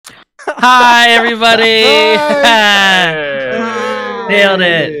Hi, everybody! Hey. Nailed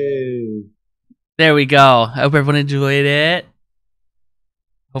it. There we go. I hope everyone enjoyed it.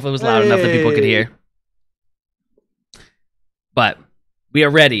 Hopefully it was loud enough that people could hear. But we are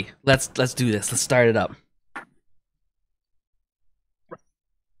ready. Let's do this. Let's start it up.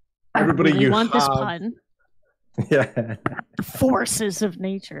 Everybody, I really you want have... this pun. Yeah. The forces of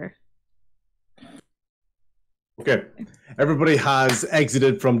nature. Okay. Everybody has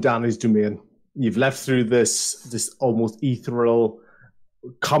exited from Dano's domain. You've left through this almost ethereal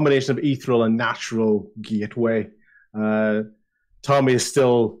combination of ethereal and natural gateway. Tommy is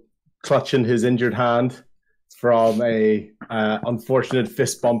still clutching his injured hand from a unfortunate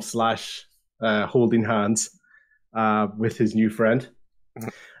fist bump / holding hands with his new friend.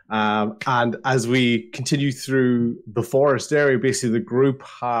 And as we continue through the forest area, basically the group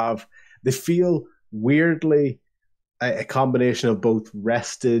they feel weirdly a combination of both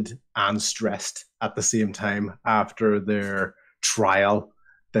rested and stressed at the same time after their trial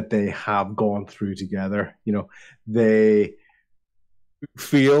that they have gone through together. You know, they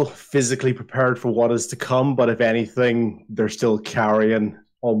feel physically prepared for what is to come, but if anything, they're still carrying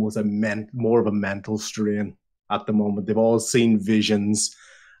almost more of a mental strain at the moment. They've all seen visions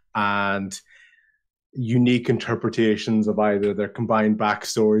and unique interpretations of either their combined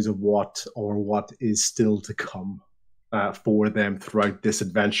backstories of what is still to come for them throughout this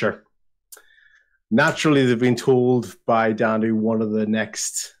adventure. Naturally, they've been told by Dano one of the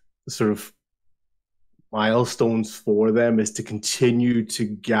next sort of milestones for them is to continue to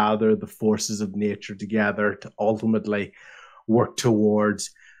gather the forces of nature together to ultimately work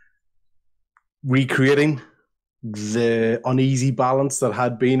towards recreating the uneasy balance that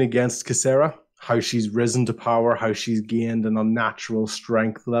had been against Kisera, how she's risen to power, how she's gained an unnatural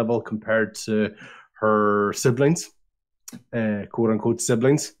strength level compared to her siblings, quote-unquote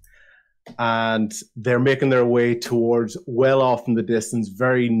siblings. And they're making their way towards, well off in the distance,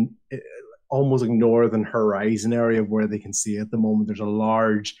 very almost like northern horizon area where they can see at the moment there's a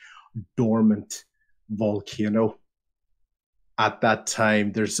large dormant volcano. At that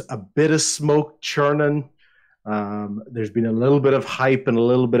time, there's a bit of smoke churning. There's been a little bit of hype and a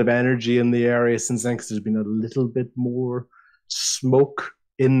little bit of energy in the area since then because there's been a little bit more smoke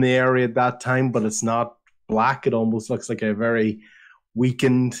in the area at that time, but it's not black. It almost looks like a very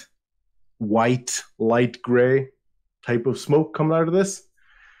weakened white, light gray type of smoke coming out of this.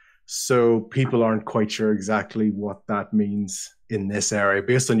 So people aren't quite sure exactly what that means in this area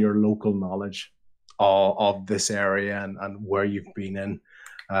based on your local knowledge of this area and where you've been in.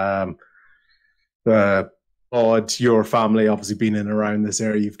 Your family obviously being in and around this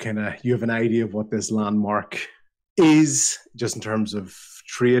area, you have an idea of what this landmark is, just in terms of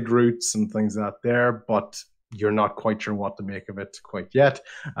trade routes and things out there, but you're not quite sure what to make of it quite yet.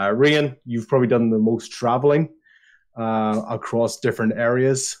 Rian, you've probably done the most traveling across different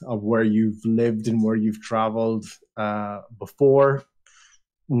areas of where you've lived and where you've traveled before.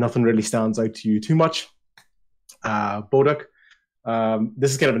 Nothing really stands out to you too much. Boduk,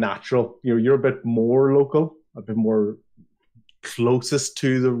 this is kind of a natural. You're a bit more local, a bit more closest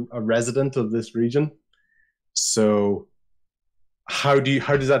to a resident of this region. So how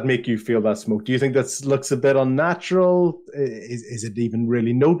does that make you feel, that smoke? Do you think that looks a bit unnatural? Is it even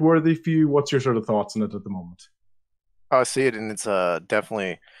really noteworthy for you? What's your sort of thoughts on it at the moment? I see it, and it's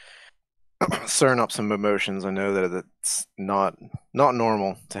definitely stirring up some emotions. I know that it's not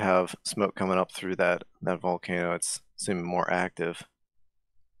normal to have smoke coming up through that volcano. It's seeming more active.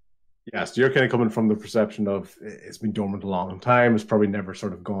 Yeah, so you're kind of coming from the perception of it's been dormant a long time. It's probably never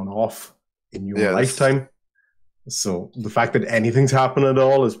sort of gone off in your lifetime. So the fact that anything's happened at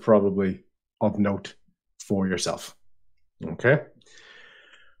all is probably of note for yourself. Okay.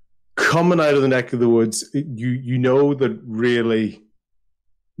 Coming out of the neck of the woods, you know that really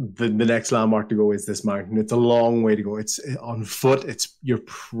the next landmark to go is this mountain. It's a long way to go. It's on foot. You're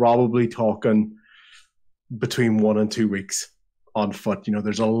probably talking between 1 and 2 weeks on foot.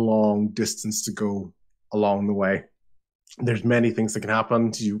 There's a long distance to go along the way. There's many things that can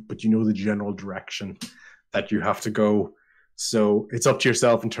happen to you, but you know the general direction that you have to go. So it's up to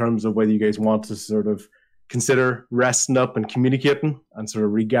yourself in terms of whether you guys want to sort of consider resting up and communicating and sort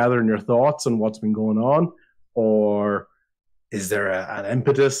of regathering your thoughts on what's been going on, or is there an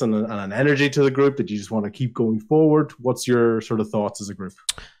impetus and an energy to the group that you just want to keep going forward? What's your sort of thoughts as a group?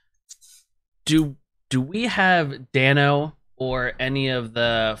 Do we have Dano or any of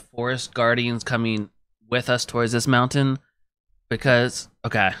the forest guardians coming with us towards this mountain? Because,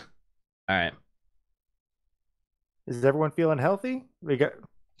 okay, all right. Is everyone feeling healthy? We got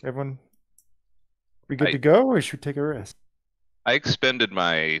everyone. We good to go, or should we take a rest? I expended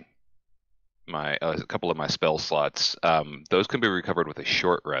my my a couple of my spell slots. Those can be recovered with a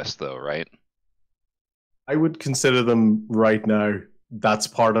short rest, though, right? I would consider them right now. That's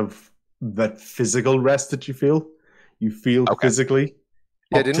part of that physical rest that you feel. You feel Okay. physically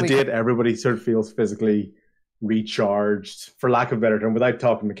Yeah, up didn't to we date. Everybody sort of feels physically recharged, for lack of a better term, without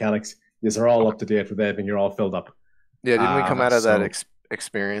talking mechanics. Yes, are all up to date with everything. You're all filled up. Yeah, didn't we come out of that So-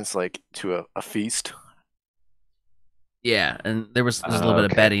 experience like to a feast? Yeah, and there's a little bit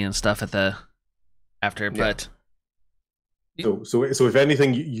of Okay. betting and stuff at the after, but So if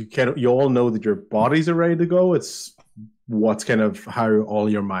anything, you all know that your bodies are ready to go. It's what's kind of how all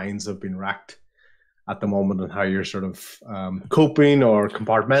your minds have been racked at the moment, and how you're sort of coping or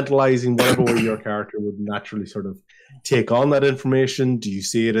compartmentalizing, whatever way your character would naturally sort of take on that information. Do you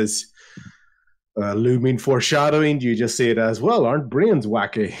see it as looming foreshadowing? Do you just see it as, well, aren't brains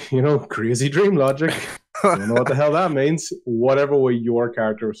wacky? Crazy dream logic. I don't know what the hell that means. Whatever way your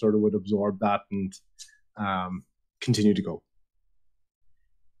character sort of would absorb that and continue to go.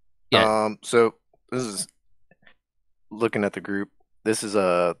 Yeah. So this is looking at the group. This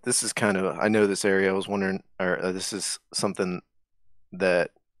is kind of, I know this area. I was wondering, or this is something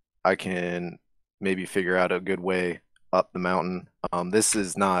that I can maybe figure out a good way up the mountain. This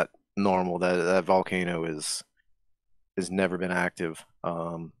is not normal. That volcano is never been active.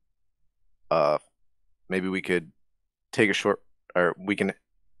 Maybe we could take a short, or we can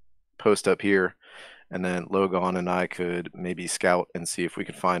post up here, and then Logan and I could maybe scout and see if we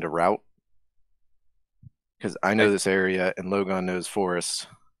can find a route. Because I know this area, and Logan knows Forest.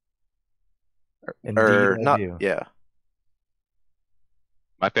 Indeed, Or I not? do. Yeah.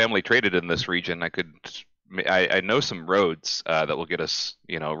 My family traded in this region. I know some roads that will get us,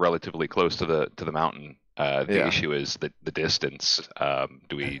 relatively close to the mountain. The Yeah. issue is the distance.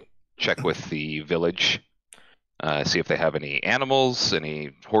 Do we check with the village, see if they have any animals,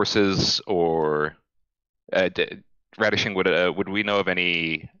 any horses, or Radishing? Would we know of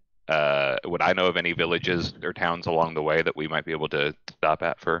any? Would I know of any villages or towns along the way that we might be able to stop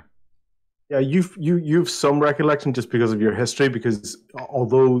at for? Yeah, you've some recollection just because of your history. Because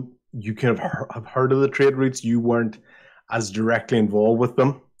although you kind of have heard of the trade routes, you weren't as directly involved with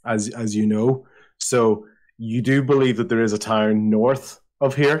them as you know. So you do believe that there is a town north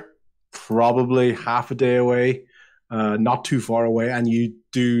of here, probably half a day away, not too far away, and you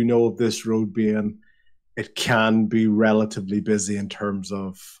do know of this road being. It can be relatively busy in terms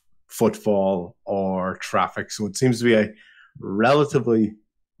of footfall or traffic. So it seems to be a relatively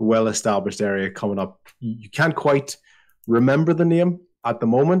well-established area coming up. You can't quite remember the name at the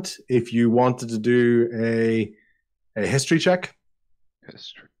moment. If you wanted to do a history check,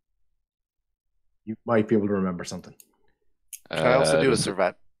 History. you might be able to remember something. Can I also do a does it-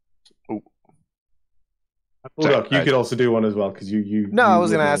 survive? Oh, Sorry, look, you could also do one as well because you. No, I was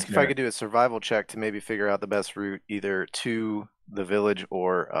live gonna in ask if I there. could do a survival check to maybe figure out the best route either to the village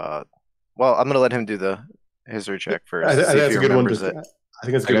or well, I'm gonna let him do the history check first. I To think see if that's he a good one. remembers it. I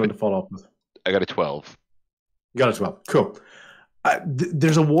think that's a I good got one to follow up with. I got a 12. You got it as well. Cool.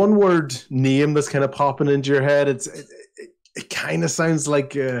 There's a one-word name that's kind of popping into your head. It kind of sounds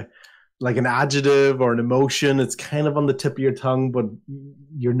like an adjective or an emotion. It's kind of on the tip of your tongue, but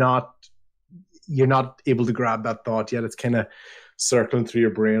you're not able to grab that thought yet. It's kind of circling through your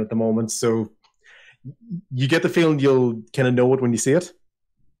brain at the moment. So you get the feeling you'll kind of know it when you see it.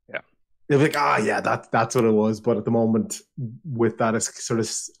 Yeah. You'll be like, yeah, that's what it was. But at the moment, with that, it's sort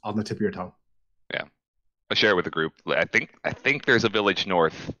of on the tip of your tongue. I share it with the group. I think there's a village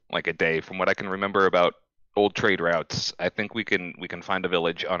north, like a day, from what I can remember about old trade routes. I think we can find a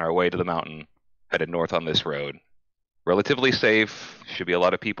village on our way to the mountain, headed north on this road. Relatively safe. Should be a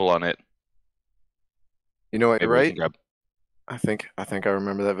lot of people on it. You know what? Maybe You're we right. can grab. I think I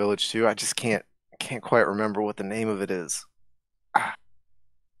remember that village too. I just can't quite remember what the name of it is.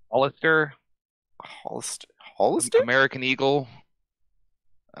 Hollister, Hollister? American Eagle.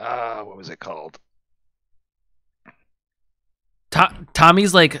 What was it called?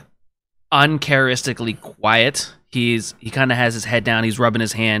 Tommy's like uncharacteristically quiet. He kind of has his head down. He's rubbing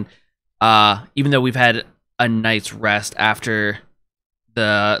his hand. Even though we've had a night's rest after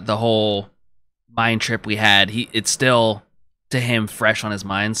the whole mind trip we had, it's still to him fresh on his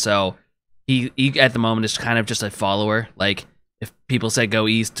mind. So he at the moment is kind of just a follower. Like if people say go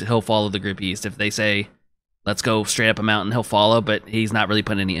east, he'll follow the group east. If they say let's go straight up a mountain, he'll follow. But he's not really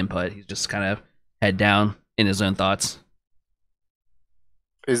putting any input. He's just kind of head down in his own thoughts.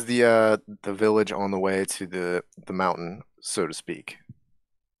 Is the village on the way to the mountain, so to speak?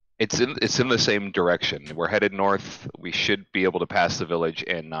 It's in the same direction. We're headed north. We should be able to pass the village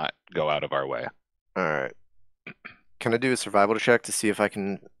and not go out of our way. All right. Can I do a survival check to see if I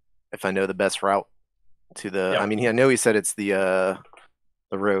can if I know the best route to the. Yeah. I mean, I know he said it's the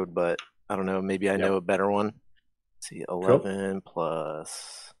road, but I don't know. Maybe I know a better one. Let's see, 11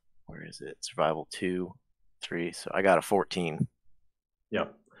 plus. Where is it? Survival 2, 3. So I got a 14. Yeah.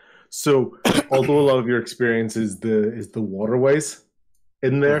 So although a lot of your experience is the waterways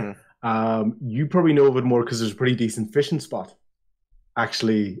in there, you probably know of it more because there's a pretty decent fishing spot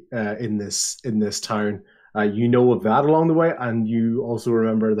actually in this town. You know of that along the way, and you also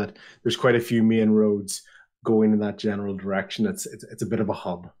remember that there's quite a few main roads going in that general direction. It's a bit of a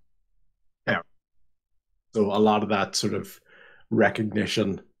hub. Yeah. So a lot of that sort of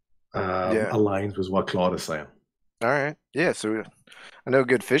recognition aligns with what Claude is saying. All right. Yeah. So I know a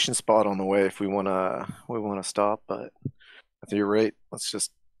good fishing spot on the way if we wanna stop. But I think you're right. Let's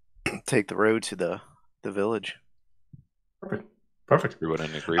just take the road to the village. Perfect. Everyone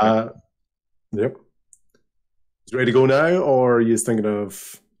in agreement? Yep. Is ready to go now, or are you just thinking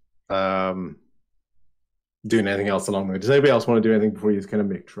of doing anything else along the way? Does anybody else want to do anything before you just kind of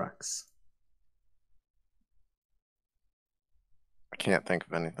make tracks? I can't think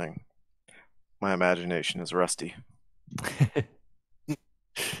of anything. My imagination is rusty.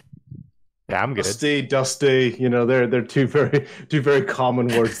 Yeah, I'm good. Dusty, they're two very common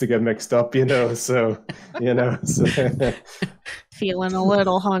words to get mixed up, so Feeling a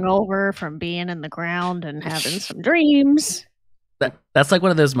little hungover from being in the ground and having some dreams. That's like one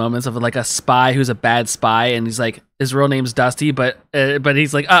of those moments of like a spy who's a bad spy, and he's like, his real name's Dusty, but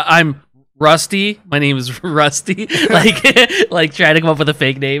he's like, I'm Rusty. My name is Rusty. like trying to come up with a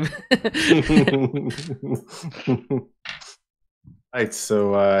fake name. Right.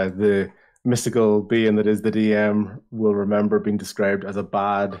 So the mystical being that is the DM will remember being described as a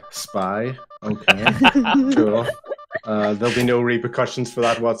bad spy. Okay. Cool. There'll be no repercussions for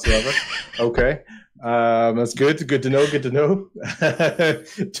that whatsoever. Okay. That's good. Good to know.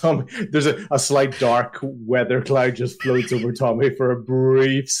 Tommy, there's a slight dark weather cloud just floats over Tommy for a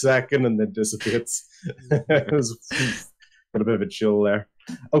brief second and then dissipates. Got a bit of a chill there.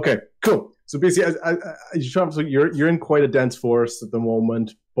 Okay, cool. So basically, you're in quite a dense forest at the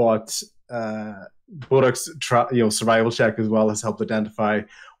moment, but Bodak's survival check as well has helped identify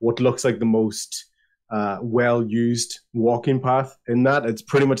what looks like the most well-used walking path in that. It's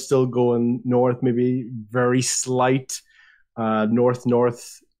pretty much still going north, maybe very slight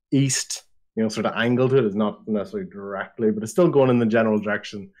north-northeast, sort of angle to it. It's not necessarily directly, but it's still going in the general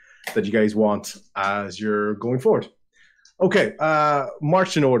direction that you guys want as you're going forward. Okay,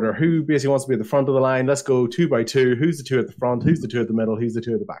 marching order. Who basically wants to be at the front of the line? Let's go 2 by 2. Who's the 2 at the front? Who's the 2 at the middle? Who's the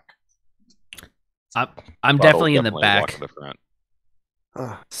 2 at the back? I'm definitely in the back. The front.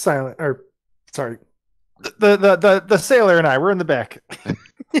 Silent, or sorry, the sailor and I, we're in the back.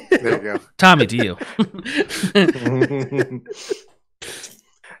 There you go. Tommy, to you.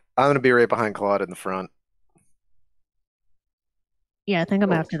 I'm gonna be right behind Claude in the front. Yeah, I think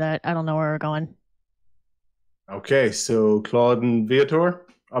I'm after that. I don't know where we're going. Okay, so Claude and Viator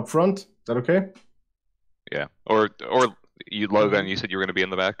up front. Is that okay? Yeah. Or you, Logan, you said you were going to be in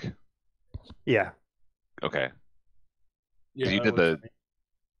the back? Yeah. Okay. Yeah, you did the...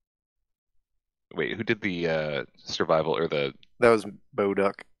 Wait, who did the survival or the... That was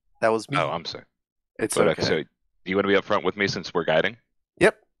Boduck. That was me. Oh, I'm sorry. It's Boduck, okay. so do you want to be up front with me since we're guiding?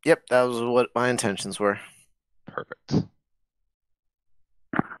 Yep, that was what my intentions were. Perfect.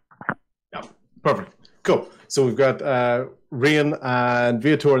 Yeah, perfect. Cool. So we've got Rian and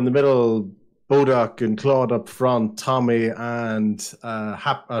Viator in the middle, Boduck and Claude up front, Tommy and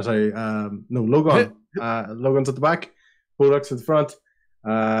Logan. Logan's at the back, Boduck's at the front,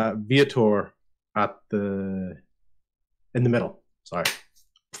 Viator in the middle. Sorry.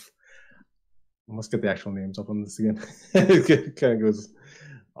 I must get the actual names up on this again. It kind of goes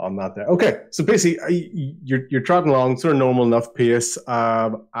on that there. Okay, so basically you're trotting along sort of normal enough pace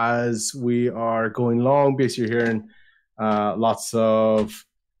as we are going along. Basically you're hearing lots of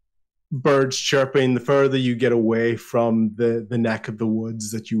birds chirping. The further you get away from the neck of the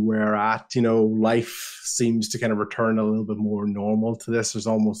woods that you were at, life seems to kind of return a little bit more normal to this. There's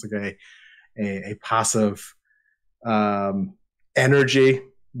almost like a passive energy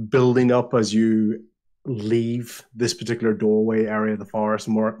building up as you leave this particular doorway area of the forest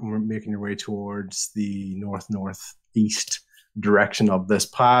and we're making your way towards the northeast direction of this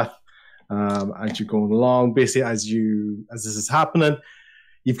path. As you're going along, basically as this is happening,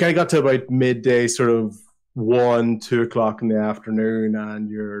 you've kind of got to about midday, sort of 1-2 o'clock in the afternoon, and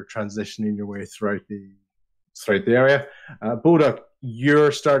you're transitioning your way throughout the area. Boduck,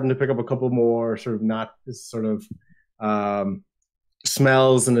 you're starting to pick up a couple more sort of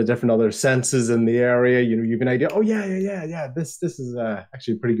smells and the different other senses in the area. You know, you've an idea. Oh yeah. This is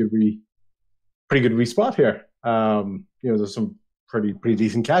actually a pretty good wee spot here. You know, there's some pretty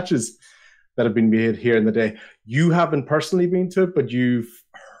decent catches that have been made here in the day. You haven't personally been to it, but you've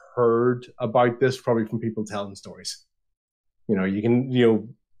heard about this probably from people telling stories. You know, you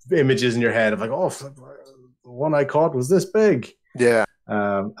can, images in your head of like, oh, the one I caught was this big. Yeah.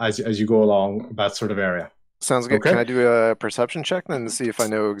 As you go along that sort of area. Sounds good. Okay. Can I do a perception check then to see if I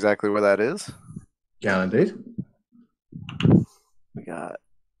know exactly where that is? Yeah, indeed. We got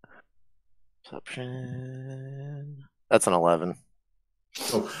perception. That's an 11.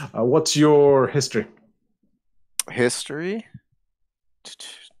 So, what's your history? History?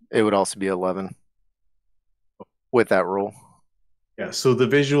 It would also be 11 with that roll. Yeah, so the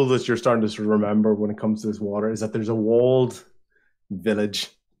visual that you're starting to remember when it comes to this water is that there's a walled village,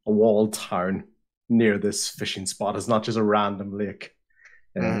 a walled town near this fishing spot. It's not just a random lake.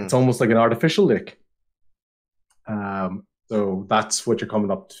 It's almost like an artificial lake. So that's what you're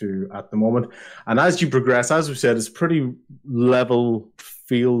coming up to at the moment. And as you progress, as we said, it's pretty level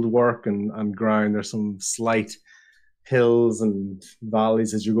field work and ground. There's some slight hills and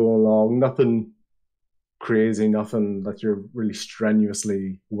valleys as you go along. Nothing crazy, nothing that you're really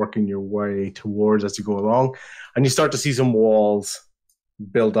strenuously working your way towards as you go along. And you start to see some walls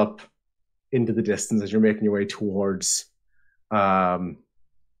build up into the distance as you're making your way towards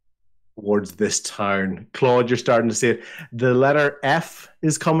this town. Claude, you're starting to see it. The letter F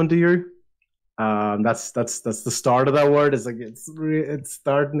is coming to you. That's the start of that word. It's like it's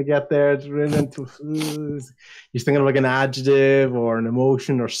starting to get there. It's really into, you're thinking of like an adjective or an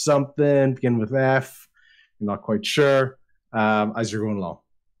emotion or something. Begin with F. You're not quite sure as you're going along.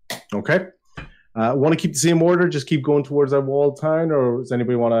 Okay. Want to keep the same order? Just keep going towards that walled town, or does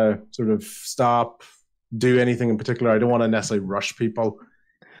anybody want to sort of stop, do anything in particular? I don't want to necessarily rush people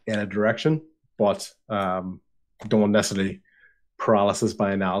in a direction, but don't want necessarily paralysis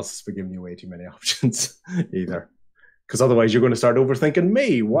by analysis for giving you way too many options either. Because otherwise you're going to start overthinking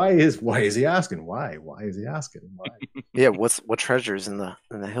me. Why is he asking? Why is he asking? Why? Yeah, what treasures in the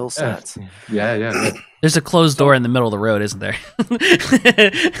hillsides? Yeah. There's a closed door in the middle of the road, isn't there?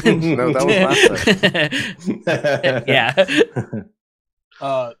 No, that was last time. Yeah.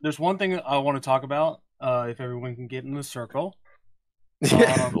 There's one thing I want to talk about. If everyone can get in the circle.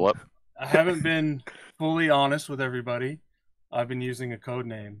 What? I haven't been fully honest with everybody. I've been using a code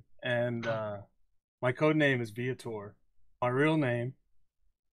name, and my code name is Viator. My real name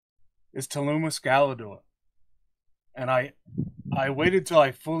is Taluma Scalador. And I waited till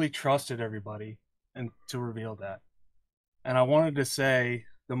I fully trusted everybody and to reveal that. And I wanted to say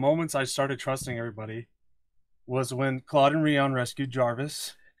the moments I started trusting everybody was when Claude and Rion rescued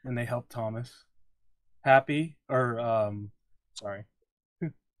Jarvis and they helped Thomas.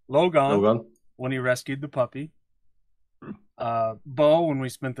 Logan when he rescued the puppy. Bo when we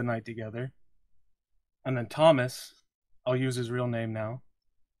spent the night together. And then Thomas, I'll use his real name now.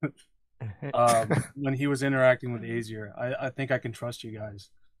 When he was interacting with Azier, I think I can trust you guys.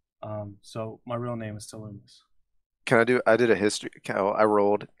 So my real name is Talumis. I did a history. I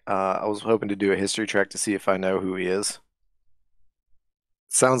rolled. I was hoping to do a history check to see if I know who he is.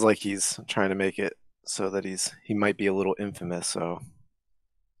 Sounds like he's trying to make it so that he might be a little infamous. So.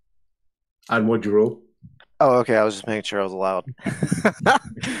 And what'd you roll? Oh, okay. I was just making sure I was allowed.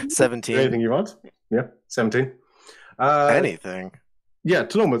 17. Anything you want? Yeah, 17. Anything. Yeah,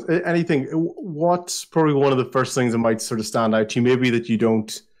 Talomas, anything. What's probably one of the first things that might sort of stand out to you? Maybe that you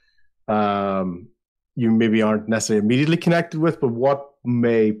don't, you maybe aren't necessarily immediately connected with, but what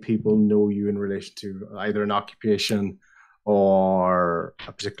may people know you in relation to either an occupation or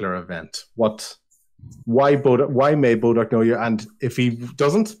a particular event? Why may Bodok know you? And if he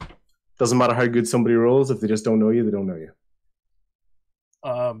doesn't matter how good somebody rolls, if they just don't know you, they don't know you.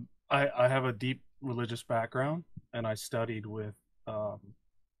 I have a deep religious background, and I studied with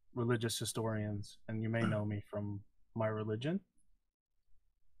religious historians, and you may know me from my religion.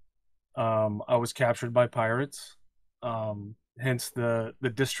 I was captured by pirates, hence the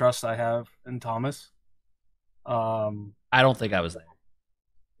distrust I have in Thomas. I don't think I was there.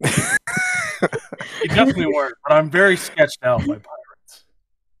 You definitely weren't, but I'm very sketched out by pirates.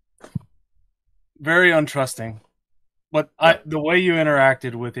 Very untrusting. But the way you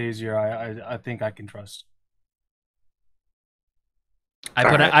interacted with Azier, I think I can trust.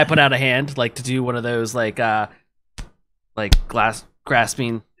 I put out a hand like to do one of those like glass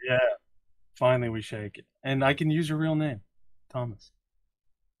grasping. Yeah. Finally we shake it. And I can use your real name, Thomas.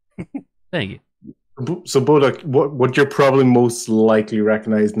 Thank you. So Bodok, what you're probably most likely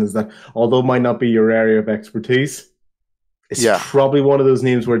recognizing is that although it might not be your area of expertise, It's Yeah. probably one of those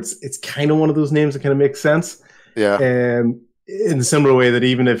names where it's kind of one of those names that kind of makes sense. Yeah. In a similar way that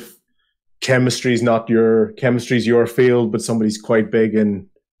even if chemistry's your field, but somebody's quite big in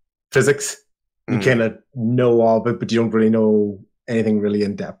physics, you kind of know of it, but you don't really know anything really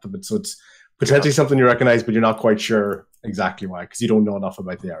in depth of it. So it's potentially something you recognize, but you're not quite sure exactly why, because you don't know enough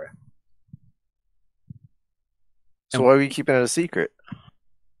about the area. So why are we keeping it a secret?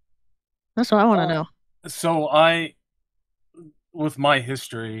 That's what I want to know. So with my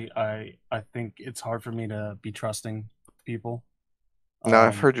history, I think it's hard for me to be trusting people. Now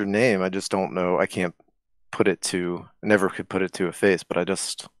I've heard your name. I just don't know. I can't put it to. I never could put it to a face, but I don't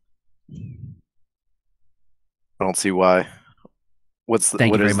see why.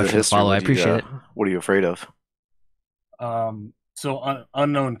 Thank you very much for the follow. I appreciate it. What are you afraid of? So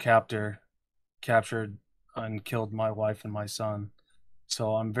unknown captor captured and killed my wife and my son.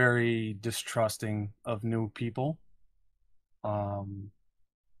 So I'm very distrusting of new people.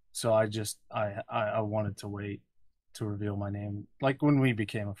 So I wanted to wait to reveal my name. Like when we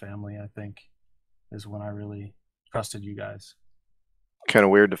became a family, I think is when I really trusted you guys. Kind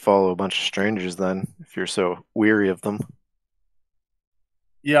of weird to follow a bunch of strangers then, if you're so weary of them.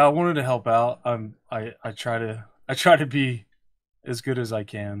 Yeah, I wanted to help out. I try to be as good as I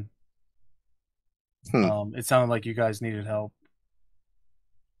can. It sounded like you guys needed help.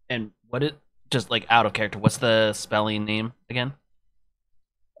 And just like out of character, what's the spelling name again?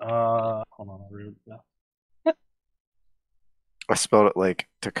 Hold on, I'll read it down. I spelled it like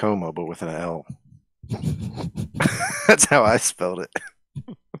Tacoma, but with an L. That's how I spelled it.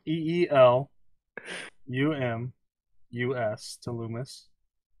 EELUMUS, Talumus,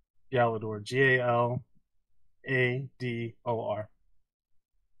 Galador, GALADOR.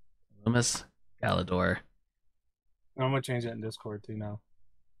 Loomis Galador. I'm gonna change that in Discord too now.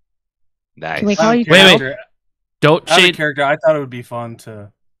 Nice. Can we call you? Wait. Don't Out of shade. character, I thought it would be fun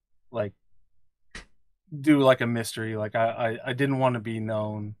to like do like a mystery. Like I didn't want to be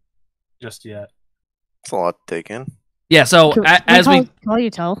known just yet. It's a lot to take in. Yeah. So as we call you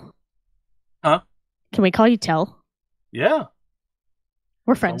Tell. Huh? Can we call you Tell? Yeah.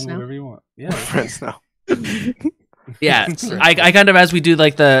 We're friends now. Whatever you want. Yeah. We're friends now. yeah, I kind of as we do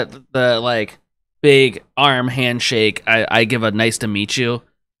like the like big arm handshake, I give a nice to meet you,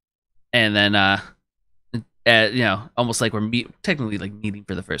 and then almost like we're technically like meeting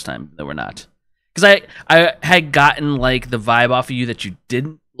for the first time, though we're not, because I had gotten like the vibe off of you that you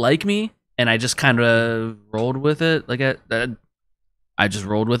didn't like me, and I just kind of rolled with it. Like I just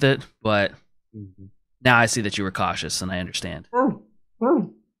rolled with it, but now I see that you were cautious, and I understand.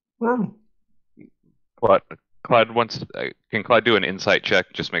 Clyde wants. Can Clyde do an insight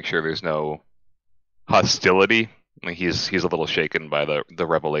check? Just make sure there's no hostility. I mean, he's a little shaken by the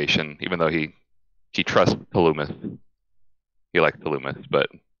revelation, even though he trusts Talumus. He likes Talumus, but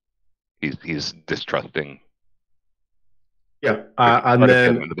he's distrusting. Yeah, and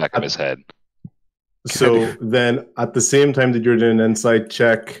then in the back of his head. So then, at the same time that you're doing an insight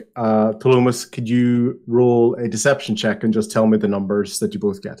check, Talumus, could you roll a deception check and just tell me the numbers that you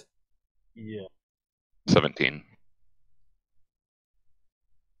both get? Yeah. 17.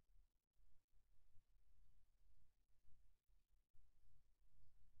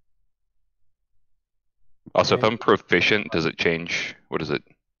 Also, if I'm proficient, does it change? What is it?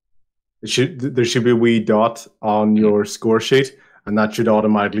 There should be a wee dot on your score sheet, and that should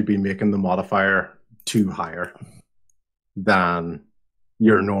automatically be making the modifier 2 higher than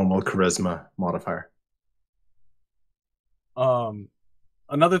your normal charisma modifier.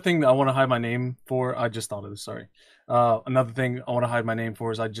 Another thing that I want to hide my name for, I just thought of this, sorry. Another thing I want to hide my name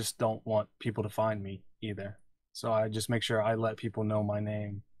for is I just don't want people to find me either. So I just make sure I let people know my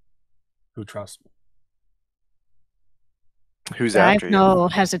name who trust me. Who's I after have you? no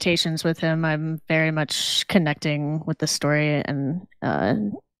hesitations with him. I'm very much connecting with the story and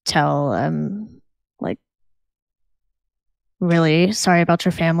Tell. I'm like really sorry about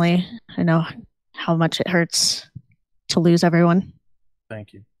your family. I know how much it hurts to lose everyone.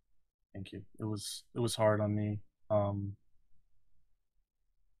 Thank you. It was hard on me.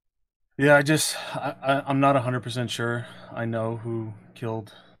 Yeah, I'm not 100% sure. I know who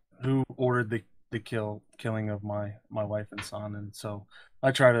ordered the killing of my wife and son, and so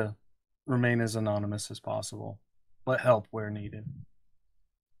I try to remain as anonymous as possible, but help where needed.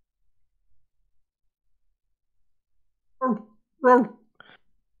 Can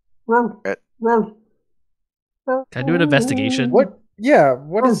I do an investigation? What? Yeah.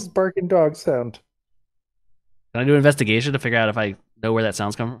 What does barking dog sound? Can I do an investigation to figure out if I know where that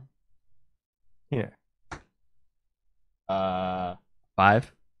sounds come from? Yeah.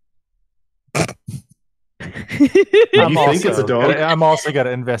 5. You think it's a dog? I'm also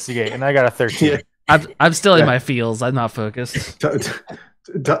gonna investigate, and I got a 13. Yeah. I'm still in Yeah. my feels. I'm not focused.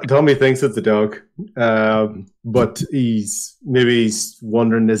 Tommy thinks it's a dog, but he's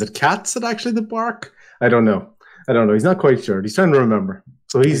wondering, is it cats that actually that bark? I don't know. He's not quite sure. He's trying to remember.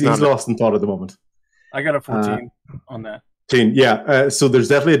 So he's lost in thought at the moment. I got a 14 on that. Yeah. So there's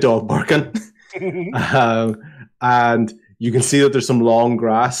definitely a dog barking, and you can see that there's some long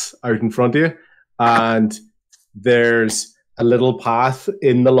grass out in front of you, and there's a little path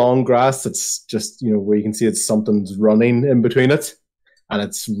in the long grass that's just, where you can see it's something's running in between it, and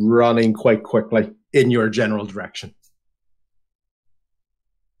it's running quite quickly in your general direction.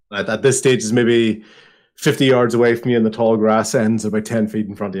 At this stage, is maybe 50 yards away from you, and the tall grass ends about 10 feet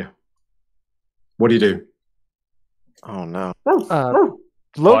in front of you. What do you do? Oh no.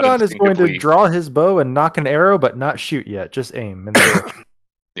 Logan is going to draw his bow and knock an arrow, but not shoot yet. Just aim.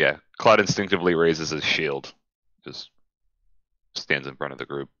 Yeah, Claude instinctively raises his shield. Just stands in front of the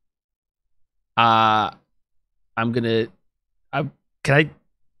group. I'm gonna hide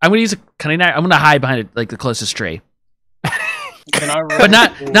behind it, like the closest tree. Can I roll But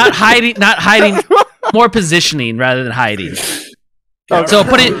not hiding, more positioning rather than hiding. So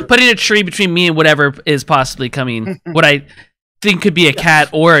putting a tree between me and whatever is possibly coming, what I think could be a cat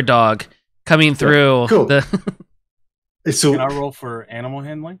or a dog coming through. Cool. So Can I roll for animal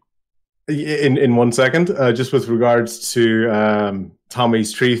handling? in 1 second, just with regards to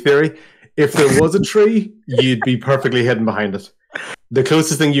Tommy's tree theory, if there was a tree, you'd be perfectly hidden behind it. The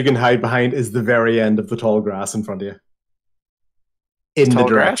closest thing you can hide behind is the very end of the tall grass in front of you, in the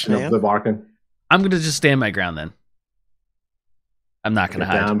direction of the barking. I'm gonna just stand my ground then. I'm not gonna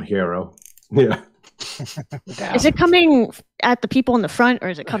hide. Damn hero. Yeah. Is it coming at the people in the front, or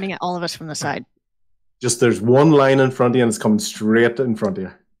is it coming at all of us from the side? Just there's one line in front of you, and it's coming straight in front of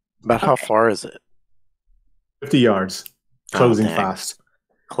you. About how far is it? 50 yards, closing dang. fast.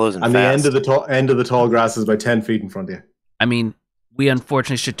 Closing And fast. the end of the tall grass is about 10 feet in front of you. I mean, we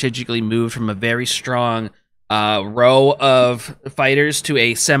unfortunately strategically moved from a very strong row of fighters to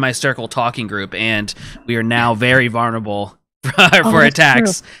a semicircle talking group, and we are now very vulnerable for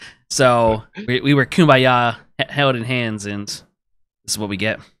attacks. True. So we were kumbaya, held in hands, and this is what we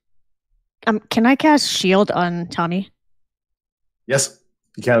get. Can I cast shield on Tommy? Yes,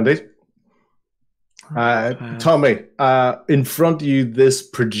 you can indeed. Tommy, in front of you, this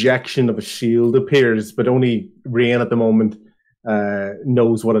projection of a shield appears, but only Rain at the moment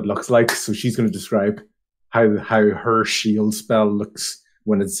knows what it looks like. So she's going to describe how her shield spell looks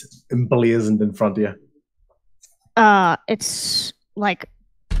when it's emblazoned in front of you. It's like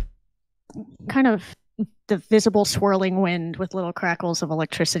kind of the visible swirling wind with little crackles of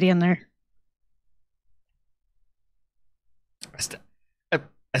electricity in there.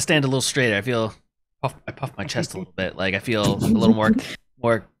 I stand a little straighter. I puff my chest a little bit. Like I feel a little more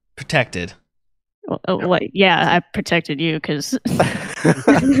protected. Yeah, I protected you because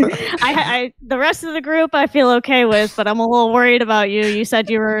I the rest of the group I feel okay with, but I'm a little worried about you. You said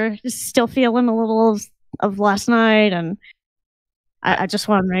you were still feeling a little of last night, and I just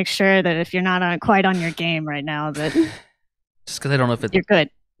want to make sure that if you're not quite on your game right now, that just because I don't know if you're good.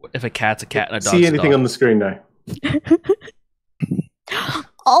 If a cat's a cat and a dog's See anything a dog. on the screen now?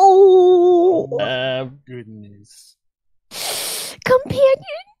 Oh, Goodness. companion.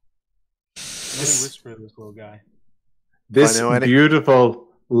 Let me whisper to this little guy. This beautiful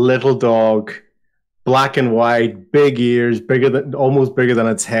little dog, black and white, big ears, almost bigger than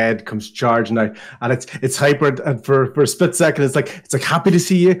its head, comes charging out, and it's hyper. And for a split second, it's like happy to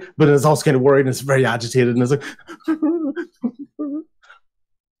see you, but it's also kind of worried, and it's very agitated, and it's like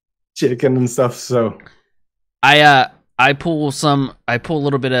shaking and stuff. So, I pull a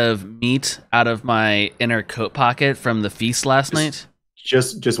little bit of meat out of my inner coat pocket from the feast last night.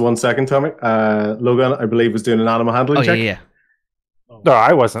 Just 1 second, Tommy. Logan, I believe, was doing an animal handling check. Yeah. No,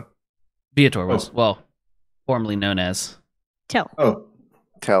 I wasn't. Viator was, formerly known as. Tell. Oh,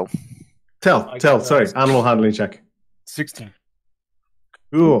 Tell. Sorry, animal handling check. 16.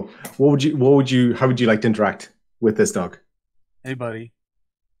 Cool. How would you like to interact with this dog? Hey, buddy.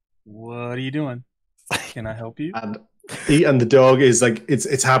 What are you doing? Can I help you? And the dog is like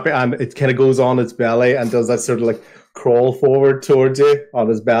it's happy, and it kind of goes on its belly and does that sort of like crawl forward towards you on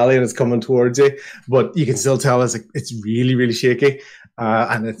his belly, and it's coming towards you, but you can still tell it's really, really shaky,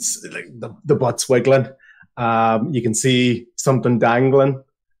 and it's like the butt's wiggling. You can see something dangling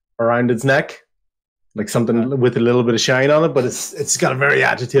around its neck, like something with a little bit of shine on it, but it's got a very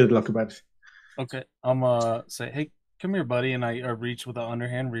agitated look about it. Okay, I'm say, hey, come here, buddy, and I reach with an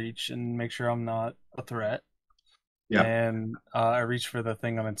underhand reach and make sure I'm not a threat. Yeah. And I reach for the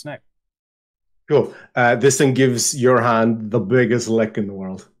thing on its neck. Cool. This thing gives your hand the biggest lick in the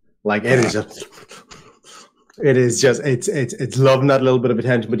world. Like it is just, it's loving that little bit of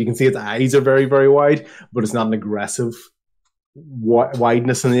attention. But you can see its eyes are very, very wide, but it's not an aggressive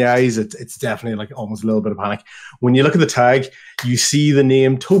wideness in the eyes. It's definitely like almost a little bit of panic. When you look at the tag, you see the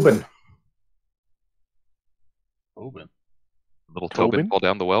name Tobin. Tobin. Little Tobin fall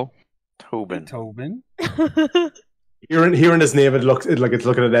down the well. Tobin. Tobin. Hearing his name, it's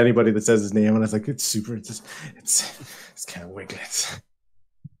looking at anybody that says his name, and it's like it's super. It's kind of wiggly.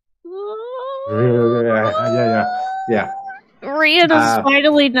 Yeah. Rian is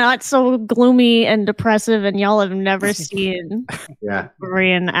finally not so gloomy and depressive, and y'all have never seen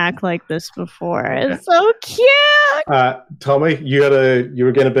Rian act like this before. It's so cute. Tommy, you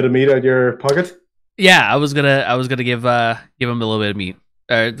were getting a bit of meat out of your pocket. Yeah, I was gonna give him a little bit of meat,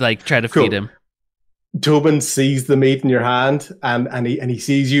 or like try to feed him. Tobin sees the meat in your hand, and he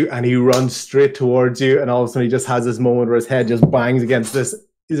sees you, and he runs straight towards you, and all of a sudden he just has this moment where his head just bangs against this.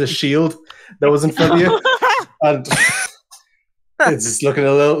 Is a shield that was in front of you, and it's just looking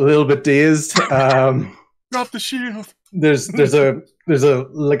a little bit dazed. Drop the shield. There's a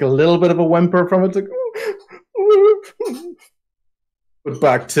like a little bit of a whimper from it, like, but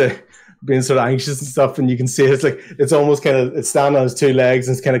back to being sort of anxious and stuff, and you can see it's like it's almost kind of it's standing on its two legs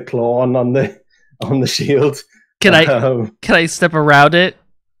and it's kind of clawing on the shield. Can I step around it?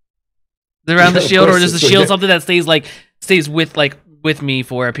 Around the shield, or is the shield something that stays with me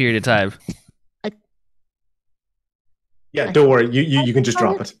for a period of time? Yeah, don't worry. You can just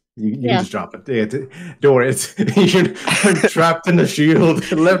drop it. You can just drop it. Don't worry. You're trapped in the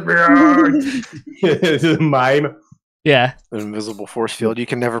shield. Let me out. It's a mime. Yeah. An invisible force field. You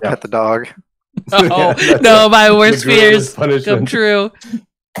can never pet the dog. Oh no! My worst fears come true.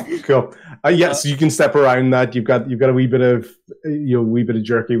 Cool. So you can step around that. You've got a wee bit of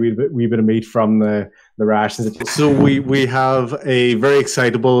jerky, wee bit of meat from the rations. So we have a very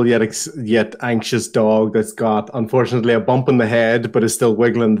excitable yet anxious dog that's got unfortunately a bump in the head, but is still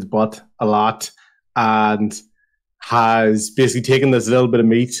wiggling its butt a lot, and has basically taken this little bit of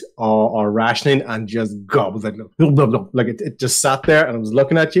meat or rationing and just gobbled it. Like it just sat there and it was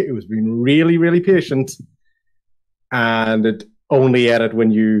looking at you. It was being really, really patient, and it only ate it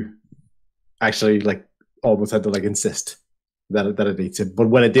when you actually like almost had to like insist that it eats it. But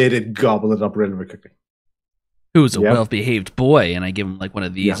when it did, it gobbled it up really, really quickly. Who's a well-behaved boy, and I give him like one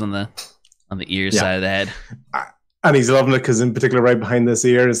of these on the ear side of the head. And he's loving it because in particular right behind this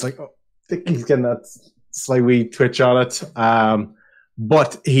ear, it's like, oh, I think he's getting that slight wee twitch on it.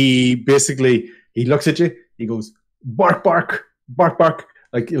 But he looks at you, he goes, bark, bark, bark, bark.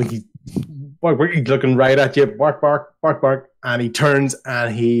 Like he's looking right at you, bark, bark, bark, bark. And he turns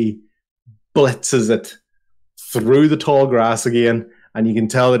and he blitzes it through the tall grass again. And you can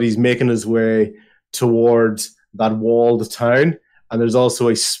tell that he's making his way towards that walled town. And there's also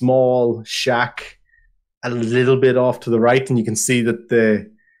a small shack a little bit off to the right. And you can see that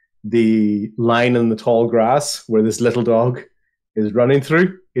the line in the tall grass where this little dog is running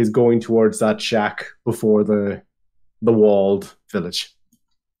through is going towards that shack before the walled village.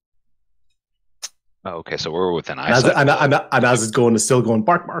 Oh, okay, so we're within eyesight. And as it's going, it's still going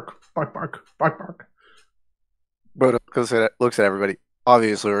bark, bark, bark, bark, bark, bark. But because it looks at everybody,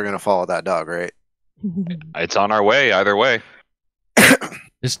 obviously we're going to follow that dog, right? It's on our way, either way.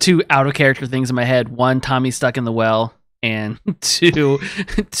 There's two out of character things in my head. One, Tommy's stuck in the well, and two,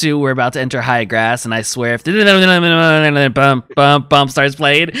 we're about to enter high grass, and I swear if bump starts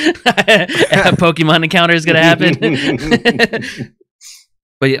playing, a Pokemon encounter is gonna happen.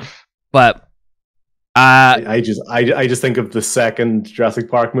 but I just think of the second Jurassic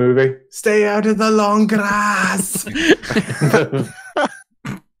Park movie. Stay out of the long grass.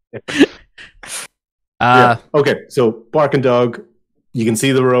 Okay, so barking dog. You can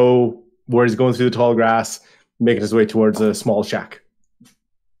see the row where he's going through the tall grass, making his way towards a small shack.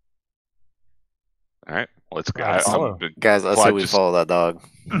 All right, let's go. Guys, I say we follow that dog.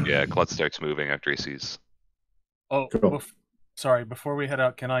 Yeah, Klutz starts moving after he sees. Oh, cool. Sorry. Before we head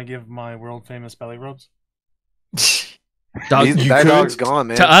out, can I give my world famous belly rubs? That dog's gone,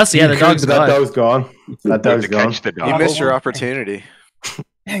 man. To us, yeah, the dog's gone. That dog's gone. That dog's gone. You missed your opportunity.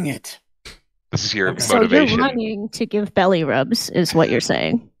 Dang it. This is your So motivation. you're wanting to give belly rubs, is what you're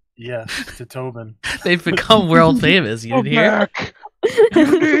saying. Yes, to Tobin. They've become world famous. You didn't hear?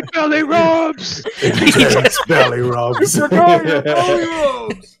 You need belly rubs. It's belly rubs.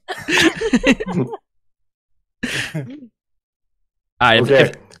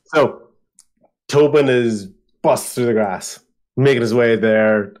 Okay, so Tobin is bust through the grass, making his way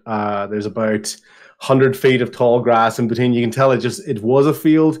there. There's about 100 feet of tall grass in between. You can tell it was a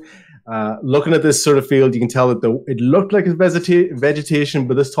field. Looking at this sort of field, you can tell that it looked like it's vegetation,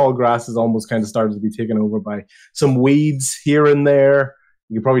 but this tall grass is almost kind of started to be taken over by some weeds here and there.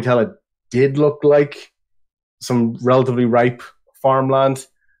 You can probably tell it did look like some relatively ripe farmland,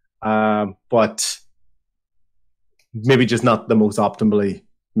 but maybe just not the most optimally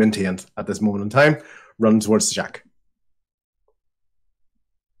maintained at this moment in time. Run towards the shack.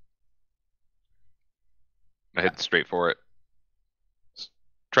 I head straight for it.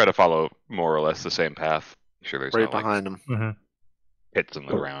 Try to follow more or less the same path. Sure, there's Right no like behind him. pits in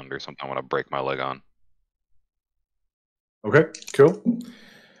the ground or something I want to break my leg on. Okay, cool.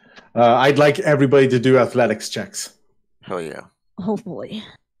 I'd like everybody to do athletics checks. Hell yeah. Oh boy.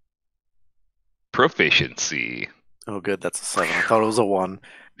 Proficiency. Oh, good. That's a 7. I thought it was a 1.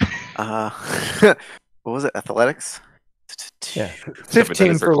 What was it? Athletics? Yeah. 7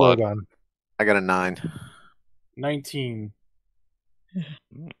 15 for for Claude. Logan. I got a 9. 19.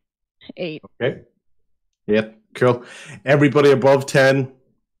 8. Okay. Yeah, cool. Everybody above 10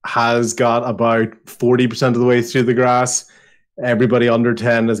 has got about 40% of the way through the grass. Everybody under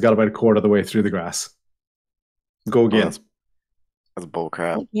 10 has got about a quarter of the way through the grass. Go again. That's bull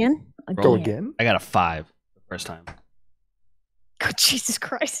crap. Again? Go again. I got a 5 the first time. Oh, Jesus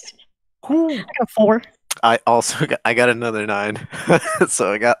Christ. I got a 4. I also got another 9.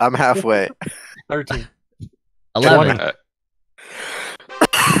 So I'm halfway. 13. 11.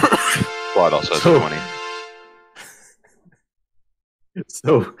 Claude also has So- a 20.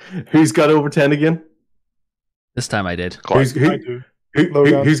 So, who's got over 10 again? This time I did. Claude. I do.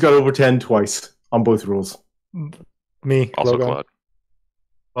 Who's got over 10 twice on both rules? Me. Also Logan. Claude.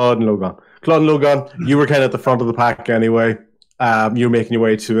 Claude and Logan. Claude and Logan, you were kind of at the front of the pack anyway. You're making your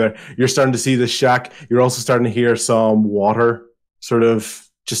way to there. You're starting to see the shack. You're also starting to hear some water sort of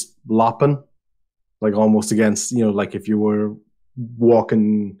just lopping, like almost against, like if you were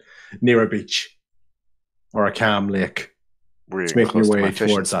walking near a beach or a calm lake. We're It's making close your to way my fishing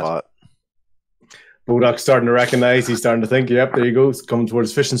towards that. spot. Bodak's starting to recognize. He's starting to think, yep, there you go. It's coming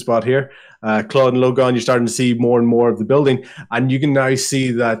towards fishing spot here. Claude and Logan, you're starting to see more and more of the building. And you can now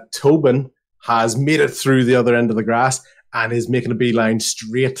see that Tobin has made it through the other end of the grass and is making a beeline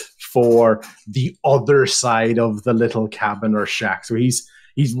straight for the other side of the little cabin or shack. So he's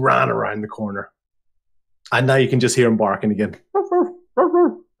ran around the corner. And now you can just hear him barking again.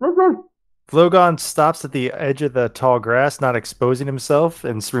 Logan stops at the edge of the tall grass, not exposing himself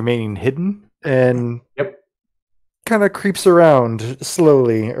and remaining hidden, and Yep. kind of creeps around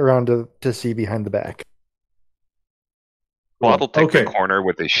slowly around to see behind the back. Claude will take Okay. the corner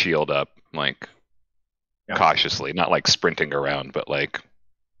with his shield up, like Yeah. cautiously, not like sprinting around, but like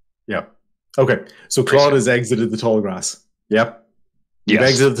Yeah. Okay. So Claude has exited the tall grass. Yep. You've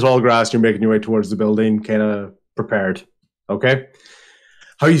yes. exited the tall grass. You're making your way towards the building, kind of prepared. Okay.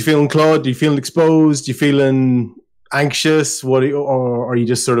 How are you feeling, Claude? Are you feeling exposed? Are you feeling anxious? Or are you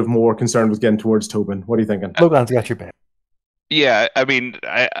just sort of more concerned with getting towards Tobin? What are you thinking? Logan's got your back. Yeah, I mean,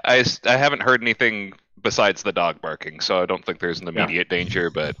 I haven't heard anything besides the dog barking, so I don't think there's an immediate danger,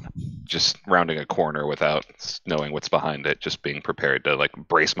 but just rounding a corner without knowing what's behind it, just being prepared to like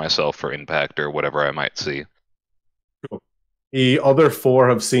brace myself for impact or whatever I might see. The other 4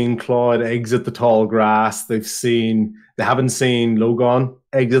 have seen Claude exit the tall grass. They haven't seen Logan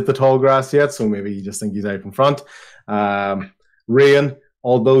exit the tall grass yet, so maybe you just think he's out in front. Rayan,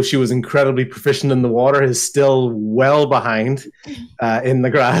 although she was incredibly proficient in the water, is still well behind in the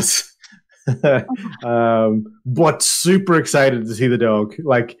grass. But super excited to see the dog.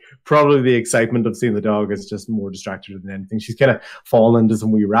 Like, probably the excitement of seeing the dog is just more distracted than anything. She's kind of fallen into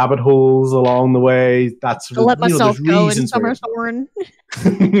some wee rabbit holes along the way. That's I'll let myself there's go in reasons for it. Summer Thorn.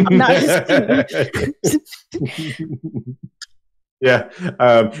 I'm not just Yeah,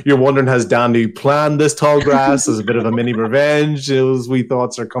 you're wondering, has Dano planned this tall grass as a bit of a mini revenge? Those wee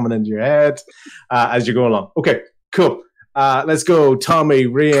thoughts are coming into your head as you go along. Okay, cool. Let's go. Tommy,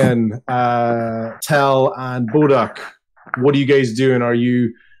 Rian, Tel, and Bodak. What are you guys doing? Are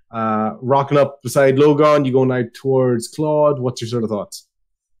you rocking up beside Logan? You going out towards Claude? What's your sort of thoughts?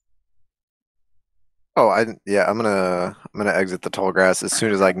 Oh, I'm gonna exit the tall grass as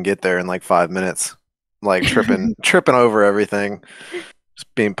soon as I can get there in like 5 minutes. Like tripping over everything,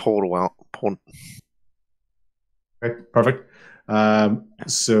 just being pulled. Okay, perfect.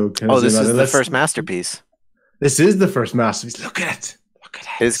 So, This is the first masterpiece. This is the first masterpiece. Look at it. Look at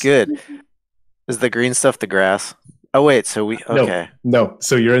it. It's good. Is the green stuff the grass? Oh wait, so we okay. No.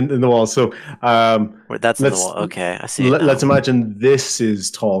 So you're in the wall. So Wait, that's in the wall. Okay, I see. Let's imagine this is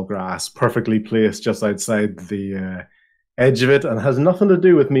tall grass, perfectly placed just outside the edge of it, and has nothing to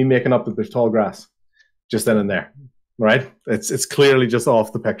do with me making up that there's tall grass just then and there. Right? It's clearly just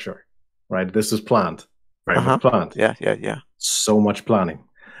off the picture. right? This was planned, very much planned. Yeah. So much planning.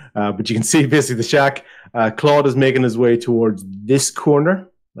 But you can see basically the shack. Claude is making his way towards this corner.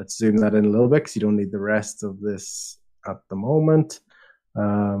 Let's zoom that in a little bit because you don't need the rest of this at the moment.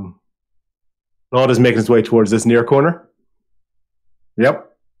 Claude is making his way towards this near corner. Yep.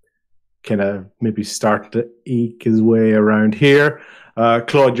 Kind of maybe start to eke his way around here.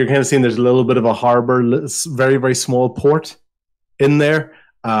 Claude, you're kind of seeing there's a little bit of a harbor, very, very small port in there.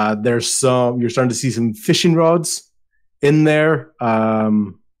 You're starting to see some fishing rods in there.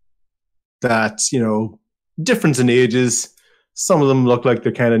 That's, difference in ages. Some of them look like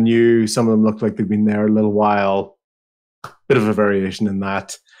they're kind of new. Some of them look like they've been there a little while. Bit of a variation in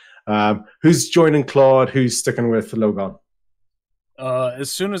that. Who's joining Claude? Who's sticking with Logan?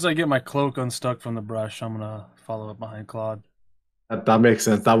 As soon as I get my cloak unstuck from the brush, I'm gonna follow up behind Claude. That makes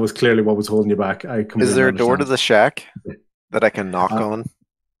sense. That was clearly what was holding you back. Is there a door to the shack that I can knock on?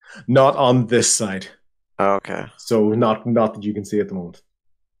 Not on this side. Oh, okay. So not that you can see at the moment.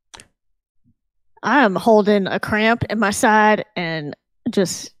 I'm holding a cramp in my side and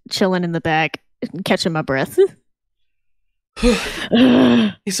just chilling in the back, catching my breath.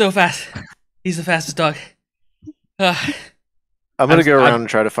 He's so fast. He's the fastest dog. I'm gonna go around and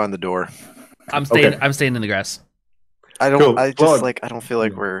try to find the door. I'm staying in the grass. I don't. Cool. I just I don't feel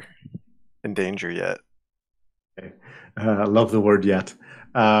like we're in danger yet. Okay. I love the word yet.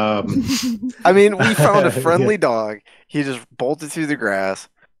 I mean, we found a friendly dog. He just bolted through the grass.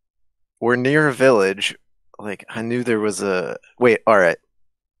 We're near a village. I knew there was a... Wait, all right.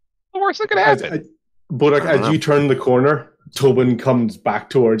 The worst that could happen. But as you turn the corner, Tobin comes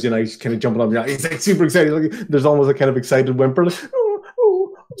back towards you and he's kind of jumping on you. He's super excited. There's almost a kind of excited whimper.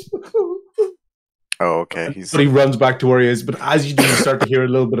 Oh, okay. But he runs back to where he is. But as you do, you start to hear a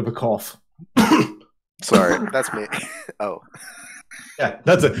little bit of a cough. Sorry, that's me. Oh. Yeah,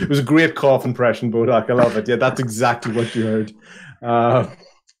 it was a great cough impression, Bodak. I love it. Yeah, that's exactly what you heard.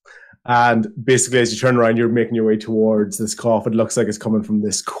 And basically, as you turn around, you're making your way towards this cough. It looks like it's coming from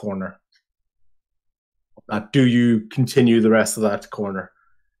this corner. Do you continue the rest of that corner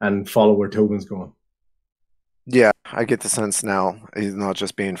and follow where Tobin's going? Yeah, I get the sense now, he's not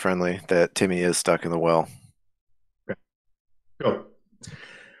just being friendly, that Timmy is stuck in the well. Okay. Go.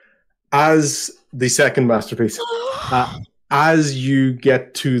 As the second masterpiece, as you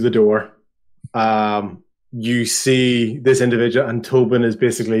get to the door, you see this individual, and Tobin is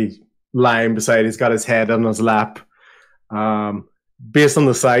basically lying beside. He's got his head on his lap. Based on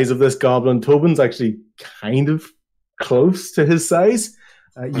the size of this goblin, Tobin's actually kind of close to his size.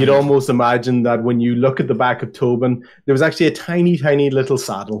 You'd almost imagine that when you look at the back of Tobin, there was actually a tiny, tiny little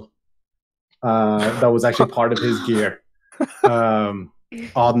saddle that was actually part of his gear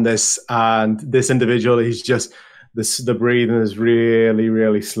on this. And this individual, he's just, the breathing is really,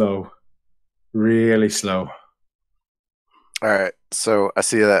 really slow. Really slow. All right, so I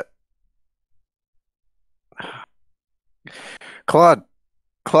see that. Claude,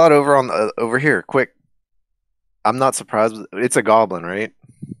 over here, quick. I'm not surprised. It's a goblin, right?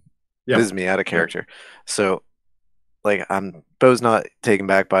 Yeah. This is me out of character. So, Bo's not taken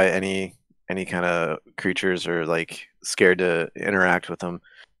back by any kind of creatures or scared to interact with them.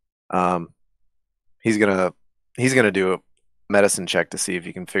 He's gonna do a medicine check to see if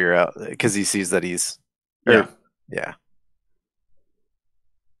he can figure out, because he sees that he's yeah.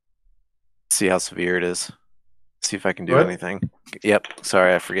 See how severe it is. See if I can do anything. Yep.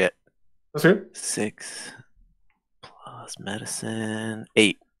 Sorry, I forget. That's it. 6 plus medicine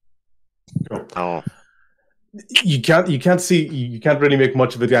 8. Cool. Oh. You can't really make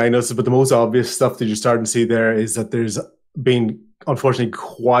much of a diagnosis, but the most obvious stuff that you're starting to see there is that there's been, unfortunately,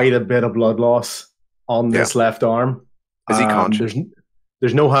 quite a bit of blood loss on this left arm. Is he conscious?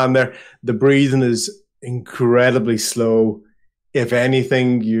 There's no hand there. The breathing is incredibly slow. If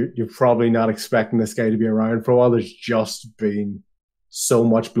anything, you're probably not expecting this guy to be around for a while. There's just been so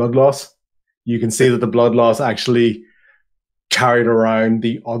much blood loss. You can see that the blood loss actually carried around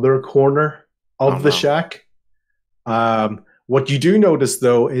the other corner of the shack. What you do notice,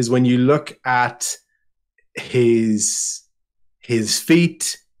 though, is when you look at his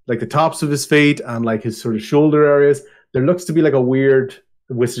feet, like the tops of his feet and his sort of shoulder areas, there looks to be a weird,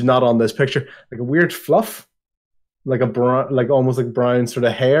 which is not on this picture, a weird fluff. Like a brown, almost like brown sort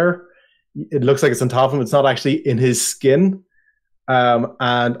of hair. It looks like it's on top of him. It's not actually in his skin.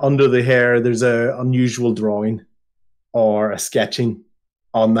 And under the hair, there's a unusual drawing or a sketching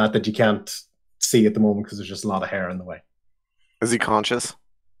on that you can't see at the moment because there's just a lot of hair in the way. Is he conscious?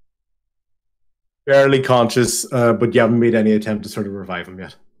 Barely conscious, but you haven't made any attempt to sort of revive him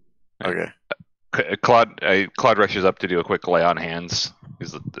yet. Okay. Claude rushes up to do a quick lay on hands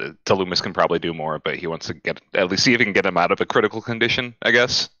Talumis can probably do more, but he wants to at least see if he can get him out of a critical condition, I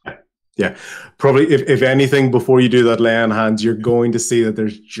guess. Yeah, probably. If anything, before you do that lay on hands, you're going to see that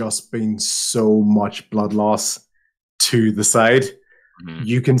there's just been so much blood loss to the side. Mhm.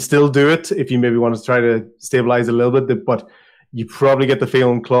 You can still do it if you maybe want to try to stabilize a little bit, but you probably get the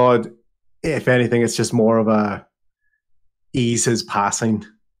feeling, Claude, if anything, it's just more of a ease his passing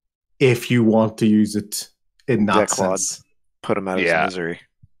if you want to use it in that Claude. sense. Put him out of Yeah. his misery.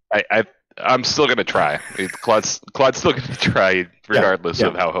 I'm still gonna try. Claude's still gonna try regardless Yeah.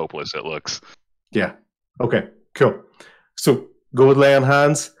 of how hopeless it looks. Yeah. Okay, cool. So go with lay on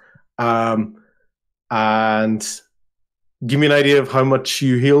hands. And give me an idea of how much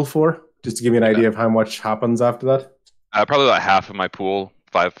you heal for, just to give me an idea of how much happens after that. Probably about half of my pool.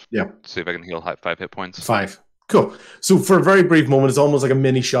 5. Yeah. See if I can heal 5 hit points. 5. Cool. So for a very brief moment, it's almost like a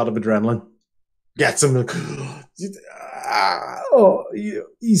mini shot of adrenaline. Gets him.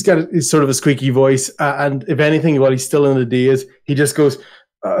 He's got sort of a squeaky voice. And if anything, while he's still in the daze, he just goes,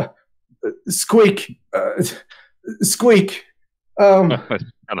 squeak, squeak, Kind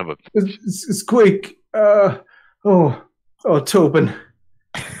of a squeak.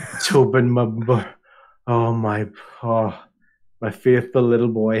 Tobin, my faithful little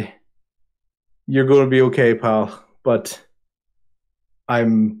boy. You're going to be okay, pal. But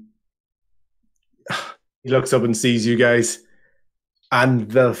he looks up and sees you guys, and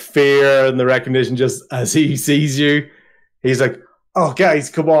the fear and the recognition just as he sees you, he's like, "Oh, guys,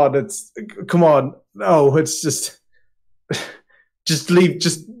 come on! No, it's just leave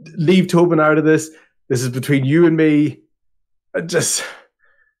Tobin out of this. This is between you and me. It's just."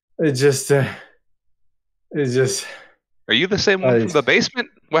 Are you the same one from the basement?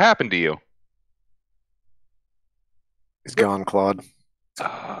 What happened to you? He's gone, Claude.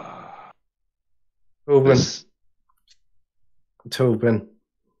 Tobin.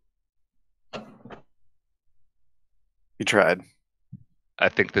 You tried. I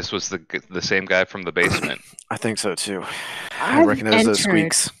think this was the same guy from the basement. I think so too. I I've recognize those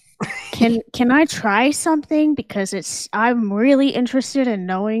entered. squeaks. Can I try something? Because I'm really interested in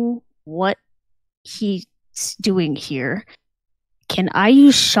knowing what he's doing here. Can I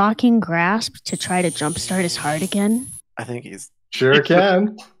use Shocking Grasp to try to jumpstart his heart again? I think he's Sure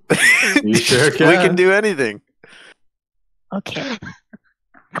can. You sure We can can. do anything. Okay,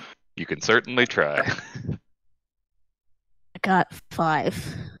 You can certainly try. I got 5.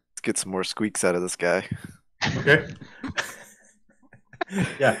 Let's get some more squeaks out of this guy. Okay.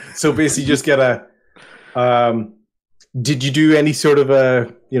 Yeah. So basically, just get a. Did you do any sort of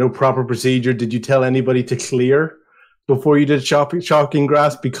a proper procedure? Did you tell anybody to clear before you did shocking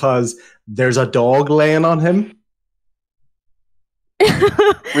grasp? Because there's a dog laying on him.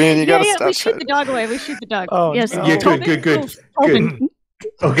 Rian, you gotta We stop shoot that. the dog away. We shoot the dog. Oh, Yes. no. Yeah, Tobin, good. Tobin.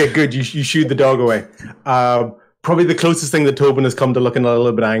 Okay, good. You shoot the dog away. Probably the closest thing that Tobin has come to looking a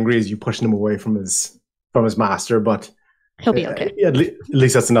little bit angry is you pushing him away from his master, but He'll be okay. at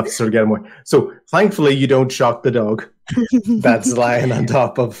least that's enough to sort of get him away. So thankfully, you don't shock the dog that's lying on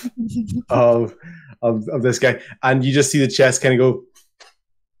top of this guy, and you just see the chest kind of go,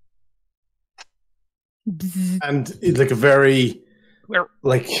 and it's like a very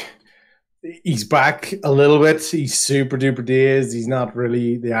he's back a little bit. He's super duper dazed. He's not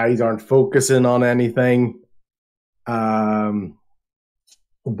really, the eyes aren't focusing on anything.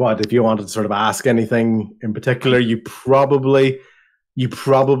 But if you wanted to sort of ask anything in particular, you probably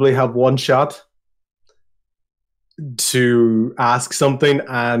have one shot to ask something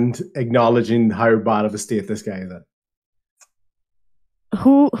and acknowledging how bad of a state this guy is in.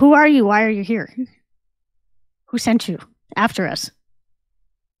 Who are you? Why are you here? Who sent you after us?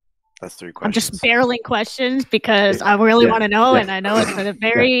 That's 3 I'm questions. just barreling questions because I really want to know, yeah. and I know it's a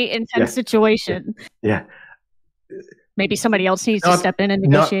very intense situation. Yeah. Maybe somebody else needs to step in and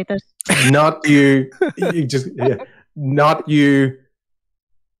negotiate this. Not you. Not you.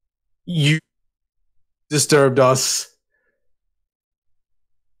 You disturbed us.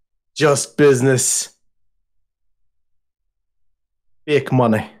 Just business. Fake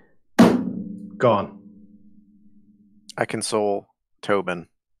money. Gone. I console Tobin.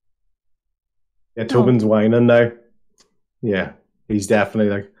 Yeah, Tobin's whining now. Yeah, he's definitely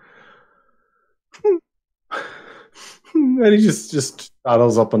like, and he just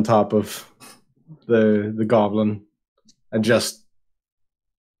straddles up on top of the goblin, and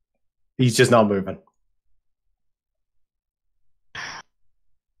he's just not moving.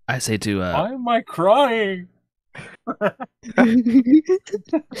 I say to Why am I crying?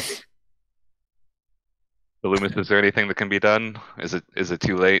 Loomis, is there anything that can be done? Is it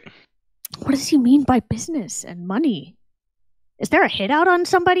too late? What does he mean by business and money? Is there a hit out on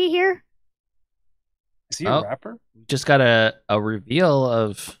somebody here? Is he a rapper? Just got a reveal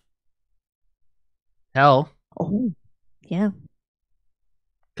of Tell. Oh, yeah.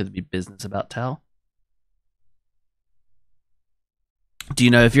 Could it be business about Tell? Do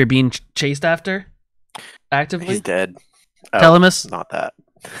you know if you're being chased after actively? He's dead. Telemus? Not that.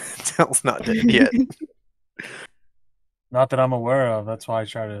 Tell's not dead yet. Not that I'm aware of. That's why I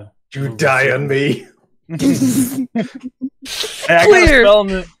try to. You die on me. Hey, Clear.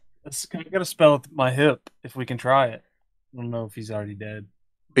 I got a spell with my hip. If we can try it. I don't know if he's already dead.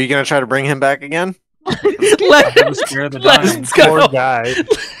 Are you gonna try to bring him back again? I have a scare of the dying. Let's go. Poor guy.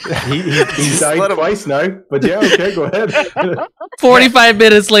 He's died twice now, but yeah, okay, go ahead. 45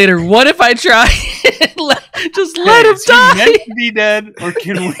 minutes later, what if I try? Just let him Is he die. meant to be dead, or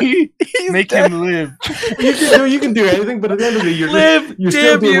can we make him live? You can do anything, but at the end of the day, you're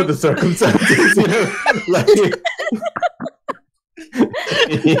still dealing with the circumstances. You know?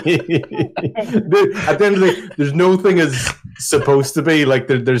 At the end of the day, there's no thing as supposed to be. Like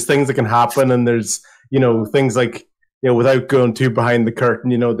there's things that can happen, and there's things like without going too behind the curtain.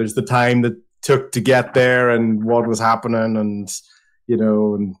 There's the time that took to get there, and what was happening, and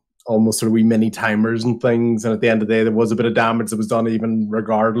and almost sort of wee mini timers and things. And at the end of the day, there was a bit of damage that was done, even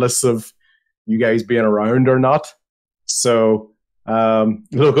regardless of you guys being around or not. So,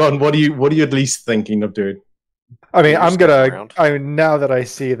 look on. What are you at least thinking of doing? I mean, now that I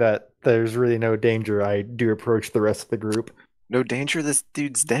see that there's really no danger, I do approach the rest of the group. No danger. This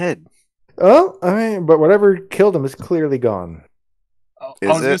dude's dead. Oh, I mean, but whatever killed him is clearly gone. I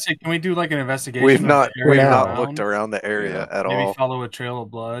was gonna say, can we do like an investigation? We've of not the area not around? looked around the area at Maybe all. follow a trail of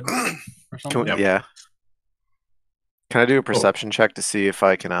blood or something. Yeah. Can I do a perception check to see if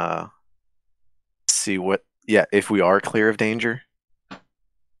I can see if we are clear of danger?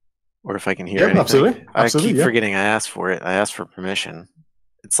 Or if I can hear anything. Absolutely. I keep forgetting I asked for it. I asked for permission.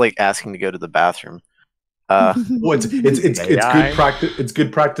 It's like asking to go to the bathroom. Well, it's good practice. It's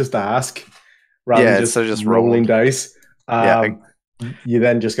good practice to ask rather than just rolling dice. You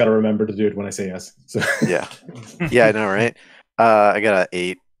then just got to remember to do it when I say yes. So. Yeah, I know, right? I got an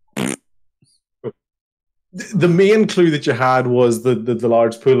 8. The main clue that you had was the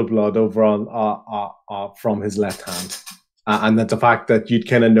large pool of blood over on from his left hand. And that the fact that you'd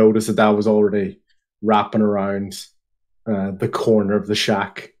kind of notice that was already wrapping around the corner of the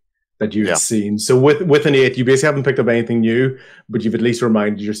shack that you'd seen. So with an 8, you basically haven't picked up anything new, but you've at least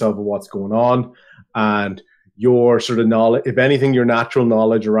reminded yourself of what's going on. And your sort of knowledge, if anything, your natural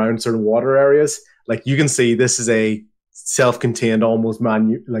knowledge around certain water areas, like you can see this is a self-contained, almost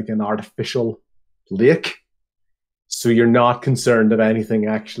like an artificial lake. So you're not concerned of anything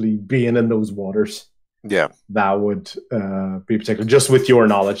actually being in those waters. Yeah, that would be particular. Just with your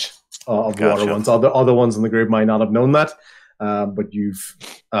knowledge of water ones, other ones in the group might not have known that, but you've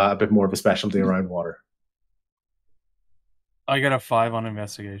a bit more of a specialty around water. I got a 5 on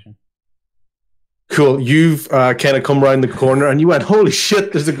investigation. Cool. You've kind of come around the corner and you went, "Holy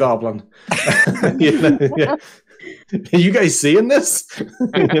shit! There's a goblin." Yeah. Are you guys seeing this?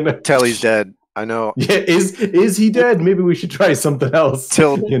 Telly's dead. I know. Yeah, is he dead? Maybe we should try something else.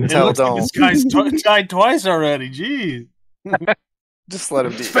 Tell Like don't. this guy's died twice already. Jeez. Just let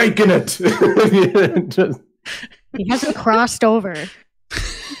him be. Faking it. He hasn't crossed over.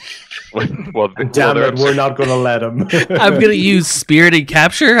 Well, damn it, we're not going to let him. I'm going to use spirit and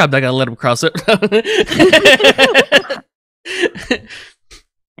capture. I'm not going to let him cross it.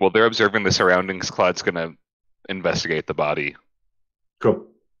 Well, they're observing the surroundings. Claude's going to investigate the body. Cool.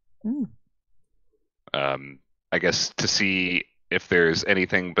 I guess to see if there's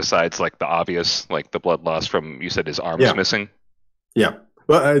anything besides like the obvious, like the blood loss from, you said his arm's missing? Yeah.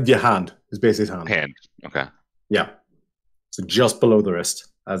 Well, your hand. It's basically his hand. Hand. Okay. Yeah. So just below the wrist,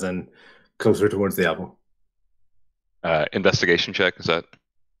 as in closer towards the elbow. Investigation check, is that?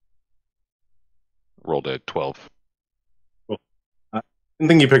 Rolled a 12. Cool. One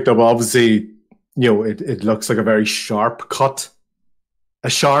thing you picked up, obviously, it looks like a very sharp cut. A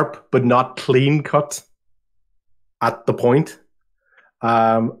sharp but not clean cut at the point.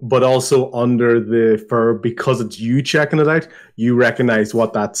 But also under the fur, because it's you checking it out, you recognize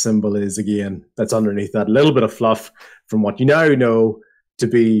what that symbol is again. That's underneath that little bit of fluff from what you now know to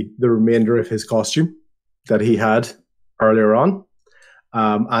be the remainder of his costume that he had earlier on.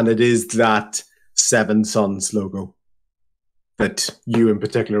 And it is that Seven Suns logo that you in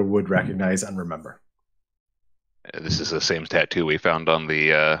particular would recognize and remember. This is the same tattoo we found on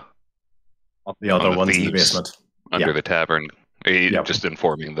the other ones in the basement. Under the tavern. Just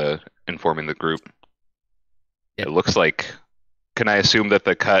informing the group. It looks like Can I assume that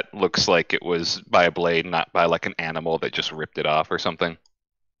the cut looks like it was by a blade, not by like an animal that just ripped it off or something?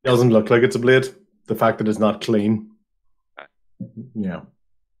 Doesn't look like it's a blade. The fact that it's not clean. Yeah.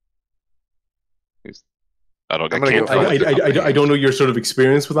 I don't. I'm I gonna can't go tell. I don't know your sort of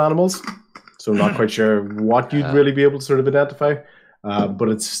experience with animals, so I'm not quite sure what you'd really be able to sort of identify. But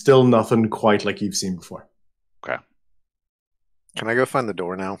it's still nothing quite like you've seen before. Okay. Can I go find the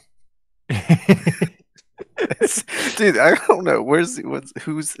door now? Dude, I don't know.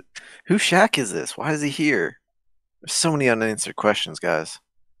 Whose shack is this? Why is he here? There's so many unanswered questions, guys.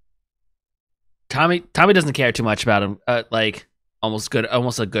 Tommy doesn't care too much about him. Like almost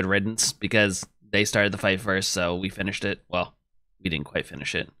a good riddance because they started the fight first, so we finished it. Well, we didn't quite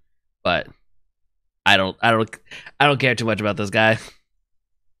finish it, but I don't care too much about this guy.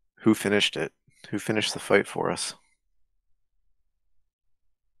 Who finished it? Who finished the fight for us?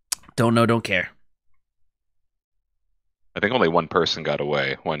 Don't know, don't care. I think only one person got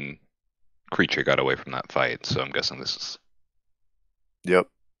away. One creature got away from that fight. So I'm guessing this is. Yep.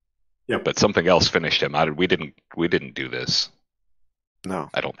 But something else finished him. We didn't do this. No.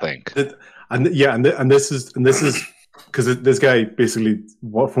 I don't think. And this is because this guy basically,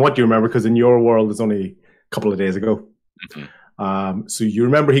 from what you remember, because in your world it's only a couple of days ago. Mm-hmm. So you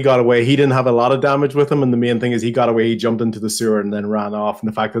remember he got away. He didn't have a lot of damage with him, and the main thing is he got away. He jumped into the sewer and then ran off.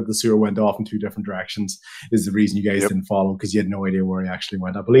 And the fact that the sewer went off in two different directions is the reason you guys didn't follow, because you had no idea where he actually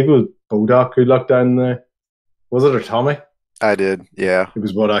went. I believe it was Bodoc who looked down there. Was it, or Tommy? I did. Yeah. It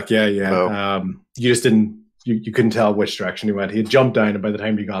was Bodoc. Yeah. Oh. You just didn't. You couldn't tell which direction he went. He had jumped down, and by the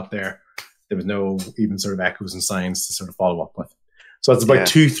time you got there, there was no even sort of echoes and signs to sort of follow up with. So that's about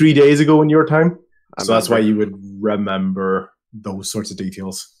 2-3 days ago in your time. So that's why you would remember those sorts of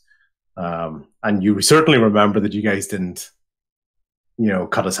details. And you certainly remember that you guys didn't,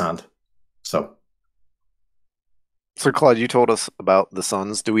 cut his hand. So Claude, you told us about the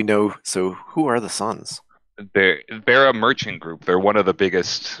Suns. Do we know? So who are the Suns? They're a merchant group. They're one of the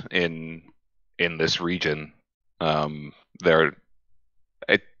biggest in this region.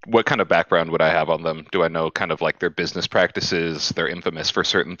 What kind of background would I have on them? Do I know kind of like their business practices? They're infamous for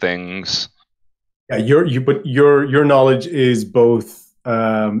certain things. Yeah, your knowledge is both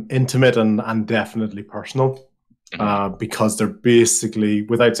intimate and definitely personal, because they're basically,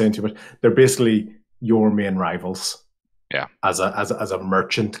 without saying too much, they're basically your main rivals. Yeah. As a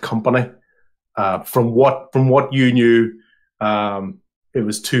merchant company, from what you knew, it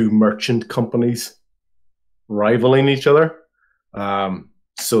was two merchant companies rivaling each other.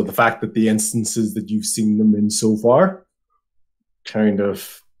 So the fact that the instances that you've seen them in so far kind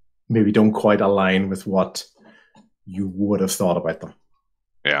of maybe don't quite align with what you would have thought about them.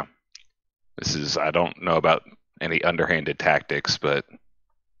 Yeah. I don't know about any underhanded tactics, but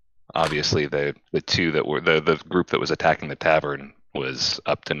obviously the two that were the group that was attacking the tavern was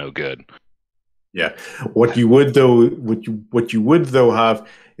up to no good. Yeah. What you would though have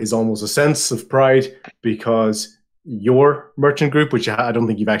is almost a sense of pride, because your merchant group, which I don't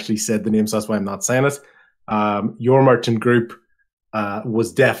think you've actually said the name, so that's why I'm not saying it. Your merchant group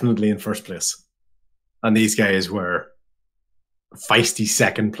was definitely in first place, and these guys were feisty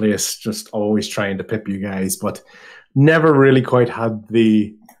second place, just always trying to pip you guys, but never really quite had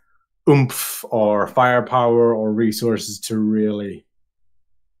the oomph or firepower or resources to really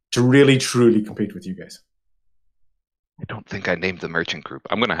truly compete with you guys. I don't think I named the merchant group.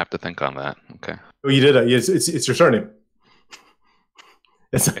 I'm gonna have to think on that. Okay. Oh, you did it. It's your surname.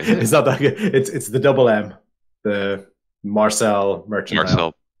 It's not that good. It's the double M, the Marcel Merchantile.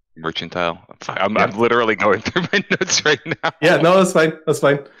 Marcel Merchantile. I'm literally going through my notes right now. Yeah, no, that's fine. That's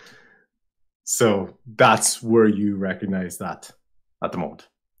fine. So that's where you recognize that at the moment.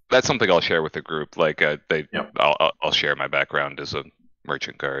 That's something I'll share with the group. Like I'll share my background as a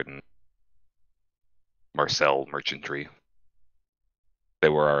merchant guard and Marcel Merchantry. They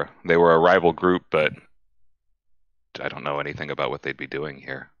were a rival group, but I don't know anything about what they'd be doing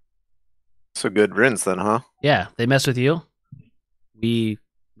here. So good riddance then, huh? Yeah, they mess with you. We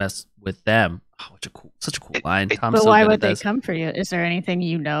mess with them. Oh, such a cool line. Tom's But so why good would at they this. come for you? Is there anything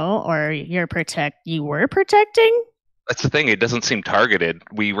you know, or you were protecting? That's the thing. It doesn't seem targeted.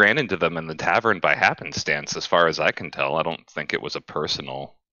 We ran into them in the tavern by happenstance, as far as I can tell. I don't think it was a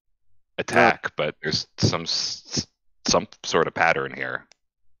personal attack, but there's some sort of pattern here.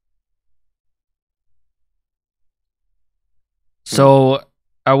 So,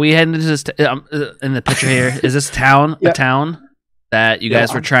 are we heading to this in the picture here? Is this town a town that you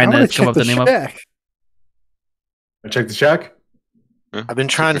guys were trying to come up with the name of? I check the shack. I've been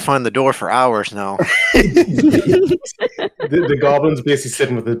trying to find the door for hours now. The goblin's basically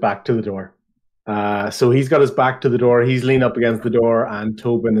sitting with his back to the door. So he's got his back to the door. He's leaning up against the door, and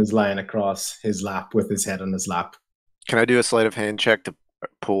Tobin is lying across his lap with his head on his lap. Can I do a sleight of hand check to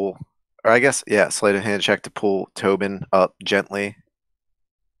pull, or I guess, yeah, sleight of hand check to pull Tobin up gently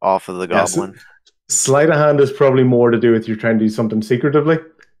off of the goblin? Sleight of hand is probably more to do with you trying to do something secretively.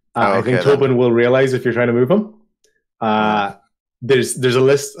 I think Tobin will realize if you're trying to move him. There's a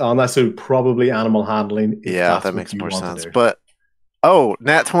list on that, so probably animal handling. Yeah, that makes more sense. But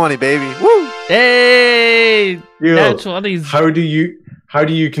nat 20, baby! Woo! Hey, nat 20s. How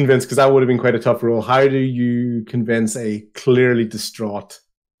do you convince? Because that would have been quite a tough role. How do you convince a clearly distraught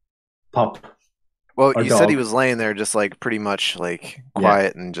pup? Well, you said he was laying there, just like pretty much like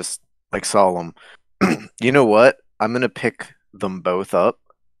quiet and just like solemn. You know what? I'm gonna pick them both up.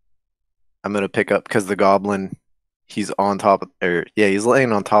 I'm gonna pick up because the goblin, he's on top of, he's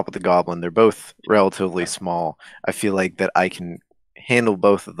laying on top of the goblin. They're both relatively small. I feel like that I can handle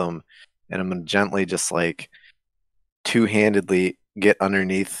both of them, and I'm gonna gently just like two-handedly get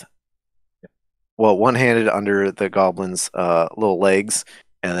underneath. Well, one-handed under the goblin's little legs,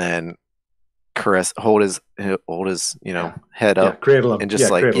 and then hold his head up, cradle him, and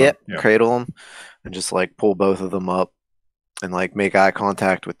just cradle him, and just like pull both of them up, and like make eye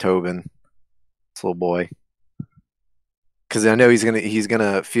contact with Tobin, this little boy, because I know he's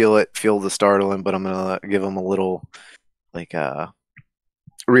gonna feel the startling, but I'm gonna give him a little like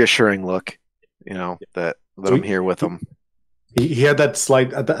reassuring look, that I'm here with him. He had that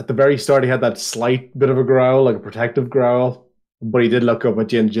slight at the very start. He had that slight bit of a growl, like a protective growl, but he did look up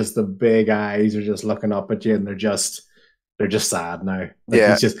at you, and just the big eyes are just looking up at you, and they're just sad now.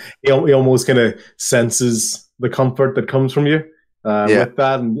 Like he almost kind of senses the comfort that comes from you with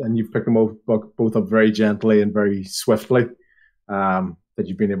that, and you've picked them both up very gently and very swiftly. That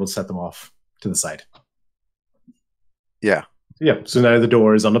you've been able to set them off to the side. Yeah. So now the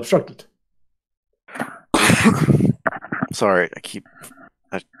door is unobstructed. Sorry,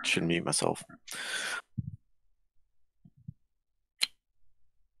 I should mute myself.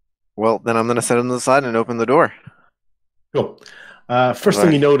 Well, then I'm gonna set him to the side and open the door. Cool. First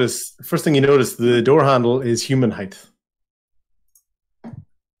thing you notice, the door handle is human height.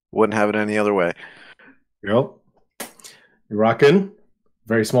 Wouldn't have it any other way. Yep. You rock in.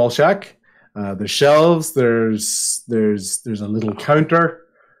 Very small shack. There's shelves. There's a little counter.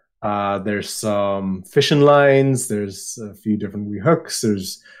 There's some fishing lines. There's a few different wee hooks.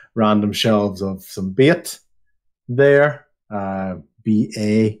 There's random shelves of some bait there.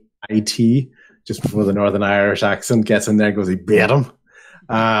 B-A-I-T. Just before the Northern Irish accent gets in there, goes, he bait him.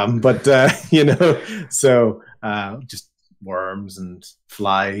 So just worms and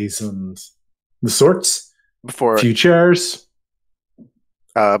flies and the sorts. Before few chairs.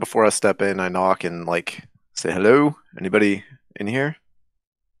 Before I step in, I knock and like say hello. Anybody in here?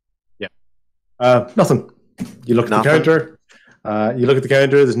 Nothing. You look at the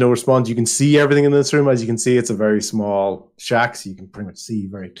counter. There's no response. You can see everything in this room. As you can see, it's a very small shack, so you can pretty much see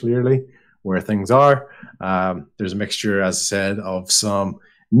very clearly where things are. There's a mixture, as I said, of some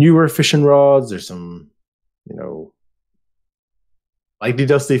newer fishing rods. There's some, lightly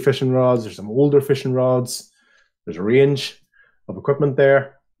dusty fishing rods. There's some older fishing rods. There's a range of equipment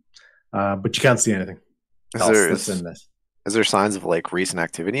there, but you can't see anything else in this. Is there signs of like recent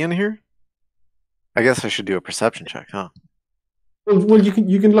activity in here? I guess I should do a perception check, huh? Well, you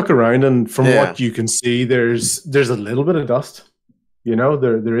can look around, and from what you can see, there's a little bit of dust.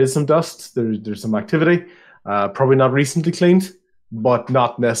 There is some dust. There's some activity. Probably not recently cleaned, but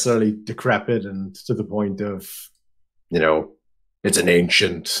not necessarily decrepit and to the point of, it's an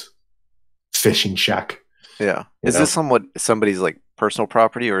ancient fishing shack. Yeah. Is this somebody's like personal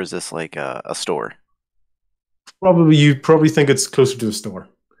property, or is this like a store? You probably think it's closer to a store.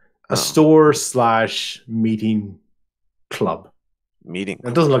 A store / meeting club. Meeting.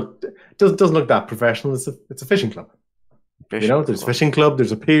 It doesn't look that professional. It's a fishing club. There's a fishing club.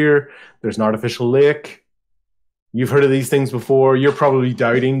 There's a pier. There's an artificial lake. You've heard of these things before. You're probably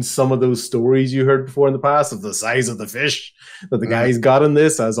doubting some of those stories you heard before in the past of the size of the fish that the guys got in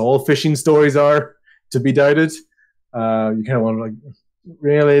this, as all fishing stories are to be doubted. You kind of want to like,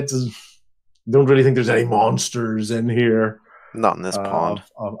 really? Don't really think there's any monsters in here. Not in this pond.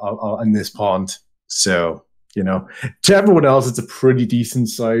 In this pond. So, to everyone else, it's a pretty decent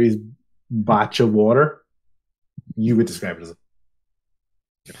sized batch of water. You would describe it as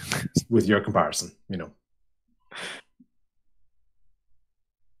with your comparison,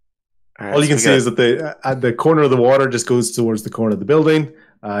 All you can see is that at the corner of the water just goes towards the corner of the building,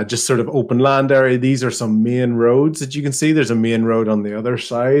 just sort of open land area. These are some main roads that you can see. There's a main road on the other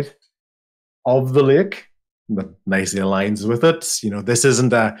side of the lake. that nicely aligns with it. This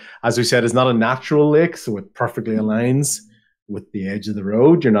isn't as we said, it's not a natural lake, so it perfectly aligns with the edge of the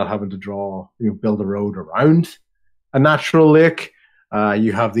road. You're not having to build a road around a natural lake.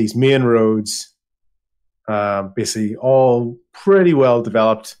 You have these main roads, basically all pretty well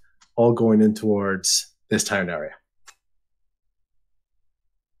developed, all going in towards this town area.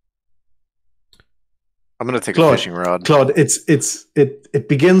 I'm gonna take a fishing rod. Claude, it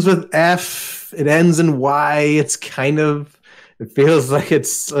begins with F, it ends in Y. It feels like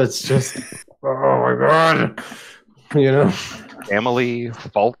it's just oh my god, Family,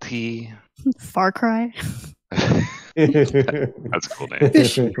 faulty. Far Cry. That's a cool name.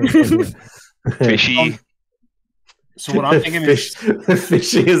 Fishy. So what I'm thinking is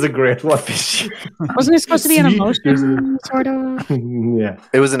fishy is a great one. Wasn't it supposed to be an emotion, sort of? Yeah,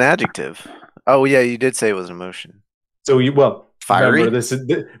 it was an adjective. Oh yeah, you did say it was an emotion. So fiery.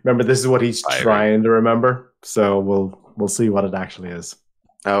 Remember this is what he's trying to remember. So we'll see what it actually is.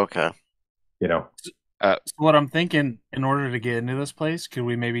 Oh, okay. So what I'm thinking, in order to get into this place, could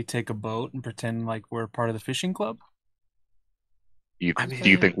we maybe take a boat and pretend like we're part of the fishing club? Do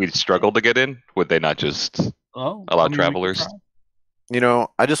you think we'd struggle to get in? Would they not just allow travelers?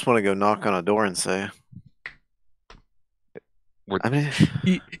 I just want to go knock on a door and say,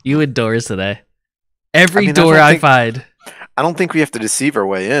 you indoors today. Every door I find. I don't think we have to deceive our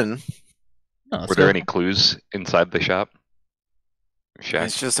way in. No, were there any clues inside the shop? Shack?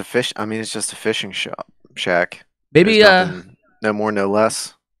 It's just a fish. It's just a fishing shack. Maybe no more, no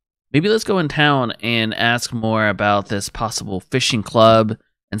less. Maybe let's go in town and ask more about this possible fishing club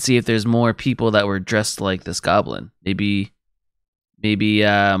and see if there's more people that were dressed like this goblin. Maybe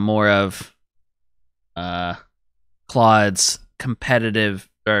more of Claude's competitive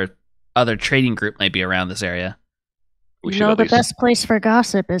or other trading group might be around this area. The best place for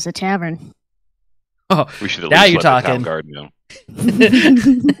gossip is a tavern. Oh, we should at now least you're let talking. The town guard know.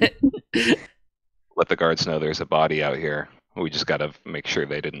 Let the guards know there's a body out here. We just got to make sure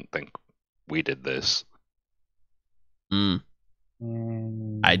they didn't think we did this. I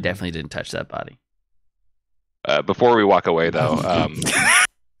definitely didn't touch that body. Before we walk away, though,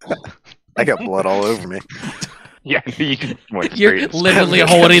 I got blood all over me. Yeah, you're literally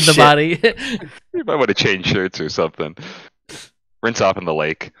holding the body. You might want to change shirts or something. Rinse off in the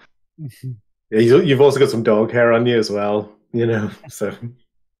lake. Yeah, you've also got some dog hair on you as well. So.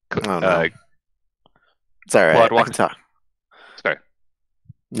 Oh, no. It's all right. I can talk. Sorry.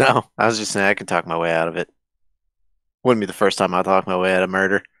 No, I was just saying I can talk my way out of it. Wouldn't be the first time I talk my way out of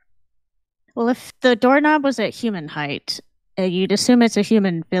murder. Well, if the doorknob was at human height, you'd assume it's a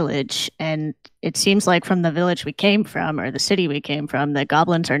human village, and it seems like from the village we came from, or the city we came from, that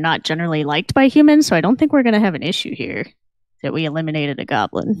goblins are not generally liked by humans, so I don't think we're going to have an issue here that we eliminated a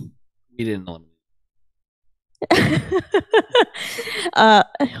goblin. We didn't eliminate.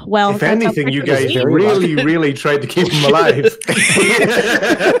 Well, if anything, you guys really tried to keep him alive.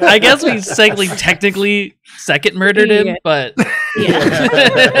 I guess we technically second murdered him, but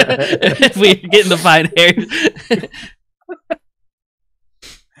if we get in the fine hairs,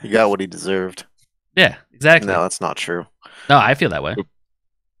 he got what he deserved. Yeah, exactly. No, that's not true. No, I feel that way.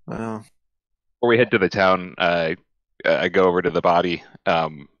 Well, before we head to the town, I go over to the body.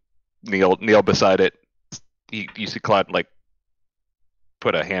 Kneel beside it. You see Claude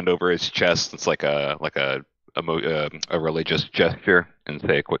put a hand over his chest. It's like a religious gesture, and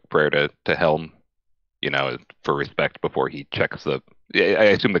say a quick prayer to Helm, for respect before he checks the.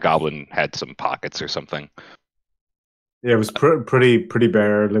 I assume the goblin had some pockets or something. Yeah, it was pretty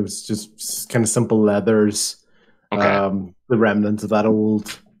bare. It was just kind of simple leathers. Okay. The remnants of that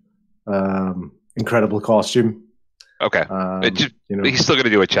old incredible costume. Okay. He's still going to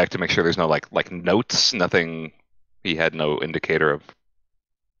do a check to make sure there's no like notes, nothing. He had no indicator of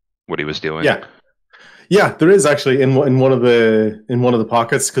what he was doing. Yeah, there is actually in one of the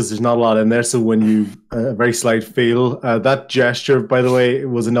pockets, because there's not a lot in there. So when you a very slight feel, that gesture, by the way,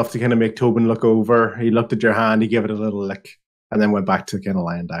 was enough to kind of make Tobin look over. He looked at your hand, he gave it a little lick, and then went back to kind of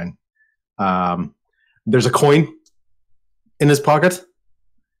lying down. There's a coin in his pocket.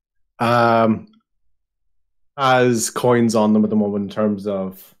 Has coins on them at the moment in terms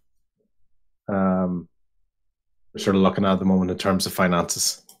of we're sort of looking at the moment in terms of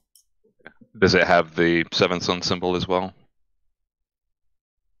finances. Does it have the Seventh Sun symbol as well?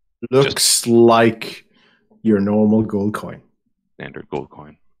 Looks like your normal gold coin. Standard gold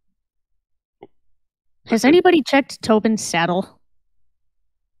coin. Has anybody checked Tobin's saddle?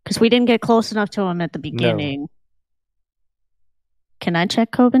 Because we didn't get close enough to him at the beginning. No. Can I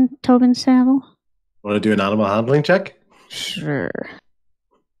check Tobin's saddle? Want to do an animal handling check? Sure.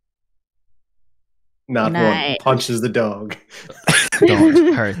 Not Nice. one. Punches the dog.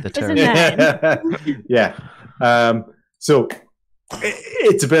 Don't hurt the It's a turret. Yeah. So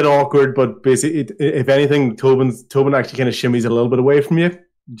it's a bit awkward, but basically, if anything, Tobin actually kind of shimmies a little bit away from you,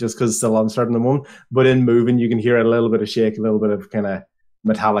 just because it's still uncertain at the moment. But in moving, you can hear a little bit of shake, a little bit of kind of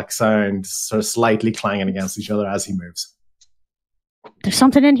metallic sound, sort of slightly clanging against each other as he moves. There's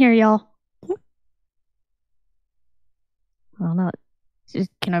something in here, y'all. I don't know.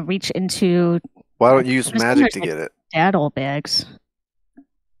 Can I reach into Why don't you use There's magic to like- get it? daddle bags?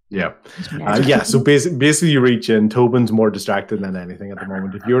 Yeah. Just magic. Yeah, so basically you reach in. Tobin's more distracted than anything at the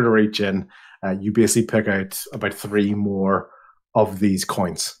moment. If you were to reach in, you basically pick out about 3 more of these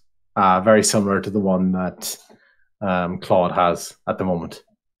coins, very similar to the one that Claude has at the moment.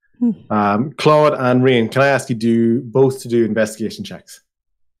 Claude and Rain, can I ask you both to do investigation checks?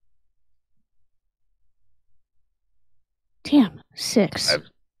 Damn, 6.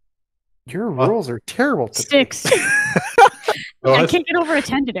 Your rolls are terrible today. 6. I can't get over a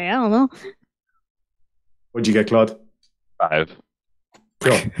 10 today. I don't know. What'd you get, Claude? 5.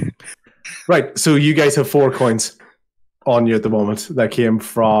 Cool. Right, so you guys have 4 coins on you at the moment that came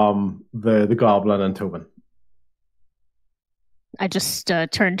from the goblin and Tobin. I just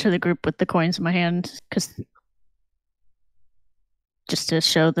turned to the group with the coins in my hand, just to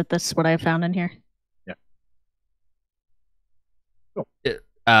show that that's what I found in here.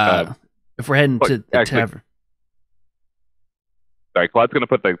 If we're heading to the actually- tavern, Sorry, Claude's gonna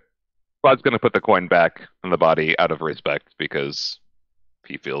put the coin back in the body out of respect because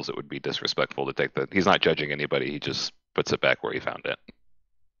he feels it would be disrespectful to take the. He's not judging anybody. He just puts it back where he found it.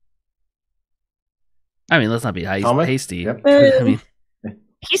 I mean, let's not be Tommy? hasty. Yep. I mean,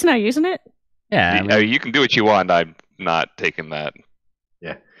 He's not using it. yeah. I mean, You can do what you want. I'm not taking that.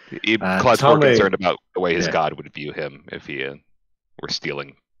 Yeah. Claude's more Tommy- concerned about the way his yeah. god would view him if he were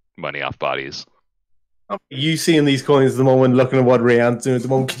stealing money off bodies. You seeing these coins at the moment, looking at what Rayanne's doing at the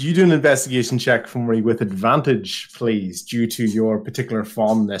moment, could you do an investigation check for me with advantage, please, due to your particular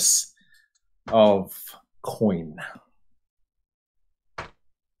fondness of coin?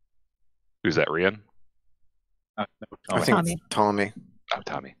 Who's that, Rian? I Tommy. think Tommy. it's Tommy. Oh,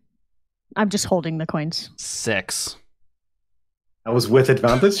 Tommy. I'm just holding the coins. 6. That was with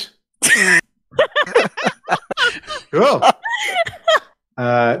advantage? Cool.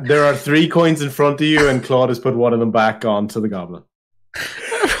 There are 3 coins in front of you, and Claude has put one of them back onto the goblin.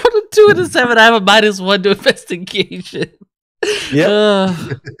 I rolled a 2 and a 7. I have a -1 to investigation. Yeah.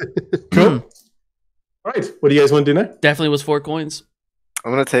 Cool. All right. What do you guys want to do now? Definitely was 4 coins.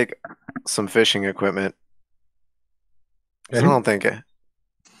 I'm gonna take some fishing equipment. 'Cause I Okay. don't think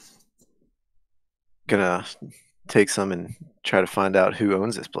gonna take some and try to find out who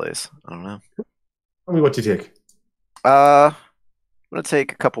owns this place. I don't know. Tell me what you take. I'm gonna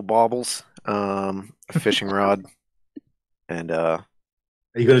take a couple baubles, a fishing rod, and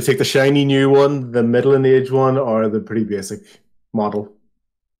Are you going to take the shiny new one, the middle and age one, or the pretty basic model?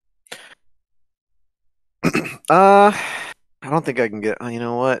 I don't think I can get. You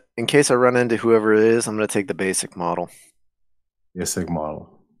know what? In case I run into whoever it is, I'm gonna take the basic model. Basic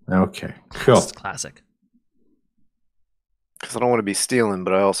model. Okay. Cool. This is classic. Because I don't want to be stealing,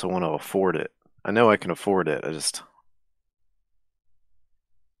 but I also want to afford it. I know I can afford it. I just.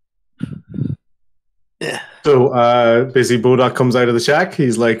 Yeah. So basically, Bodak comes out of the shack.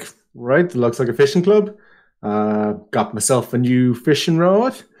 He's like, right, looks like a fishing club. Got myself a new fishing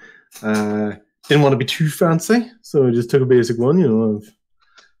rod. Didn't want to be too fancy, so I just took a basic one. You know,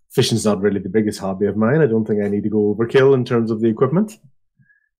 fishing's not really the biggest hobby of mine. I don't think I need to go overkill in terms of the equipment.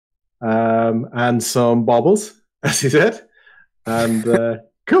 And some baubles, as he said. And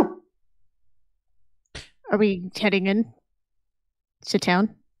cool. Are we heading in to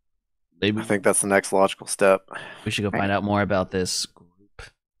town? Maybe I think that's the next logical step. we should go Right. find out more about this group.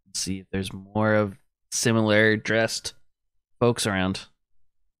 See if there's more of similar dressed folks around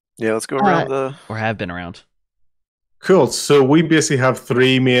Yeah, let's go around the. or have been around. Cool. So we basically have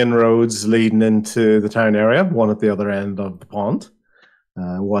 3 main roads leading into the town area, one at the other end of the pond,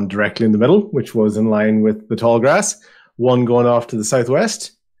 one directly in the middle, which was in line with the tall grass, one going off to the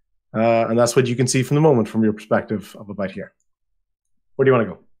southwest. And that's what you can see from the moment from your perspective of about here. Where do you want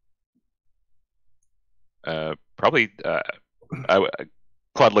to go? Probably.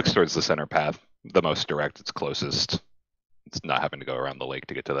 Claude looks towards the center path, the most direct. It's closest. It's not having to go around the lake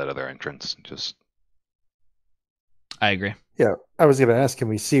to get to that other entrance. Just I agree. Yeah, I was going to ask, can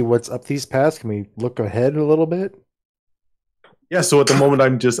we see what's up these paths? Can we look ahead a little bit? Yeah, so at the moment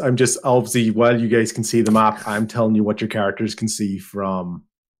I'm just obviously while you guys can see the map, I'm telling you what your characters can see from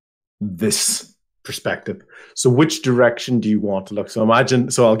this perspective. So which direction do you want to look? So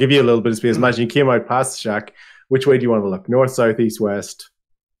I'll give you a little bit of space. Imagine you came out past the shack. Which way do you want to look? North, south, east, west?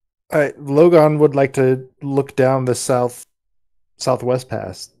 Logan would like to look down the southwest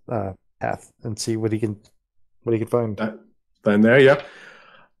path and see what he can find. Down there, yeah.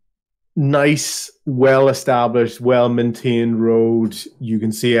 Nice, well-established, well-maintained road. You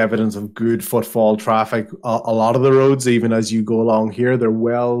can see evidence of good footfall traffic. A lot of the roads, even as you go along here, they're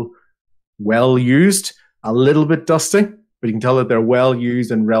well used. A little bit dusty, but you can tell that they're well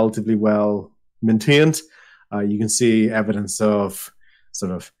used and relatively well maintained. You can see evidence of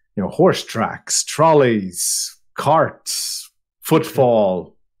sort of horse tracks, trolleys, carts,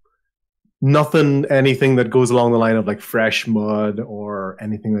 footfall. Anything that goes along the line of like fresh mud or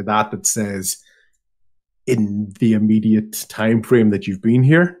anything like that says in the immediate time frame that you've been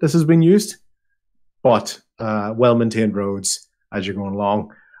here, this has been used. But well-maintained roads as you're going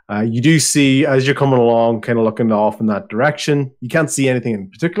along. You do see, as you're coming along, kind of looking off in that direction, you can't see anything in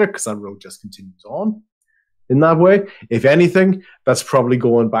particular because that road just continues on in that way. If anything, that's probably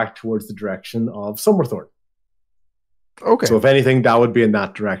going back towards the direction of Summerthorn. Okay. So if anything, that would be in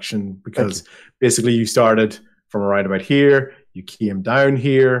that direction because basically you started from around about here, you came down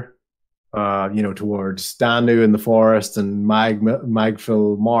here, towards Dano in the forest and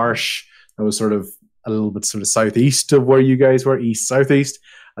Magville Marsh. That was sort of a little bit sort of southeast of where you guys were, east, southeast,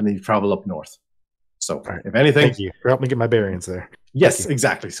 and then you travel up north. So if anything... Thank you for helping me get my bearings there. Yes,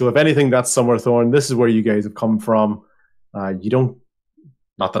 exactly. So if anything, that's Summerthorn. This is where you guys have come from. You don't,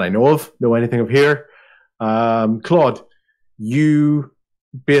 not that I know anything of here. Claude, you,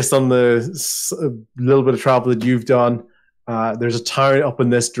 based on the little bit of travel that you've done, there's a town up in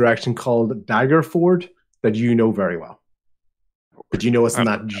this direction called Daggerford that you know very well. But you know it's in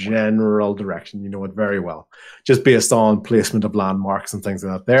that general direction. You know it very well. Just based on placement of landmarks and things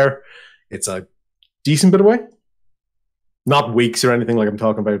like that there. It's a decent bit away. Not weeks or anything like I'm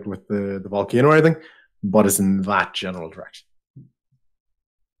talking about with the volcano or anything, but it's in that general direction.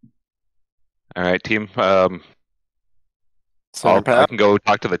 All right, team. Center I path. can go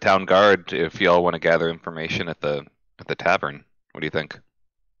talk to the town guard if y'all want to gather information at the tavern. What do you think?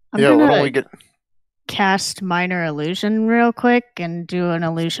 I'm Why gonna don't we get? cast minor illusion real quick and do an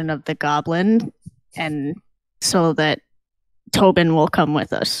illusion of the goblin, and so that Tobin will come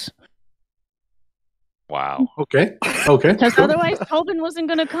with us. Wow. Okay. Because otherwise Tobin wasn't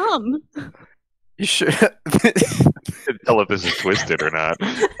gonna come. You should. Tell if this is twisted or not.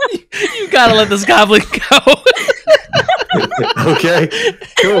 You gotta let this goblin go. Okay.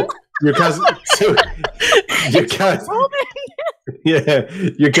 Cool. You're casting. So,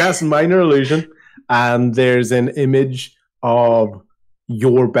 you're casting minor illusion, and there's an image of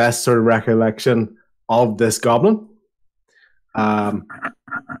your best sort of recollection of this goblin.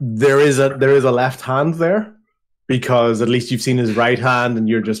 There is a left hand there because at least you've seen his right hand, and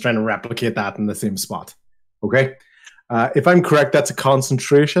you're just trying to replicate that in the same spot. Okay. If I'm correct, that's a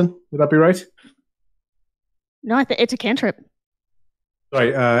concentration. Would that be right? No, it's a cantrip.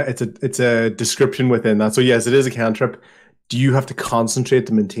 Sorry, it's a description within that. So yes, it is a cantrip. Do you have to concentrate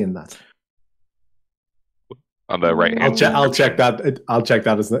to maintain that? On the right hand. I'll check that. I'll check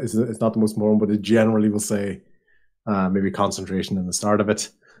that. It's not the most important, but it generally will say maybe concentration in the start of it.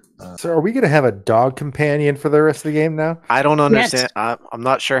 So are we going to have a dog companion for the rest of the game now? I don't understand. I'm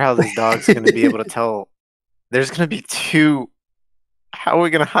not sure how this dog's going to be able to tell. There's going to be two. How are we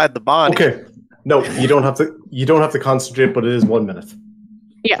going to hide the body? Okay. No, you don't have to. You don't have to concentrate, but it is 1 minute.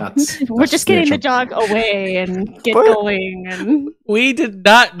 Yeah, we're just getting the dog away and get going. And we did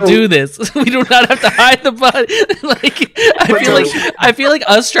not do this. We do not have to hide the body. I feel like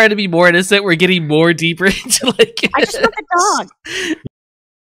us trying to be more innocent, we're getting more deeper into like. I just want the dog.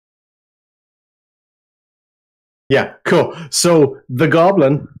 Yeah, cool. So the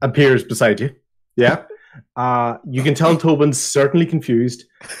goblin appears beside you. Yeah. You can tell Tobin's certainly confused.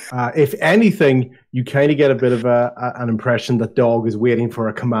 If anything, you kind of get a bit of an impression that dog is waiting for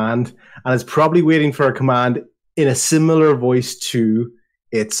a command, and is probably waiting for a command in a similar voice to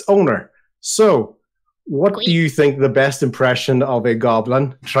its owner. So, what do you think the best impression of a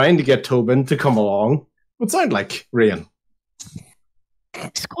goblin trying to get Tobin to come along would sound like, Rian?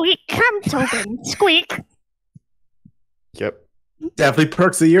 Squeak, come, Tobin. Squeak. Yep. Definitely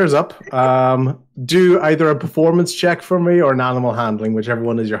perks the ears up. Do either a performance check for me or an animal handling, whichever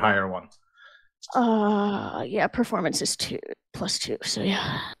one is your higher one. Yeah, performance is 2 plus 2, so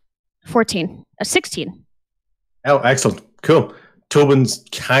yeah. 14. 16. Oh, excellent. Cool. Tobin's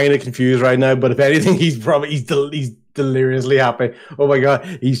kind of confused right now, but if anything, he's deliriously happy. Oh my god,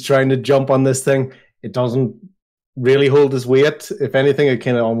 he's trying to jump on this thing. It doesn't really hold his weight. If anything, it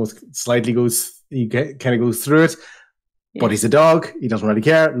kind of almost slightly goes He kind of goes through it, Yeah. but he's a dog. He doesn't really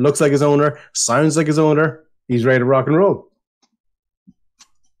care. Looks like his owner. Sounds like his owner. He's ready to rock and roll.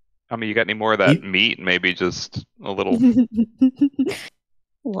 I mean, you got any more of that meat? Maybe just a little A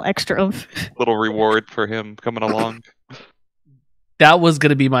little extra of. little reward for him coming along. That was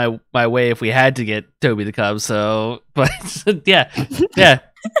gonna be my way if we had to get Toby to come. So, but yeah,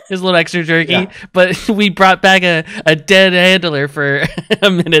 there's a little extra jerky. Yeah. But we brought back a dead handler for a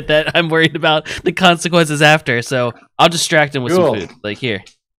minute that I'm worried about the consequences after. So I'll distract him with Cool. some food. Like here,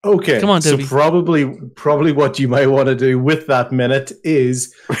 Okay, Come on, Toby. So probably what you might want to do with that minute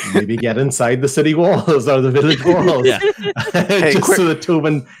is maybe get inside the city walls or the village walls. Yeah. Just quick. so that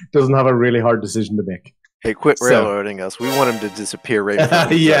Tobin doesn't have a really hard decision to make. Hey, quit So- railroading us. We want him to disappear right before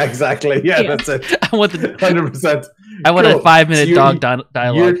we Yeah, go. exactly. Yeah, Yeah. that's it. I want the 100%. I want a Cool. 5-minute So dog You're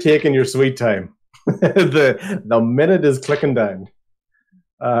dialogue. taking your sweet time. The minute is clicking down.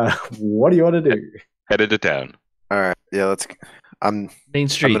 What do you want to do? Headed to town. All right. Yeah, I'm Main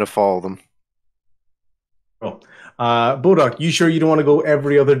Street. gonna follow them. Cool. Bodok, you sure you don't want to go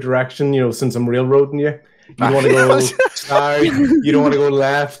every other direction? Since I'm railroading you, you don't want to go south. You don't want to go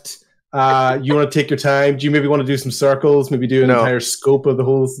left. You want to take your time. Do you maybe want to do some circles? Maybe do an No. entire scope of the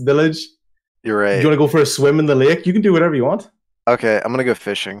whole village? You're Do right. you want to go for a swim in the lake? You can do whatever you want. Okay, I'm gonna go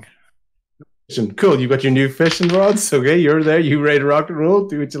fishing. Cool. You got your new fishing rods. Okay, you're there. You ready to rock and roll?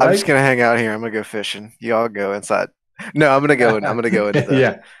 Do what you I'm like. just gonna hang out here. I'm gonna go fishing. Y'all go inside. No, I'm gonna go in. I'm gonna go into the.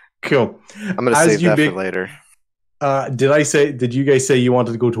 Yeah. Cool. I'm gonna As save you that make- for later. Did you guys say you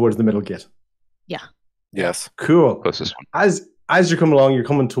wanted to go towards the middle gate? Yes. Cool. Closest one. As you're coming along, you're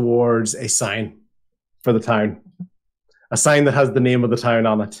coming towards a sign for the town. A sign that has the name of the town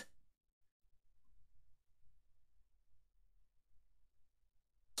on it.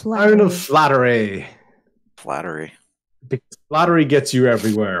 Town of Flattery. Flattery. Because Flattery gets you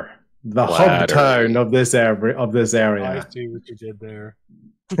everywhere. The hub Flattery. town of this area. I see what you did there.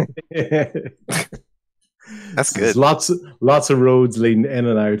 That's There's good. lots of roads leading in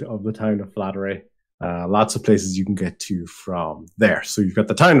and out of the town of Flattery. Lots of places you can get to from there. So you've got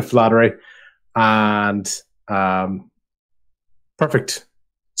the town of Flattery and perfect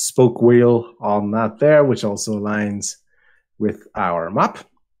spoke wheel on that there, which also aligns with our map.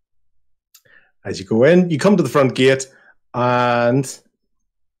 As you go in, you come to the front gate and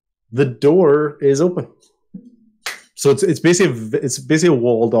the door is open. So it's basically a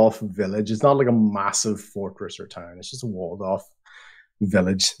walled off village. It's not like a massive fortress or town. It's just a walled off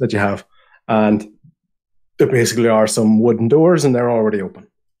village that you have. And there basically are some wooden doors and they're already open.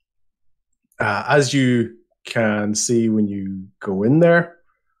 As you can see when you go in there,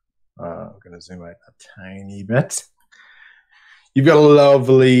 I'm going to zoom out a tiny bit. You've got a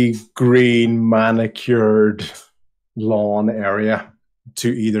lovely green manicured lawn area to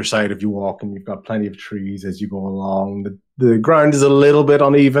either side of you walk, and you've got plenty of trees as you go along. The ground is a little bit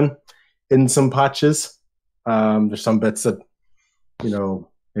uneven in some patches. There's some bits that,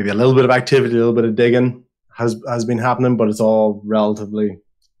 maybe a little bit of activity, a little bit of digging has been happening, but it's all relatively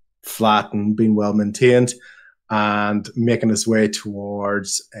flat and being well maintained and making its way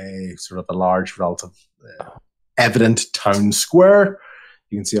towards a sort of a large, relative, evident town square.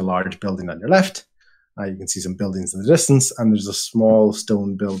 You can see a large building on your left. You can see some buildings in the distance, and there's a small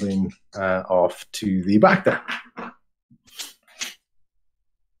stone building off to the back there.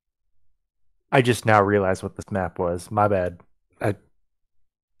 I just now realized what this map was. My bad.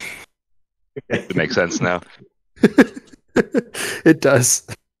 It makes sense now. It does.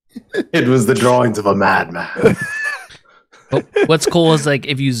 It was the drawings of a madman. But what's cool is like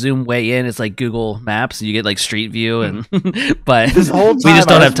if you zoom way in, it's like Google Maps and you get like Street View, and but This whole time we just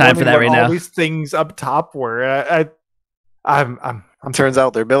don't I have was time for that wondering right what all now. these things up top were. I'm Turns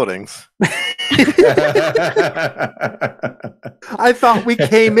out they're buildings. I thought we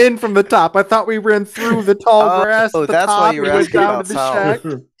came in from the top. I thought we ran through the tall grass. Oh, at the that's why top you were and went asking down about to the south.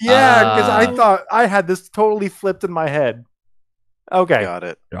 shack. Yeah, because I Ah. thought I had this totally flipped in my head. Okay. Got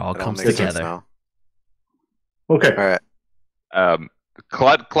it. It all It all comes makes sense together. now. Okay. All right.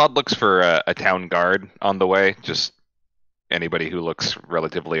 Claude looks for a town guard on the way. Just anybody who looks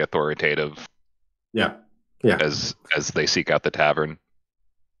relatively authoritative Yeah. Yeah. as they seek out the tavern.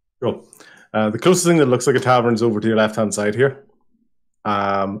 Cool. The closest thing that looks like a tavern is over to your left-hand side here.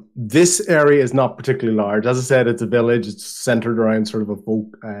 This area is not particularly large. As I said, it's a village. It's centered around sort of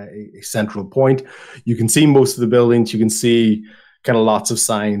a central point. You can see most of the buildings. You can see kind of lots of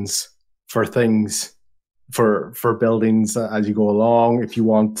signs for things, for buildings as you go along. If you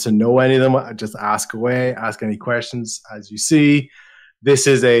want to know any of them, just ask away. Ask any questions as you see. This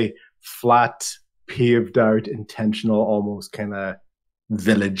is a flat, paved out, intentional, almost kind of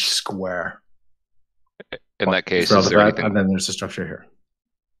village square. In that case, For all is of there that, anything? and then there's a structure here.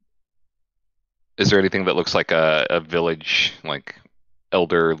 Is there anything that looks like a village, like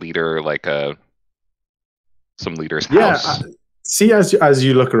elder leader, like some leader's house? See, as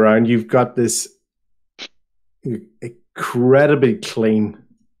you look around, you've got this incredibly clean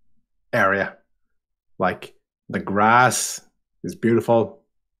area. Like the grass is beautiful.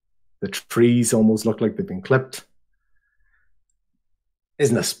 The trees almost look like they've been clipped.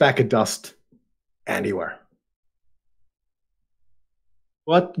 Isn't a speck of dust anywhere.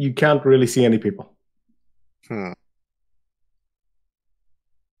 But you can't really see any people. Hmm.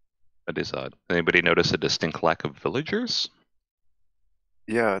 That is odd. Anybody notice a distinct lack of villagers?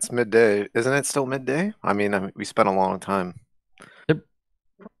 Yeah, it's midday. Isn't it still midday? I mean, we spent a long time Yep.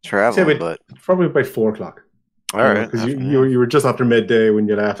 traveling, but Probably by 4 o'clock. all right. Because you were just after midday when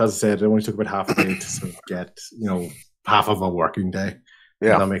you left. As I said, it only took about half a day to sort of get, half of a working day.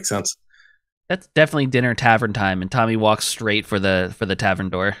 Yeah. If that makes sense. That's definitely dinner tavern time, and Tommy walks straight for the tavern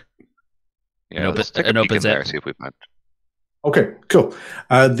door. Yeah, And let's take a and peek in opens there, it. see if we find. Okay, cool.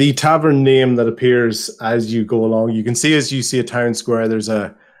 The tavern name that appears as you go along, you can see as you see a town square, there's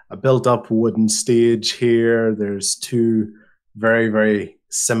a built-up wooden stage here. There's two very, very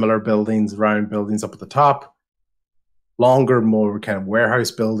similar buildings, round buildings up at the top. Longer, more kind of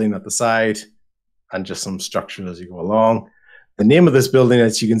warehouse building at the side, and just some structure as you go along. The name of this building,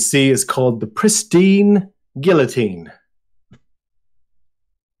 as you can see, is called the Pristine Guillotine.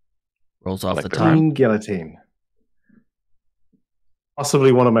 Rolls off Like the the tongue. Pristine Guillotine.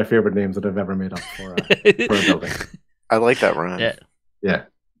 Possibly one of my favorite names that I've ever made up for a building. I like that rhyme. Yeah. Yeah.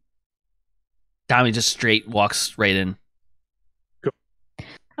 Tommy just straight walks right in.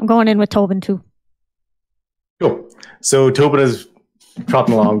 I'm going in with Tobin too. Cool. So Tobin is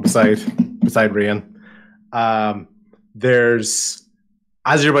trotting along beside Rian. There's,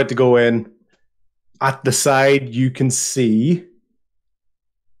 as you're about to go in, at the side you can see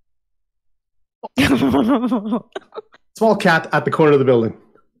small cat at the corner of the building.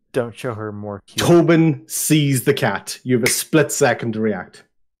 Don't show her more cute. Tobin sees the cat. You have a split second to react.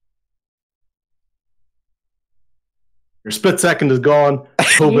 Your split second is gone.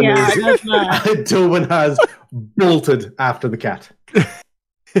 Tobin Tobin has bolted after the cat. Yeah,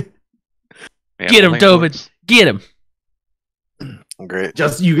 Get him, only Tobin. once. Get him. Great.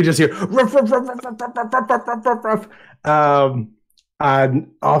 You can just hear ruff, ruff, ruff, ruff, ruff, ruff, ruff, ruff, ruff, ruff. And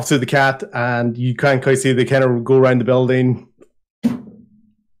off to the cat, and you can't quite see they kind of go around the building.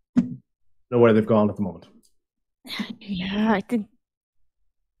 Know where they've gone at the moment. Yeah, I think.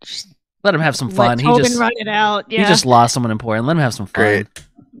 Just Let him have some let fun. He Tobin just run it out. Yeah. he just lost someone important. Let him have some fun. Great.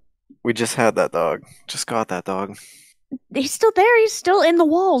 We just had that dog. Just got that dog. He's still there. He's still in the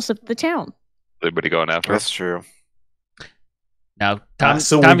walls of the town. Everybody going after us? That's true. Now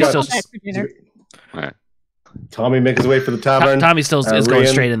So we Tommy's got- still Back for dinner. Alright. Tommy makes his way for the tavern. Tommy still is going Rian-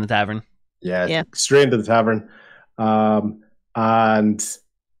 straight in the tavern. Yeah. Straight into the tavern. And Rian,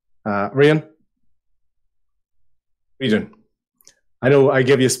 what are you doing? I know I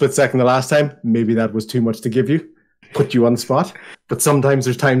gave you a split second the last time. Maybe that was too much to give you. Put you on the spot. But sometimes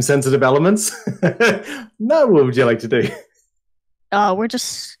there's time-sensitive elements. Now, what would you like to do? We're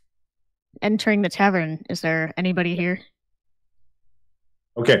just entering the tavern. Is there anybody here?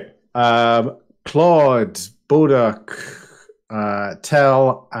 Okay. Claude, Bodok,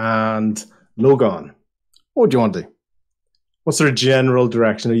 Tell, and Logan. What would you want to do? What sort of general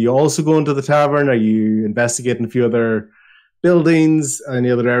direction? Are you also going to the tavern? Are you investigating a few other buildings, any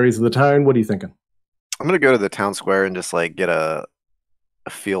other areas of the town? What are you thinking? I'm gonna go to the town square and just like get a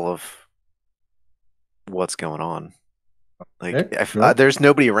feel of what's going on. Like, Okay, sure. there's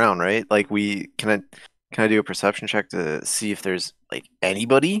nobody around, right? Like, can I do a perception check to see if there's like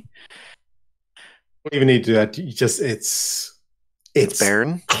anybody? What do you even need to do that? You just it's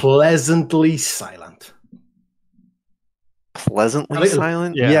Barren, pleasantly silent. pleasantly Like-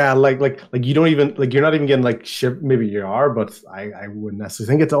 silent. Yeah, like you don't even like you're not even getting like maybe you are, but I wouldn't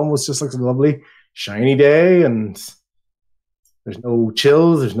necessarily think it almost just looks a lovely shiny day, and there's no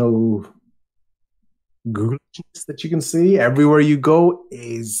chills, there's no ghoulishness that you can see. Everywhere you go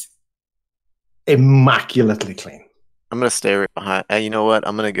is immaculately clean. I'm gonna stay right behind. You know what?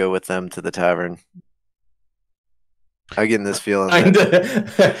 I'm gonna go with them to the tavern. I'm getting this feeling.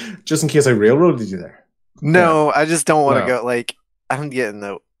 that- And just in case I railroaded you there. No, I just don't want to No. go. Like, I'm getting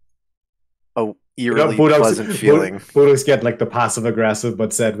a You know, eerily pleasant feeling. Bodok's get like the passive aggressive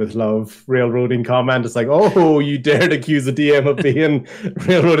but said with love railroading comment. It's like, oh, you dared accuse the DM of being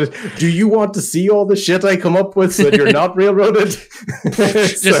railroaded. Do you want to see all the shit I come up with so that you're not railroaded?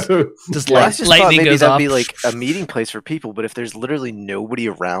 Just Well, I like just thought lightning maybe goes that'd off. be like a meeting place for people, but if there's literally nobody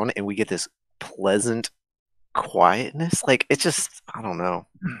around and we get this pleasant quietness. Like it just, I don't know.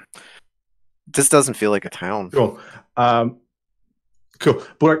 This doesn't feel like a town. Cool. Cool.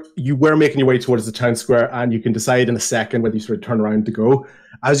 But you were making your way towards the town square, and you can decide in a second whether you sort of turn around to go.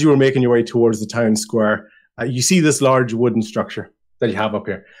 As you were making your way towards the town square, you see this large wooden structure that you have up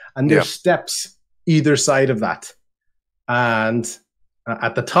here, and there's steps either side of that. And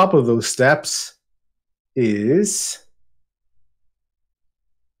at the top of those steps is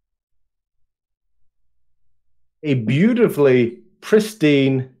a beautifully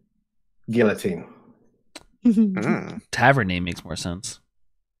pristine guillotine. Tavern name makes more sense.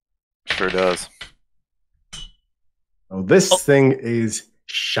 Sure does. Oh, this thing is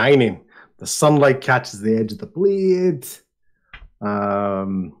shining. The sunlight catches the edge of the blade.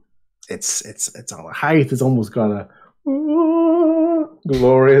 It's on a height. It's almost got a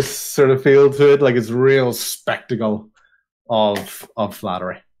glorious sort of feel to it, like it's real spectacle of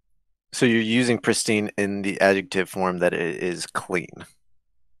flattery. So you're using pristine in the adjective form that it is clean.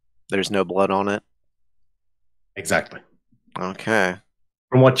 There's no blood on it. Exactly. Okay.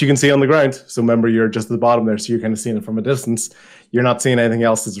 From what you can see on the ground. So remember, you're just at the bottom there, so you're kind of seeing it from a distance. You're not seeing anything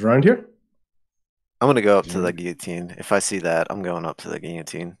else that's around here. I'm gonna go up to the guillotine. If I see that, I'm going up to the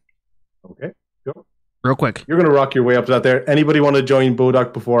guillotine. Okay. Go. Real quick. You're going to rock your way up to that there. Anybody want to join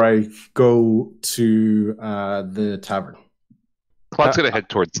Bodok before I go to the tavern? Claude's gonna head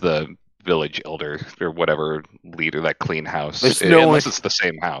towards the village elder or whatever leader, that clean house. There's no unless one- it's the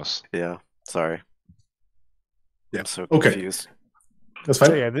same house. Yeah. Sorry. Yeah. I'm so Okay. confused. That's fine.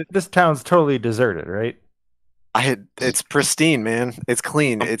 So yeah, this town's totally deserted, right? It's pristine, man. It's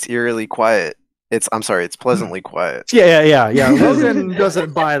clean. It's eerily quiet. It's pleasantly quiet. Yeah. Logan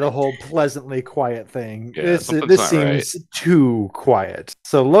doesn't buy the whole pleasantly quiet thing. Yeah, this something's not seems too quiet.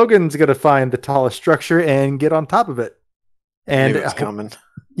 So Logan's gonna find the tallest structure and get on top of it. And Knew it was coming.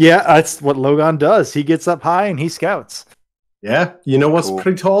 yeah, that's what Logan does. He gets up high and he scouts. Yeah. You know what's Cool.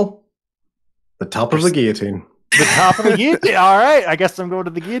 pretty tall? The top of the guillotine. The top of the guillotine. All right, I guess I'm going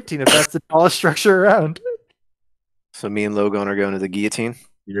to the guillotine if that's the tallest structure around. So me and Logan are going to the guillotine.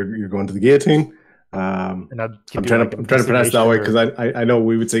 You're going to the guillotine. And I'm trying to pronounce it that way because I know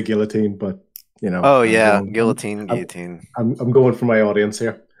we would say guillotine, but you know. Oh I'm yeah, going- guillotine. I'm going for my audience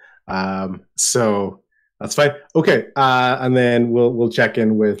here. So that's fine. Okay. And then we'll check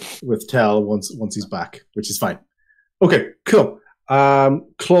in with Tell once he's back, which is fine. Okay, cool.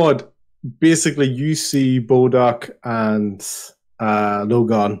 Claude, basically you see Bodok and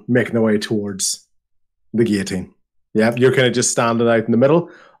Logan making their way towards the guillotine. Yeah, you're kind of just standing out in the middle.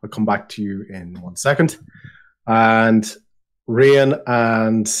 I'll come back to you in 1 second. And Rain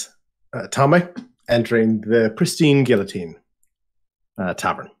and Tommy entering the pristine guillotine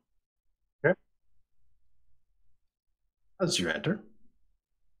tavern. Okay. As you enter,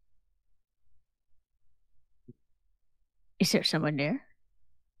 Is there someone there?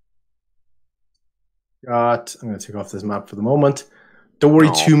 I'm going to take off this map for the moment. Don't worry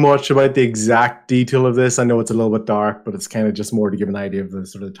Oh. too much about the exact detail of this. I know it's a little bit dark, but it's kind of just more to give an idea of the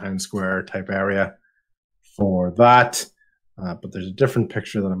sort of town square type area for that. But there's a different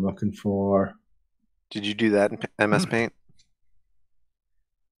picture that I'm looking for. Did you do that in MS Paint?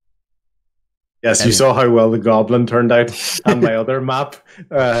 Yes, you saw how well the goblin turned out on my other map.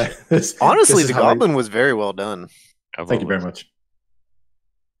 Honestly, this is the how I- goblin was very well done. Thank you very much.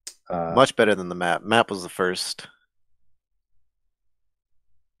 Much better than the map. Map was the first.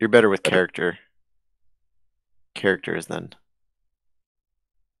 You're better with characters than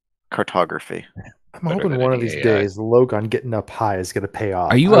cartography. I'm Better hoping than one of any these AI. days Logan getting up high is going to pay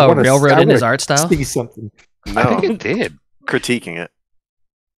off. Are you I wanna- railroading I his wanna art style? See something. I think No, it did. critiquing it.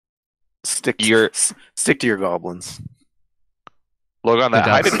 Stick to your goblins. Logan, that It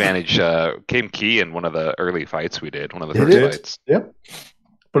height does. advantage came key in one of the early fights we did. One of the It first did. fights. Yep.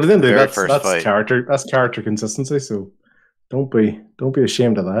 But at the end of the day, Very that's first fight. character. That's character consistency. So don't be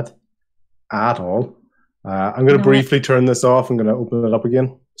ashamed of that at all. I'm going to You know briefly turn this off. I'm going to open it up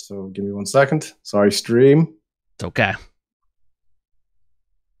again. So give me 1 second. Sorry, stream. It's okay.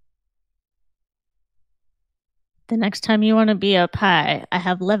 The next time you want to be up high, I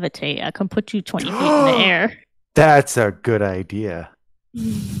have levitate. I can put you 20 feet in the air. That's a good idea.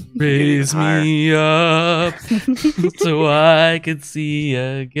 Raise higher. me up so I can see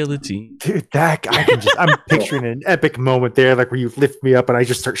a guillotine. Dude, I'm picturing an epic moment there, like where you lift me up and I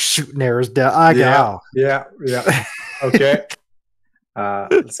just start shooting arrows down. Yeah. Okay.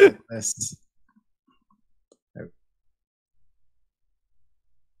 Let's get this.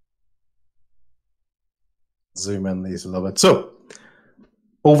 Zoom in these a little bit. So,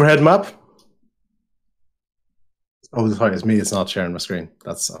 overhead map. Oh, sorry, it's me. It's not sharing my screen. I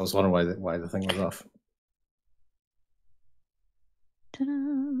was wondering why the thing was off.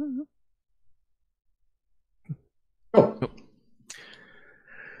 Ta-da. Oh.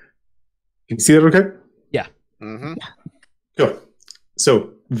 Can you see that okay? Yeah. Mm-hmm. Cool.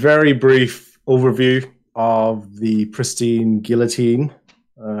 So, very brief overview of the pristine guillotine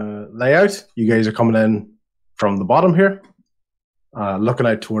layout. You guys are coming in from the bottom here, looking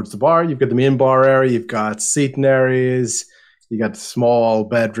out towards the bar. You've got the main bar area. You've got seating areas. You got small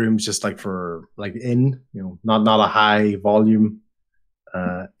bedrooms, just like for like inn. Not a high volume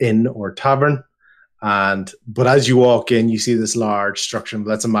inn or tavern. But as you walk in, you see this large structure.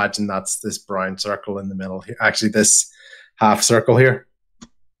 Let's imagine that's this brown circle in the middle here. Actually, this half circle here.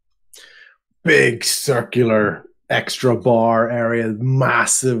 Big circular extra bar area,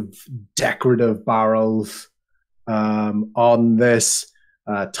 massive decorative barrels on this.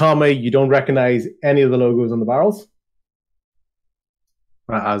 Tommy, you don't recognize any of the logos on the barrels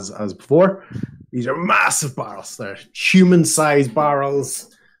as before. These are massive barrels. They're human-sized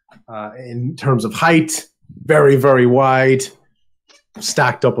barrels. In terms of height, very, very wide,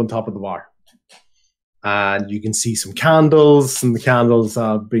 stacked up on top of the bar. And you can see some candles, and the candles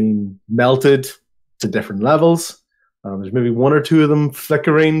have been melted to different levels. There's maybe one or two of them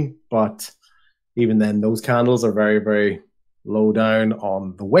flickering, but even then, those candles are very, very low down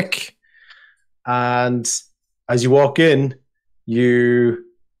on the wick. And as you walk in, you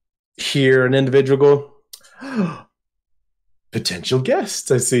hear an individual go, potential guests,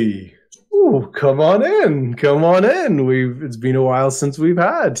 I see. Oh, come on in. Come on in. It's been a while since we've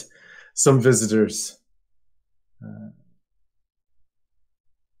had some visitors.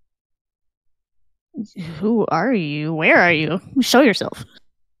 Who are you? Where are you? Show yourself.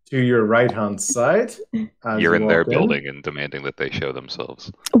 To your right-hand side. You're in their building and demanding that they show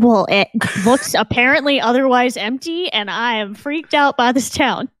themselves. Well, it looks apparently otherwise empty, and I am freaked out by this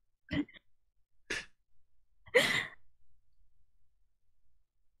town.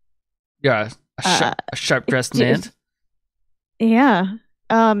 Yeah, a sharp-dressed man. Yeah.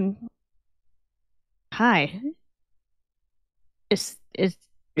 Hi. Is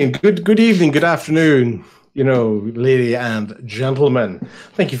Good evening, good afternoon, lady and gentlemen.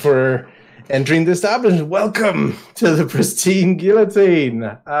 Thank you for entering the establishment. Welcome to the pristine guillotine.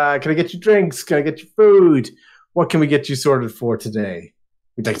 Can I get you drinks? Can I get you food? What can we get you sorted for today?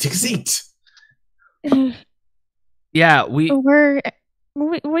 We'd like to take a seat. Yeah, we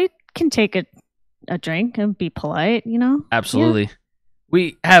can take a drink and be polite, absolutely. Yeah.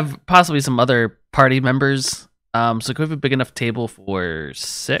 We have possibly some other party members. So could we have a big enough table for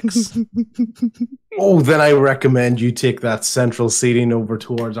 6? Oh, then I recommend you take that central seating over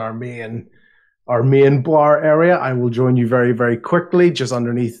towards our main bar area. I will join you very, very quickly. Just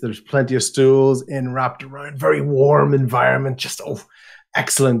underneath, there's plenty of stools wrapped around. Very warm environment. Just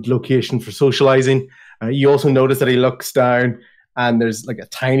excellent location for socializing. You also notice that he looks down, and there's like a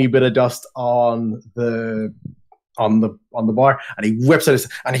tiny bit of dust on the bar, and he whips it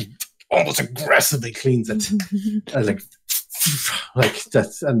and he almost aggressively cleans it, like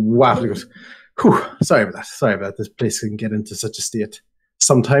that, and wow, he goes, "Whew, sorry about that. This place can get into such a state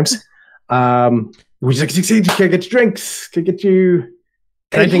sometimes." Would you like to see? Can I get you drinks? Can I get you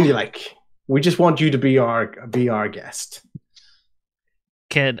anything you like? We just want you to be our guest.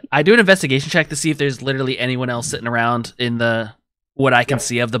 Can I do an investigation check to see if there's literally anyone else sitting around in what I can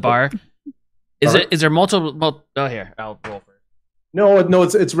see of the bar? Is there multiple? Oh, here, I'll roll for it. No,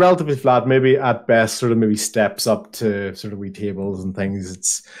 it's relatively flat. Maybe at best, sort of maybe steps up to sort of wee tables and things.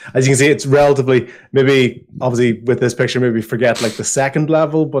 It's, as you can see, it's relatively, maybe obviously with this picture, maybe forget like the second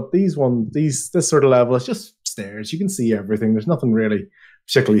level, but this sort of level is just stairs. You can see everything. There's nothing really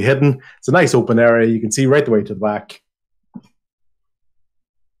particularly hidden. It's a nice open area. You can see right the way to the back.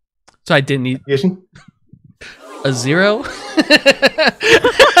 So I didn't need a 0.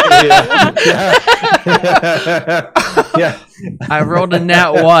 Yeah. I rolled a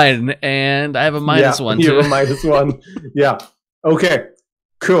nat 1, and I have a -1 too. You have a -1. Yeah. Okay.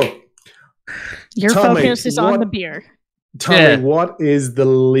 Cool. Your focus is on the beer. Tell me, what is the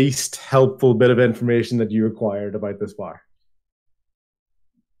least helpful bit of information that you acquired about this bar?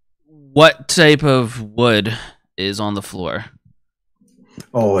 What type of wood is on the floor?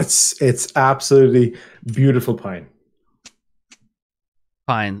 Oh, it's absolutely beautiful pine.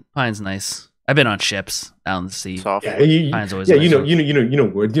 Pine's nice. I've been on ships out in the sea. Soft. Yeah, Pine's always yeah, nice. you know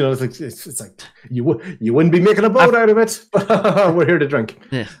wood. It's like you wouldn't be making a boat out of it. We're here to drink.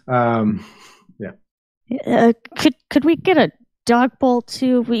 Yeah. Could we get a dog bowl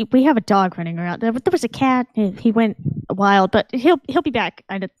too? We have a dog running around. There was a cat. He went wild, but he'll be back.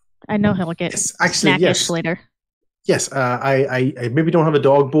 I know he'll get snackish later. Yes, I maybe don't have a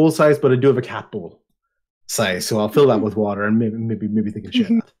dog bowl size, but I do have a cat bowl size. So I'll fill that with water, and maybe they can share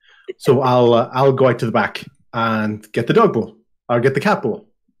that. So I'll go out to the back and get the dog bowl. I'll get the cat bowl.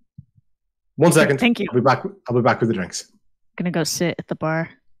 1 second. Thank you. I'll be back with the drinks. Gonna go sit at the bar.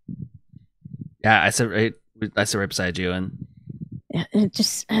 Yeah, I sit right beside you, and Yeah, it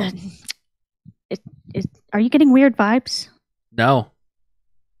just are you getting weird vibes? no,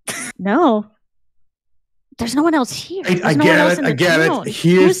 No. There's no one else here. I There's no one else in the get town. it.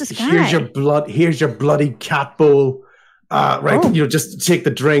 Who's this guy? Here's your bloody cat bowl. Right, Oh. just take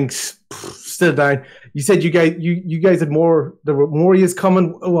the drinks, sit down. You said you guys had more. There were more years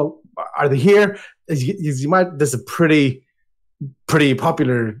coming. Well, are they here? As you might. There's a pretty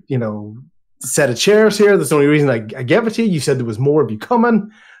popular, set of chairs here. That's the only reason I gave it to you. You said there was more of you coming.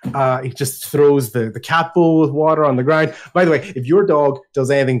 He just throws the cat bowl with water on the ground. By the way, if your dog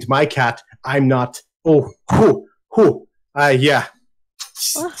does anything to my cat, I'm not. Yeah.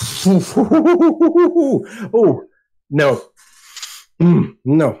 Oh, no.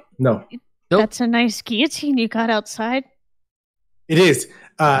 No. Nope. That's a nice guillotine you got outside. It is.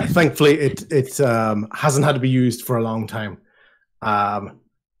 Thankfully, it hasn't had to be used for a long time.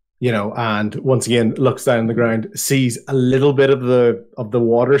 And once again looks down on the ground, sees a little bit of the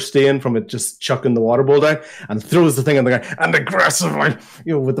water stain from it just chucking the water bowl down, and throws the thing on the ground, and aggressively,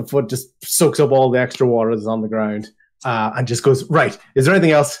 with the foot, just soaks up all the extra water that's on the ground, and just goes, right, is there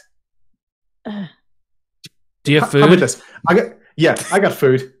anything else? do you have How about food? this? I got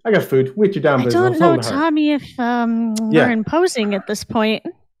food. Wait your damn I business. don't I'm know, following her. Tommy, if Yeah. we're imposing at this point.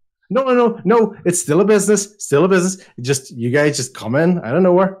 No. It's still a business. Just you guys just come in. I don't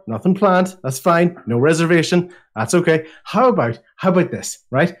know where. Nothing planned. That's fine. No reservation. That's okay. How about this?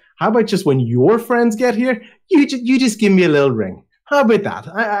 Right? How about just when your friends get here, you just give me a little ring. How about that?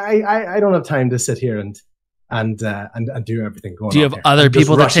 I don't have time to sit here and do everything going on. Do you have here. other And just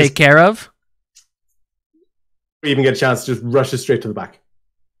people to rushes- take care of? Even get a chance to just rush it straight to the back.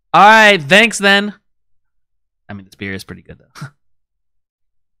 All right, thanks then. I mean, this beer is pretty good though.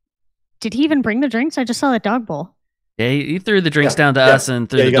 Did he even bring the drinks? I just saw the dog bowl. Yeah, he threw the drinks Yeah, down to yeah. us and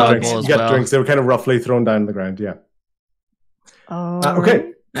threw Yeah, the you got dog drinks. bowl as You got well. drinks. They were kind of roughly thrown down on the ground. Yeah. Oh,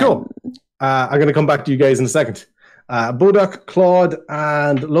 Okay, cool. I'm going to come back to you guys in a second. Bodok, Claude,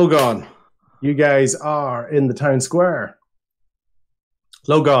 and Logan, you guys are in the town square.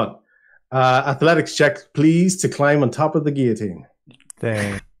 Logan, athletics check, please, to climb on top of the guillotine.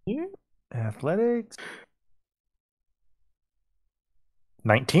 Thank you. Athletics.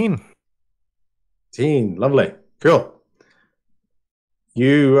 19. Lovely. Cool.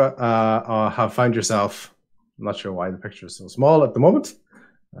 You have found yourself, I'm not sure why the picture is so small at the moment.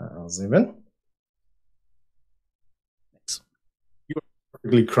 I'll zoom in. You are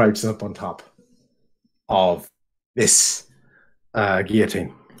perfectly crouched up on top of this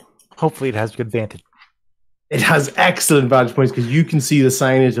guillotine. Hopefully it has good vantage. It has excellent vantage points because you can see the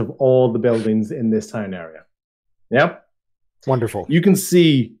signage of all the buildings in this town area. Yep. Wonderful. You can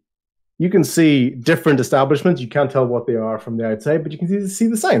see different establishments. You can't tell what they are from the outside, but you can see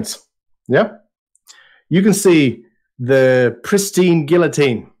the signs. Yeah. You can see the pristine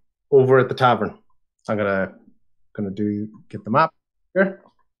guillotine over at the tavern. I'm gonna get the map here.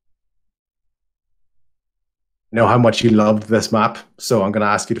 I know how much you loved this map, so I'm gonna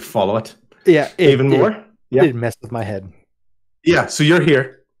ask you to follow it Yeah, even more. It Yeah. did mess with my head. Yeah. So you're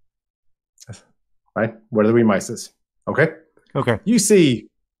here, right? Where the wee mice is. Okay. Okay. You see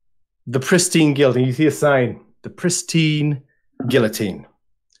the pristine guillotine. You see a sign, the pristine guillotine.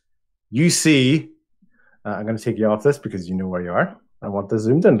 You see, I'm going to take you off this because you know where you are. I want this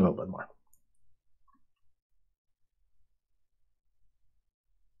zoomed in a little bit more.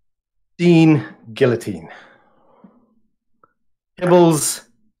 Pristine guillotine. Kibbles,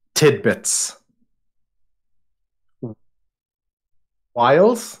 tidbits.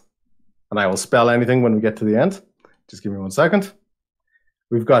 Wiles, and I will spell anything when we get to the end. Just give me 1 second.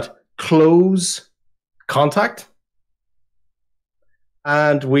 We've got close contact.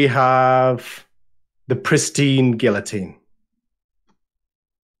 And we have the pristine guillotine.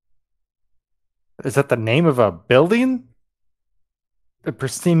 Is that the name of a building? The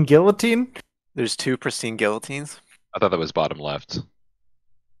pristine guillotine? There's 2 pristine guillotines. I thought that was bottom left.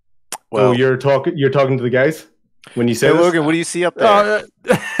 Well, Oh, you're talking to the guys when you say hey this? Logan, what do you see up there? Uh,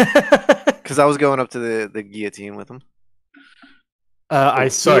 Because I was going up to the guillotine with him. I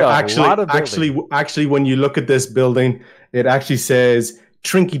see Sorry, a lot of buildings. actually, when you look at this building, it actually says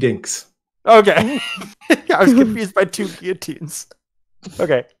Trinky Dinks. Okay. I was confused by 2 guillotines.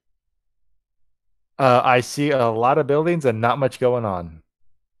 Okay. I see a lot of buildings and not much going on.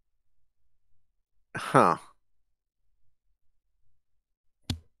 Huh.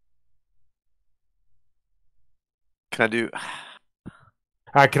 Can I do?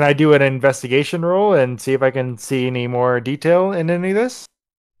 Can I do an investigation roll and see if I can see any more detail in any of this?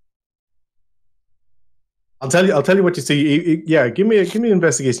 I'll tell you what you see. Yeah, give me an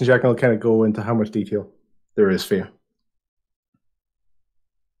investigation check, and I'll kind of go into how much detail there is for you.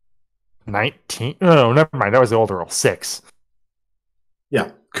 19. No, never mind. That was the older roll. 6. Yeah,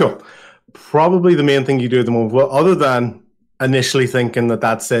 cool. Probably the main thing you do at the moment, well, other than initially thinking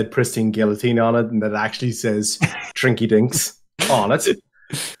that said pristine guillotine on it, and that actually says Trinky Dinks on it.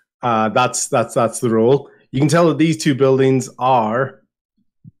 That's the role. You can tell that these two buildings are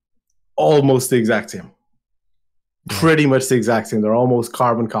almost the exact same. Pretty much the exact same. They're almost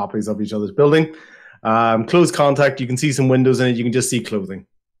carbon copies of each other's building. Close contact. You can see some windows in it. You can just see clothing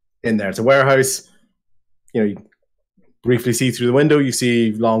in there. It's a warehouse. You briefly see through the window. You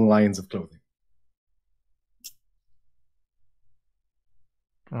see long lines of clothing.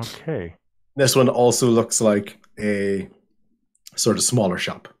 Okay. This one also looks like a sort of smaller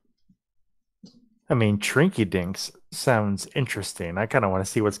shop. I mean, Trinky Dinks sounds interesting. I kind of want to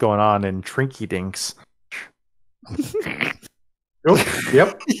see what's going on in Trinky Dinks.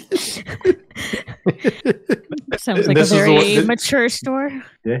 Yep. Sounds like a very mature store.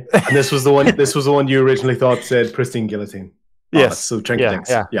 Yeah, and this was the one. This was the one you originally thought said pristine guillotine. Yes. So Trinky Dinks.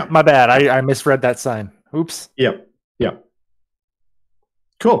 Yeah. My bad. I misread that sign. Oops. Yep.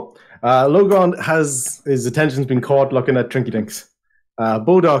 Cool. Logan his attention's been caught looking at Trinky Dinks.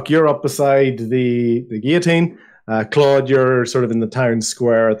 Bodok, you're up beside the guillotine. Claude, you're sort of in the town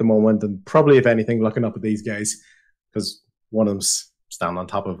square at the moment, and probably, if anything, looking up at these guys, because one of them's standing on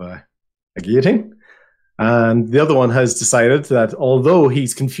top of a guillotine. And the other one has decided that although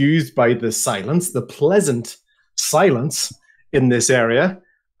he's confused by the silence, the pleasant silence in this area,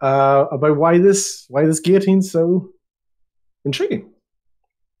 about why this guillotine's so intriguing.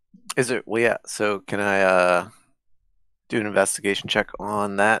 Is it? Well, yeah. So can I do an investigation check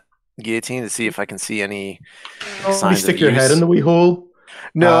on that guillotine to see if I can see any signs stick of your use? head in the wee hole.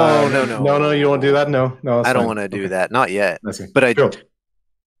 No. No, you don't want to do that. No, I don't want to do that. Not yet. But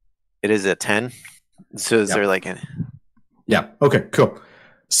it is a 10. So is there like an? Yeah. Okay. Cool.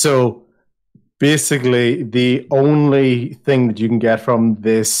 So basically, the only thing that you can get from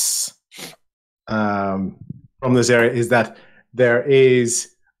this area is that there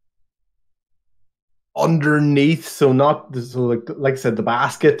is underneath. So like I said, the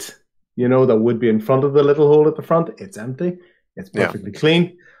basket, that would be in front of the little hole at the front. It's empty. It's perfectly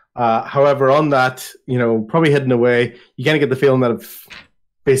clean. However, on that, probably hidden away, you kind of get the feeling that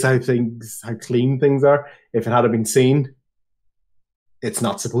based on how clean things are, if it had been seen, it's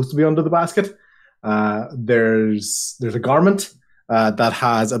not supposed to be under the basket. There's a garment that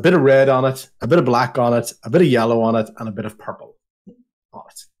has a bit of red on it, a bit of black on it, a bit of yellow on it, and a bit of purple on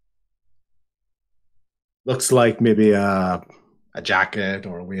it. Looks like maybe a jacket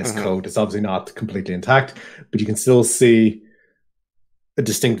or a waistcoat. It's obviously not completely intact, but you can still see a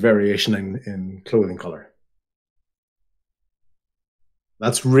distinct variation in clothing color.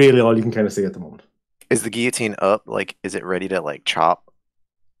 That's really all you can kind of see at the moment. Is the guillotine up? Like, is it ready to like chop?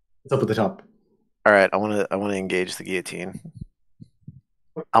 It's up at the top. All right, I want to engage the guillotine.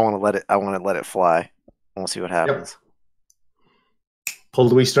 I want to let it fly. I want to see what happens. Yep. Pull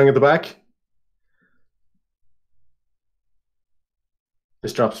the wee string at the back.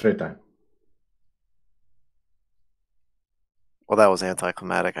 Just drop straight down. Well, that was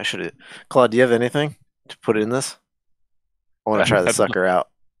anticlimactic. I should have. Claude, do you have anything to put in this? I want to try the sucker out.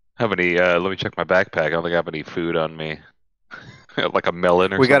 How many? Let me check my backpack. I don't think I have any food on me. Like a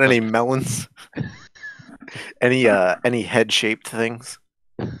melon or something. We got any melons? Any head-shaped things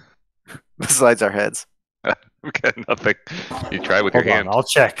besides our heads? We got nothing. You try with your hand. I'll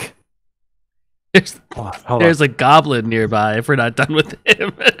check. There's a goblin nearby if we're not done with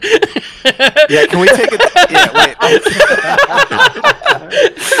him. Yeah, can we take it? Yeah, wait.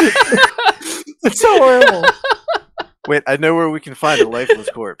 It's so horrible. Wait, I know where we can find a lifeless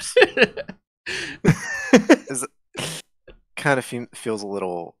corpse. Kind of feels a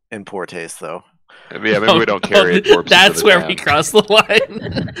little in poor taste, though. Yeah, maybe we don't carry it. That's where we cross the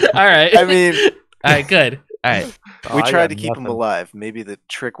line. All right. I mean, all right, good. All right. We tried to keep him alive. Maybe the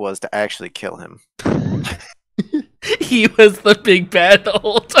trick was to actually kill him. He was the big bad the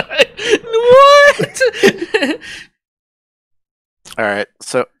whole time. What? All right.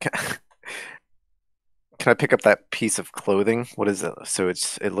 So, can I pick up that piece of clothing? What is it? So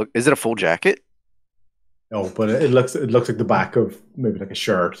is it a full jacket? No, but it looks like the back of maybe like a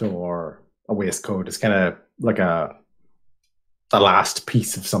shirt or a waistcoat. It's kind of like the last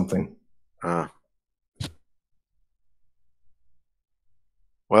piece of something.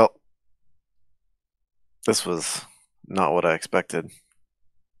 Well, this was not what I expected.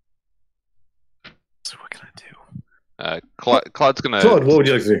 So what can I do? Claude's gonna. Claude, what would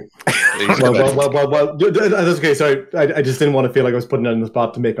you like to do? He's Well, gonna- that's okay. Sorry, I just didn't want to feel like I was putting it on the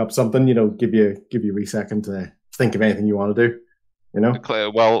spot to make up something. Give you a wee second to think of anything you want to do.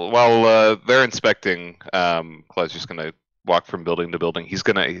 While they're inspecting, Claude's just gonna walk from building to building. He's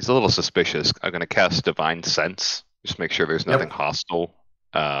a little suspicious. I'm gonna cast Divine Sense, just make sure there's nothing hostile,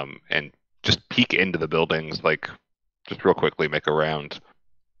 and just peek into the buildings, like just real quickly, make a round.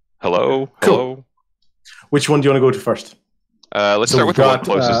 Hello, Cool. hello. Which one do you want to go to first? Let's start with the one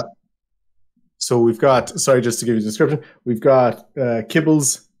closest. So we've got, sorry, just to give you a description, we've got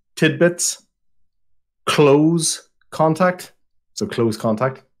Kibbles, Tidbits, Close Contact, so Close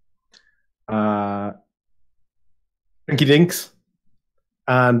Contact, Pinky Dinks,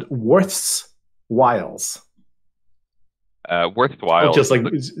 and Worth's Wiles. Worthwhile. Just like,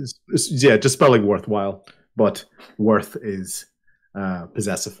 yeah, just spelling worthwhile, but Worth is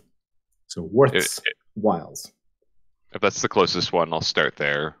possessive. So Worth's Wiles. If that's the closest one, I'll start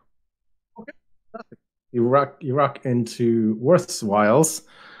there. You rock into Worth's Wiles,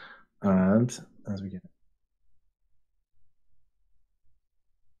 and as we get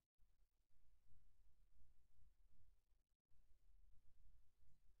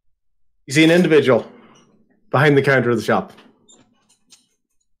you see an individual behind the counter of the shop.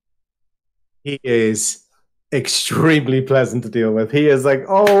 He is extremely pleasant to deal with. He is like,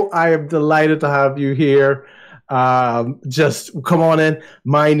 "Oh, I am delighted to have you here. Just come on in.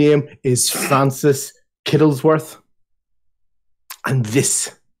 My name is Francis Kittlesworth, and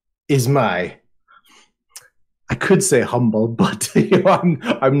this is my, I could say humble, but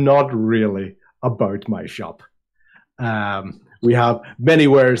I'm not really about my shop. We have many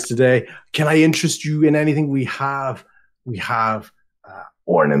wares today. Can I interest you in anything? We have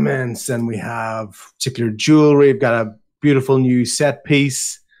ornaments, and we have particular jewelry. We've got a beautiful new set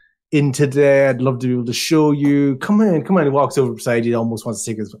piece in today. I'd love to be able to show you. Come in. He walks over beside you. He almost wants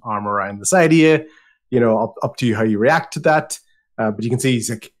to take his arm around the side of you. Up to you how you react to that. But you can see he's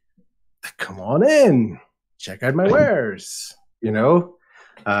like, come on in. Check out my wares.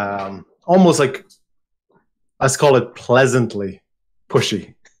 Almost like, let's call it pleasantly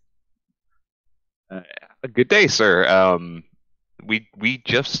pushy. Good day, sir. We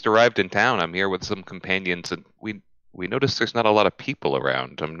just arrived in town. I'm here with some companions, and we noticed there's not a lot of people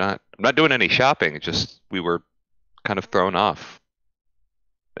around. I'm not doing any shopping. It's just we were kind of thrown off.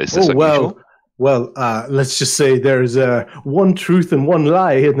 Is this unusual? Well, let's just say there's one truth and one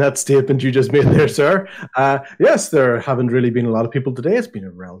lie in that statement you just made there, sir. Yes, there haven't really been a lot of people today. It's been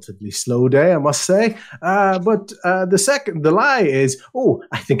a relatively slow day, I must say. But the lie is,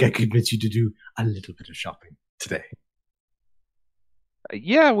 I think I could convince you to do a little bit of shopping today.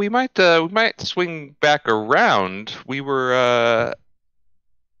 Yeah, we might swing back around. We were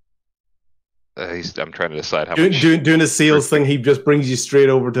I'm trying to decide how much. Doing a sales thing, he just brings you straight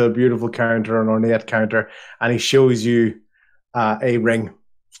over to a beautiful counter, an ornate counter, and he shows you a ring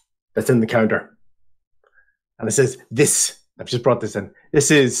that's in the counter. And it says, I've just brought this in. This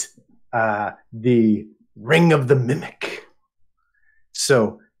is the Ring of the Mimic.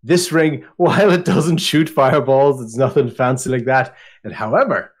 So this ring, while it doesn't shoot fireballs, it's nothing fancy like that, it,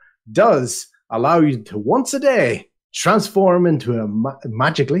 however, does allow you to once a day transform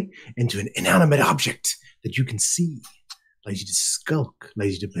magically into an inanimate object that you can see. Allows you to skulk,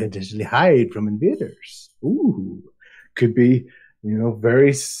 allows you to potentially hide from invaders. Ooh, could be,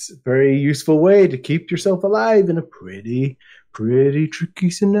 very, very useful way to keep yourself alive in a pretty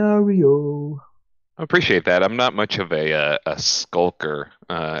tricky scenario. I appreciate that. I'm not much of a skulker,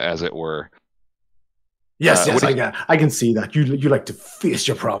 as it were. Yes, I can see that. You like to face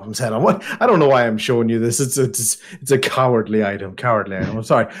your problems head on. What? I don't know why I'm showing you this. It's a cowardly item. I'm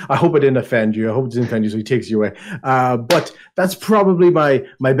sorry. I hope it didn't offend you. So he takes you away. But that's probably my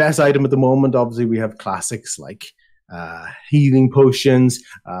best item at the moment. Obviously, we have classics like healing potions.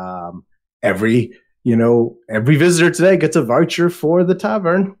 Every visitor today gets a voucher for the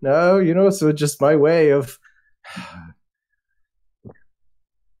tavern. No, so just my way of.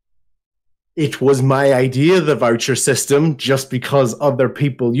 It was my idea, the voucher system, just because other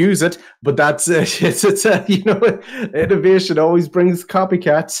people use it. But that's it. It's innovation always brings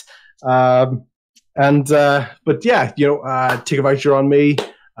copycats. But yeah, take a voucher on me,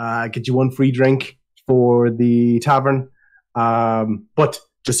 get you one free drink for the tavern. But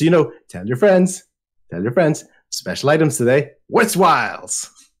just so you know, tell your friends, special items today. What's Wiles?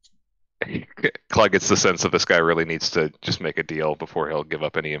 Claude gets the sense that this guy really needs to just make a deal before he'll give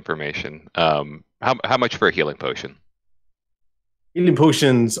up any information. How much for a healing potion? Healing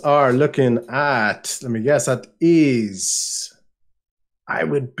potions are looking at, let me guess, that is, I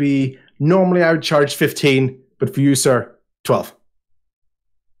would charge 15, but for you, sir, 12.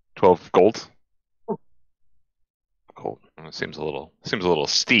 12 gold. Gold. It seems a little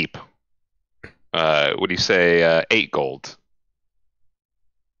steep. What do you say? 8 gold.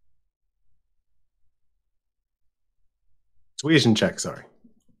 Persuasion check, sorry.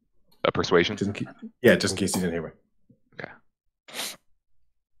 A persuasion. Just in case you didn't hear me.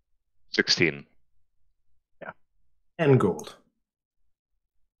 16. 10 gold.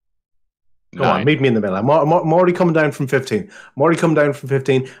 Go 9. on, meet me in the middle. I'm already coming down from 15.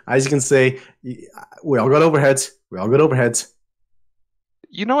 As you can see, we all got overheads.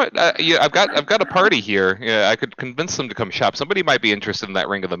 You know what? Yeah, I've got a party here. Yeah, I could convince them to come shop. Somebody might be interested in that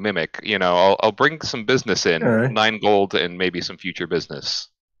Ring of the Mimic. You know, I'll bring some business in. All right. 9 gold and maybe some future business.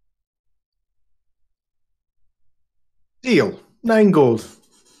 Deal. 9 gold.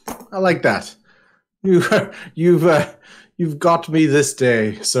 I like that. You've got me this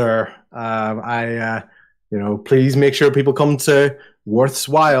day, sir. Please make sure people come to Worth's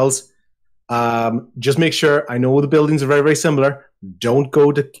Wiles. Just make sure. I know the buildings are very, very similar. Don't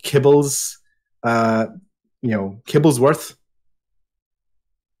go to Kibbles. Kibblesworth.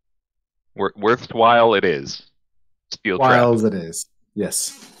 Worthwhile it is. Steel trap. Wiles it is.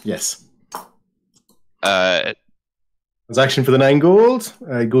 Yes. Transaction for the 9 gold.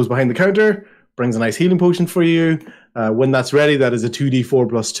 It goes behind the counter. Brings a nice healing potion for you. When that's ready, that is a 2d4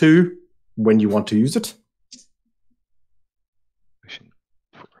 plus 2 when you want to use it.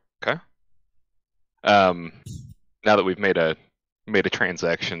 Okay. Now that we've made a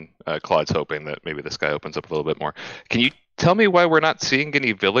transaction, Claude's hoping that maybe this guy opens up a little bit more. Can you tell me why we're not seeing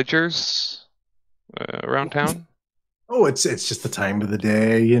any villagers around town? Oh, it's just the time of the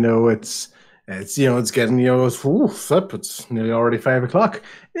day. It's getting it's nearly already 5 o'clock.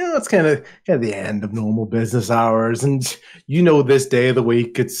 It's kind of the end of normal business hours, and this day of the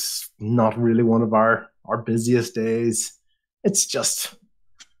week, it's not really one of our busiest days. It's just,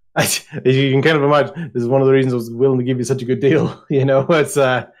 as you can kind of imagine, this is one of the reasons I was willing to give you such a good deal. It's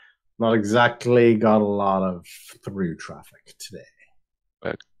not exactly got a lot of through traffic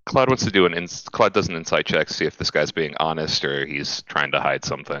today. Claude wants to do Claude does an insight check to see if this guy's being honest or he's trying to hide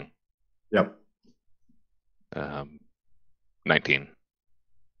something. Yep. 19.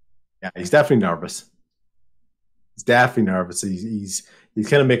 Yeah, he's definitely nervous. He's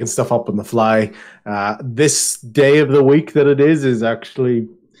kind of making stuff up on the fly. This day of the week that it is actually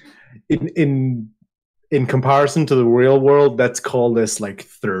in comparison to the real world, let's call this like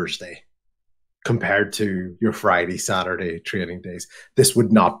Thursday compared to your Friday, Saturday trading days. This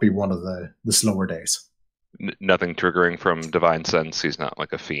would not be one of the slower days. Nothing triggering from divine sense. He's not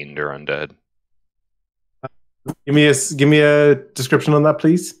like a fiend or undead. Give me a description on that,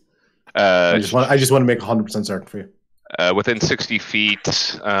 please. I just want to make 100% certain for you. Within 60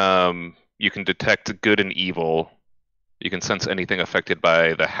 feet, you can detect good and evil. You can sense anything affected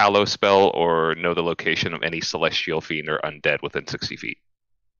by the Hallow spell or know the location of any celestial fiend or undead within 60 feet.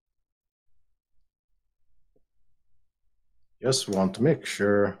 Just want to make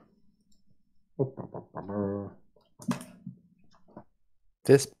sure.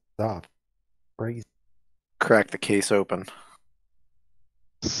 This off. Crazy. Crack the case open.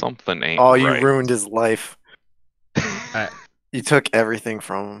 Something ain't Oh, you right. ruined his life. You took everything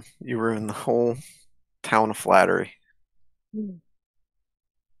from him. You ruined the whole town of Flattery.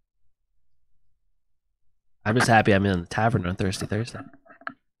 I'm just happy I'm in the tavern on Thursday.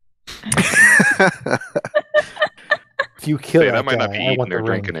 If you kill I that might guy, not be I eating want or the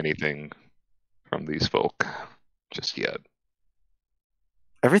drinking ring. anything from these folk just yet.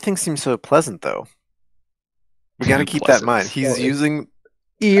 Everything seems so pleasant, though. We got to keep that in mind. He's Well, using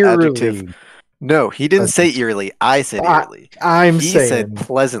Eerily. adjective. No, he didn't say eerily. I said eerily. I'm He saying, said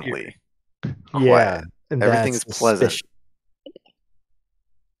pleasantly. yeah, and Everything that's is pleasant. suspicious.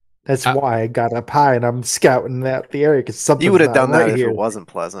 That's why I got up high and I'm scouting out the area because something You would have done right that if here. it wasn't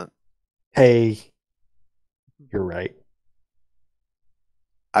pleasant. Hey, you're right.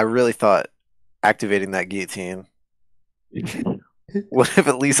 I really thought activating that guillotine would have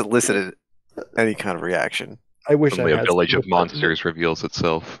at least elicited any kind of reaction. I wish Only I a had village some of monsters reveals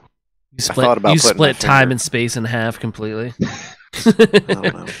itself. You thought about putting my split time finger- and space in half completely. I don't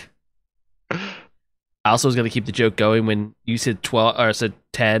know. I also was going to keep the joke going when you said 12 or said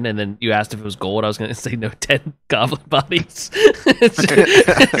 10 and then you asked if it was gold. I was going to say no, 10 goblin bodies.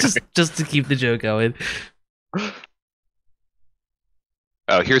 just to keep the joke going.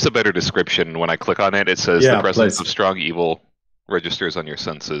 Oh, here's a better description. When I click on it, it says Yeah, the presence please. of strong evil registers on your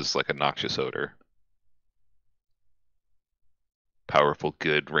senses like a noxious odor. powerful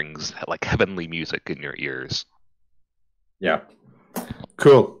good rings like heavenly music in your ears. Yeah.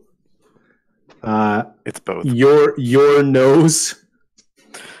 Cool. It's both. Your nose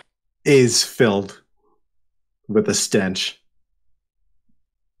is filled with a stench.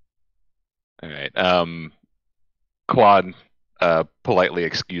 All right. Claude politely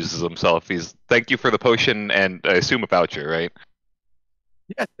excuses himself. Thank you for the potion and I assume a voucher, right?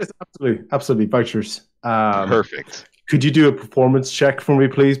 Yeah, yes, absolutely vouchers. Perfect. Could you do a performance check for me,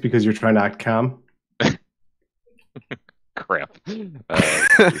 please? Because you're trying to act calm. Crap.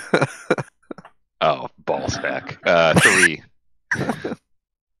 Oh, ball stack. 3.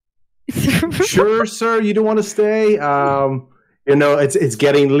 Sure, sir. You don't want to stay. It's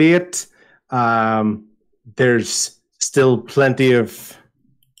getting late. There's still plenty of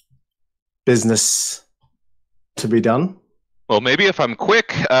business to be done. Well, maybe if I'm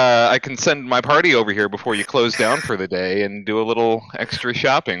quick, I can send my party over here before you close down for the day and do a little extra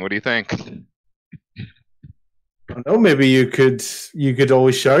shopping. What do you think? I don't know, maybe you could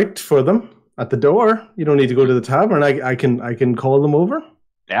always shout for them at the door. You don't need to go to the tavern. I can call them over.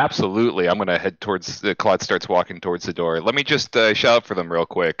 Absolutely. I'm going to head towards... Claude starts walking towards the door. Let me just shout for them real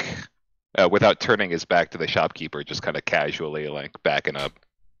quick without turning his back to the shopkeeper, just kind of casually, like, backing up.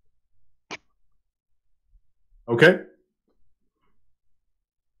 Okay.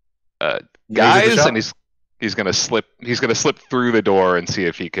 Guys, and he's gonna slip through the door and see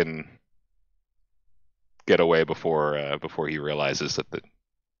if he can get away before he realizes that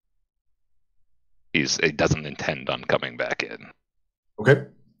he doesn't intend on coming back in. Okay,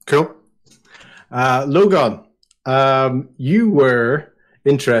 cool. Logan, you were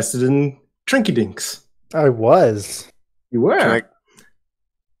interested in Trinky Dinks. I was. You were.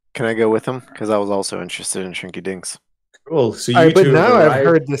 Can I go with him? Because I was also interested in Shrinky Dinks. Cool. So but now I've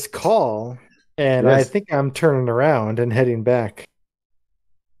heard this call, and I think I'm turning around and heading back.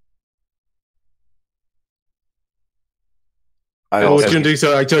 What you're going to do?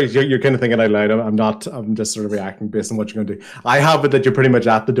 So you're kind of thinking out loud. I'm not. I'm just sort of reacting based on what you're going to do. I have it that you're pretty much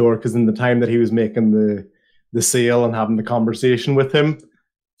at the door because in the time that he was making the sale and having the conversation with him,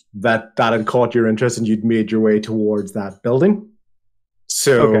 that had caught your interest and you'd made your way towards that building.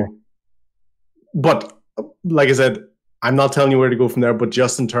 So, okay. But like I said, I'm not telling you where to go from there, but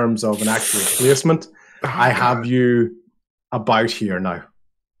just in terms of an actual placement, I have you about here now.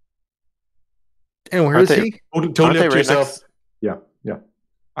 And where is he? Totally up to yourself. Yeah.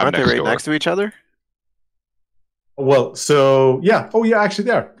 Aren't they right next to each other? Well, so, yeah. Oh, yeah, actually,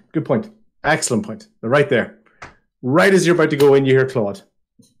 they are. Good point. Excellent point. They're right there. Right as you're about to go in, you hear Claude.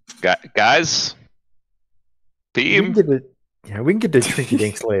 Guys? Team? We can get to Trinky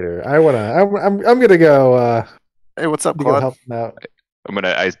Dinks later. I'm gonna go. Hey, what's up, Claude? Help him out.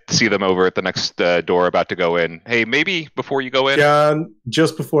 I see them over at the next door about to go in. Hey, maybe before you go in?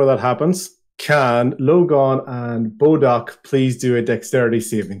 Just before that happens, can Logan and Bodok please do a dexterity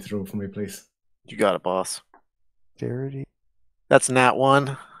saving throw for me, please? You got it, boss. Dexterity. That's nat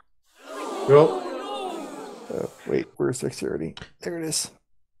 1. Cool. Wait, where's dexterity? There it is.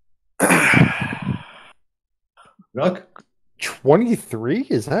 Look. 23?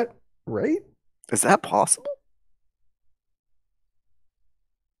 Is that right? Is that possible?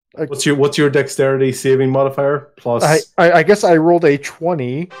 What's your dexterity saving modifier? Plus, I guess I rolled a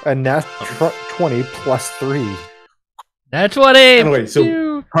 20, a nat 20 plus 3. That's 20. Anyway,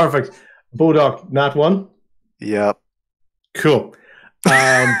 so perfect. Bodok, nat 1. Yep. Cool.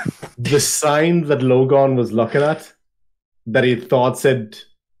 The sign that Logan was looking at, that he thought said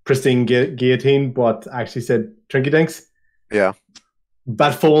pristine guillotine, but actually said Trinky Dinks. Yeah.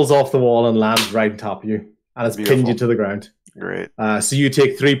 That falls off the wall and lands right on top of you, and it's pinned you to the ground. Great. So you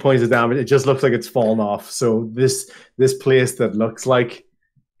take 3 points of damage. It just looks like it's fallen off. So this place that looks like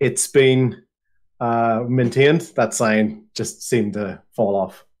it's been maintained, that sign just seemed to fall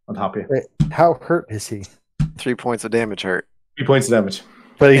off on top of you. Wait, how hurt is he? 3 points of damage hurt. 3 points of damage.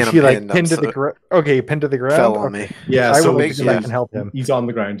 But is he like pinned to the ground? Okay, pinned to the ground. Fell on me. Yeah, I so will see if I can help him. He's on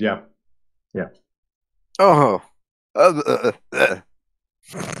the ground. Yeah. Oh.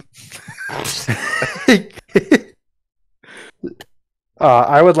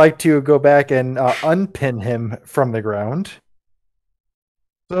 I would like to go back and unpin him from the ground.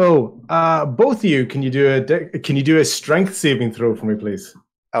 So, both of you, can you do a strength saving throw for me, please?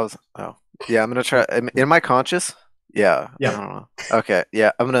 Yeah, I'm gonna try. Am I conscious? Yeah. Yeah. I don't know. Okay.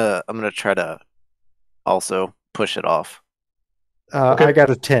 Yeah, I'm gonna try to also push it off. Okay. I got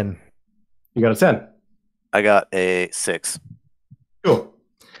a 10. You got a 10. I got a 6. Cool.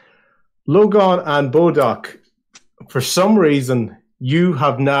 Logan and Bodok, for some reason, you're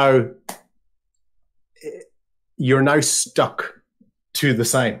now stuck to the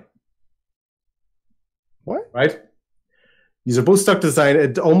sign. What? Right? You're both stuck to the sign.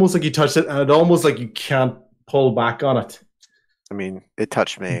 It's almost like you touched it, and it's almost like you can't pull back on it. I mean, it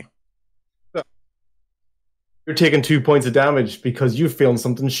touched me. You're taking 2 points of damage because you're feeling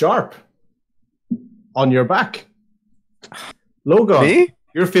something sharp on your back. Logan, Me?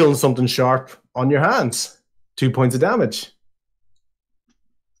 you're feeling something sharp on your hands. 2 points of damage.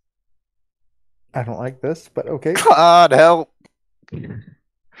 I don't like this, but okay. God help!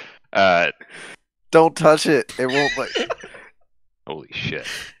 Uh, Don't touch it. It won't like. holy shit.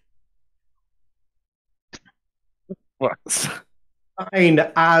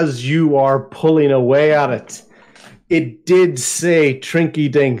 And as you are pulling away at it, it did say Trinky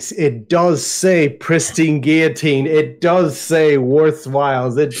Dinks. It does say Pristine Guillotine. It does say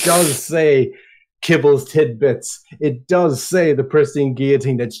Worthwhiles. It does say Kibbles Tidbits. It does say the Pristine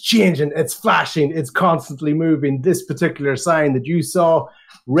Guillotine. That's changing. It's flashing. It's constantly moving. This particular sign that you saw,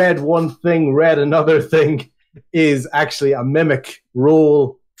 read one thing, read another thing, is actually a mimic.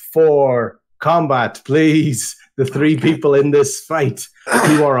 Roll for combat, please. The three people in this fight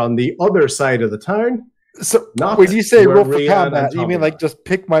who are on the other side of the town. So Not when you say where roll for Rian combat, and you Tommy mean like are. just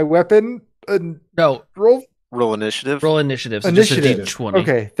pick my weapon and No, roll? Roll initiative. roll initiative. So just a Initiative. D20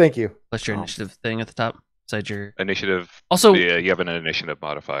 Okay, thank you. plus your Oh. initiative thing at the top beside your. Initiative. Also, Yeah, you have an initiative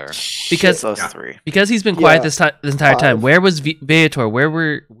modifier. because Plus Yeah. 3. because he's been quiet Yeah. this entire time. 5. Where was Viator?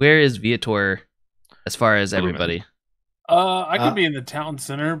 Where is Viator as far as everybody? I could be in the town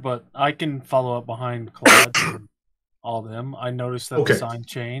center, but I can follow up behind Claude and all them. I noticed that Okay. the sign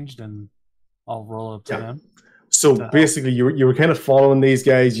changed, and I'll roll up to Yeah. them. So To help. basically, you were kind of following these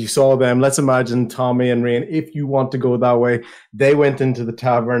guys. You saw them. Let's imagine Tommy and Rain. If you want to go that way, they went into the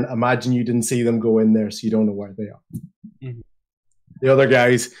tavern. Imagine you didn't see them go in there, so you don't know where they are. Mhm. The other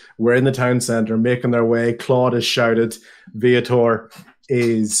guys were in the town center making their way. Claude has shouted. Viator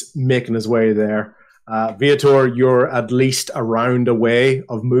is making his way there. Viator, you're at least a round away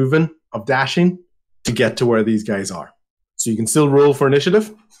of moving, of dashing, to get to where these guys are. So you can still roll for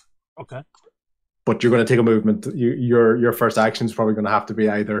initiative, Okay. but you're going to take a movement. Your first action is probably going to have to be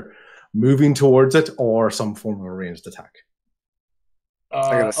either moving towards it or some form of a ranged attack.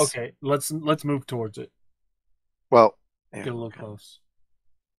 gotta s- Okay. Let's move towards it. Well, yeah, Get a little close.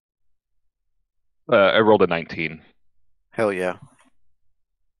 I rolled a 19. hell yeah.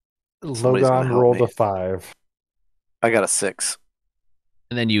 Somebody's gonna Logan help rolled me. a 5. I got a 6.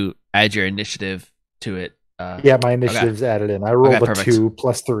 And then you add your initiative to it. Yeah, my initiative's added in. I rolled a perfect. 2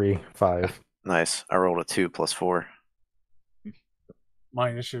 plus 3, 5. Nice. I rolled a 2 plus 4. My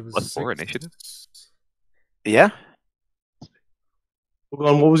initiative is Plus 4 6. initiative? Yeah. Hold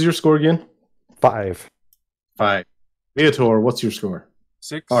on, what was your score again? 5. 5. Viator, what's your score?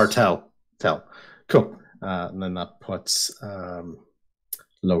 6. Or tell. Cool. And then that puts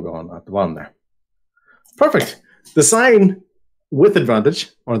Logan at the bottom there. Perfect. The sign with advantage,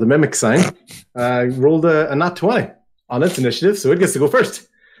 or the mimic sign, rolled a nat 20 on its initiative, so it gets to go first.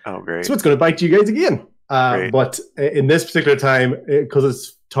 Oh, great. So it's going to bite you guys again. Great. But in this particular time, because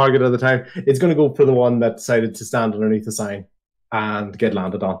it's target of the time, it's going to go for the one that decided to stand underneath the sign and get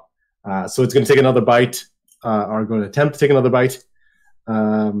landed on. So it's going to take another bite, or going to attempt to take another bite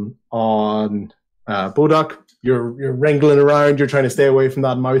on Bodok. You're wrangling around. You're trying to stay away from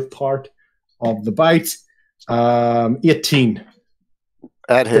that mouth part of the bite. 18.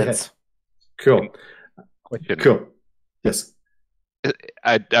 That hits. Cool. Question. Cool. Yes.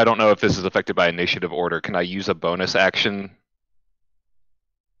 I don't know if this is affected by initiative order. Can I use a bonus action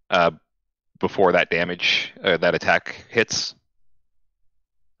before that damage, that attack hits?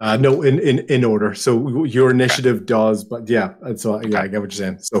 No, in order. So your initiative does, but yeah. So yeah, I get what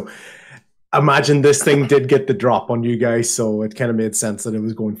you're saying. So imagine this thing did get the drop on you guys, so it kind of made sense that it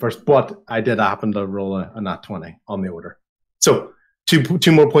was going first. But I did happen to roll a nat 20 on the order. So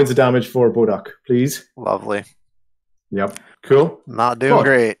two more points of damage for Bodok, please. Lovely. Yep. Cool. Not doing Cool.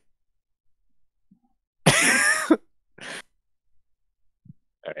 great.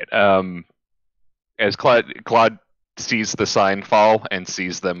 All right. As Claude sees the sign fall and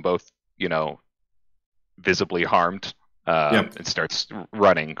sees them both, visibly harmed, Yep. and starts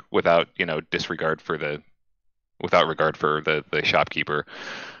running without, regard for the shopkeeper.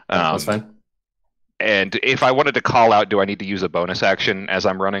 That's fine. And if I wanted to call out, do I need to use a bonus action as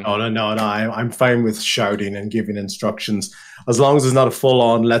I'm running? Oh no! I'm fine with shouting and giving instructions as long as it's not a full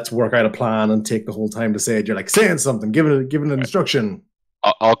on. Let's work out a plan and take the whole time to say it. You're like saying something, giving an instruction.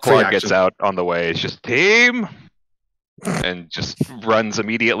 All Claude Free gets action. out on the way is just team, and just runs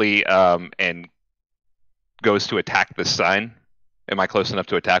immediately and goes to attack this sign. Am I close enough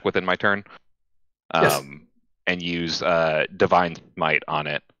to attack within my turn? Yes. and use Divine Smite on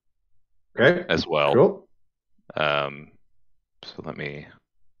it Okay. as well. Cool. So let me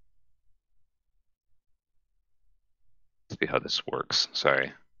see how this works.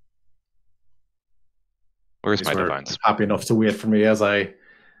 Sorry. Where's my These were Divine Smite? happy enough to wait for me as I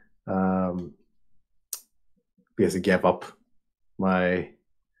basically gave up my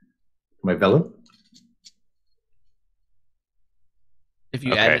villain. If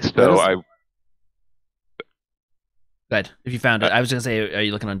you Okay, add it, so I good. If you found it, I was gonna say, are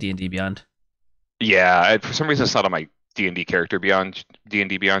you looking on D&D Beyond? for some reason it's not on my D&D character beyond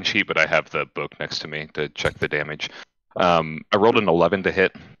D&D Beyond sheet, but I have the book next to me to check the damage. I rolled an 11 to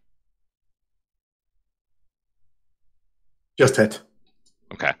hit. Just hit.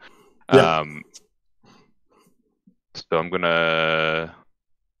 Okay. Yeah. So I'm gonna.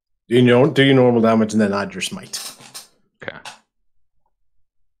 Do your normal damage and then add your smite. Okay.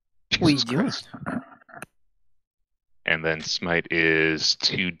 We Jesus do. Christ. And then smite is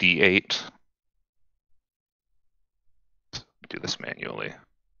 2d8. Do this manually.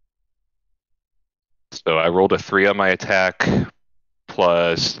 So I rolled a 3 on my attack,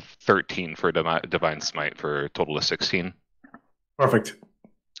 plus 13 for divine smite for a total of 16. Perfect.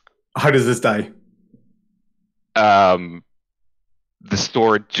 How does this die? The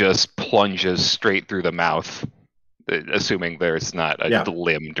sword just plunges straight through the mouth, assuming there's not a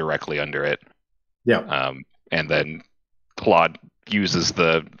limb directly under it. Yeah. And then Claude uses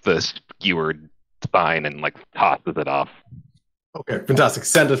the skewered spine and like tosses it off. Okay, fantastic.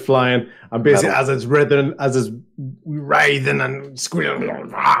 Send it flying. And basically, as it's writhing, as it's writhing and squealing,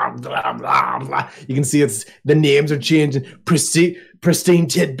 blah, blah, blah, blah, you can see the names are changing. Pristine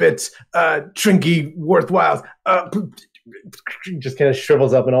tidbits, trinky, worthwhile. Just kind of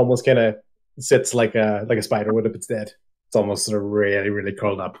shrivels up and almost kind of sits like a spider would if it's dead. It's almost sort of really, really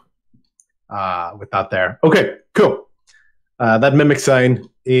curled up. With that there. Okay, cool. That mimic sign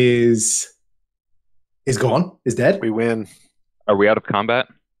is gone. Is dead. We win. Are we out of combat?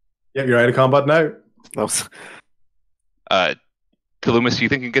 Yeah, you're out of combat now. Kalumis, do you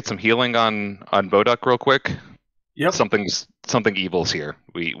think you can get some healing on Boduk real quick? Yep. Something evil's here.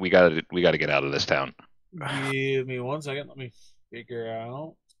 We gotta get out of this town. Give me 1 second. Let me figure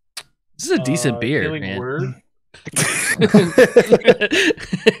out. This is a decent beer, healing man. word.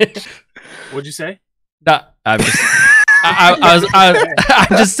 What'd you say? No, I'm just. I'm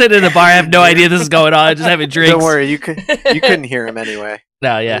just sitting in a bar. I have no idea this is going on. Just having drinks. Don't worry, you couldn't hear him anyway.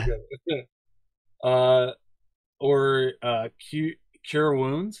 No, yeah. Or cure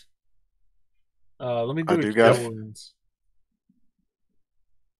wounds. Let me do cure wounds.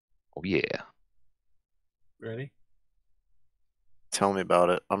 Oh yeah. Ready? Tell me about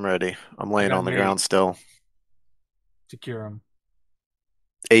it. I'm ready. I'm laying got on the an ground 8. still. To cure him.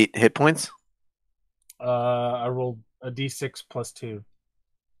 8 hit points. I rolled a d6 plus 2.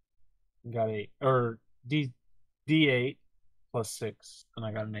 Got 8. Or d8 plus 6, and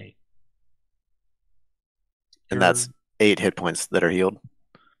I got an 8. And that's 8 hit points that are healed.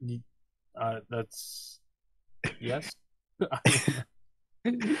 That's yes.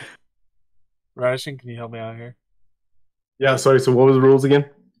 Ration, can you help me out here? Yeah, sorry. So what was the rules again?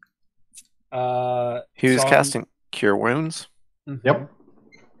 He was casting Cure Wounds. Mm-hmm. Yep.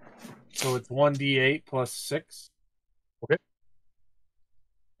 So it's 1d8 plus 6. Okay.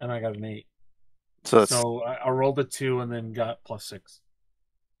 And I got an 8. So I rolled a 2 and then got plus 6.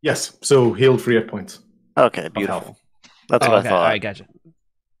 Yes. So healed for 8 points. Okay, beautiful. That's what I thought. All right, gotcha.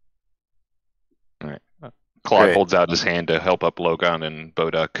 All right. Claude Great. holds out his hand to help up Logan and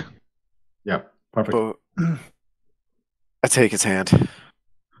Boduk. Yeah. Perfect. I take his hand.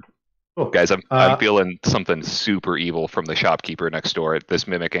 Cool. Guys, I'm feeling something super evil from the shopkeeper next door. This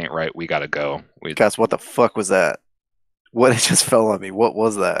mimic ain't right. We gotta go. Guys, what the fuck was that? What just fell on me? What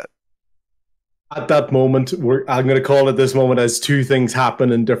was that? At that moment, I'm going to call it this moment as two things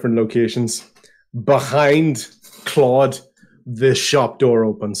happen in different locations. Behind Claude, the shop door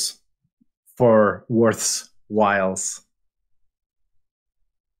opens for Worth's Wiles.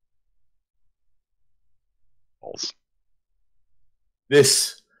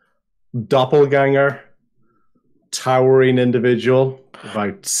 This doppelganger, towering individual,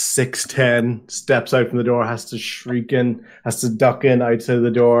 about 6'10", steps out from the door, has to shriek in, has to duck in outside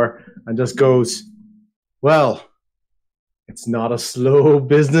the door, and just goes, well, it's not a slow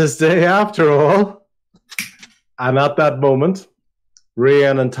business day after all. And at that moment,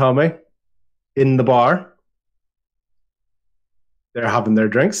 Ryan and Tommy in the bar, they're having their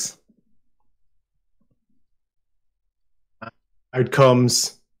drinks. Out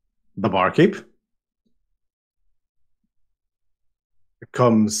comes the barkeep. Here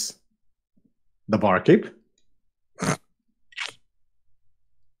comes the barkeep.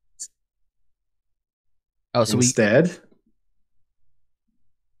 Oh, so Instead,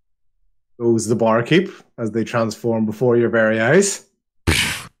 goes the barkeep as they transform before your very eyes.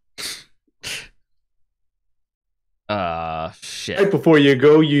 shit. Right before you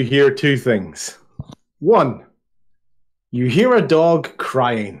go, you hear two things. One, you hear a dog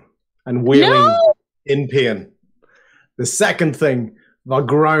crying and wailing No! in pain. The second thing, the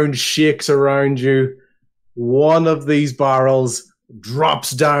ground shakes around you. One of these barrels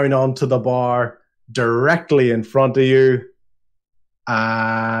drops down onto the bar directly in front of you.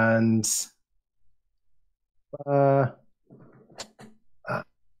 And It's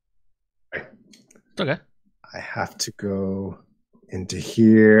okay. I have to go into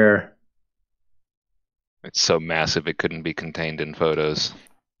here. It's so massive it couldn't be contained in photos.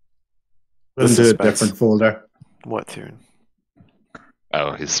 Put into a suspense. different folder. What tune?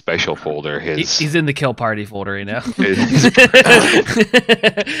 Oh, his special folder. He's in the kill party folder right now. his-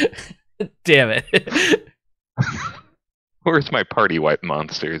 Damn it. Where's my party wipe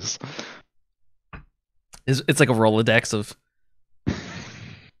monsters? It's like a Rolodex of.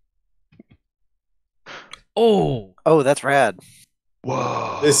 Oh, Oh, that's rad.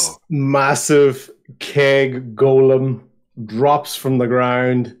 Whoa! This massive keg golem drops from the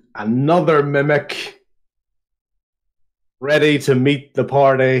ground. Another mimic ready to meet the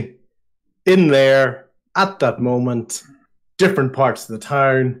party in there at that moment. Different parts of the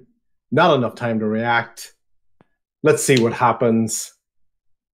town. Not enough time to react. Let's see what happens.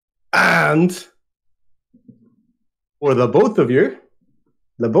 And for the both of you,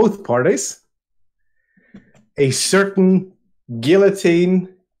 the both parties, a certain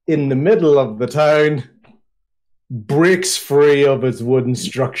guillotine in the middle of the town breaks free of its wooden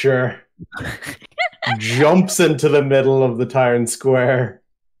structure, jumps into the middle of the town square.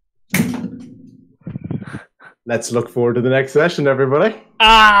 Let's look forward to the next session, everybody.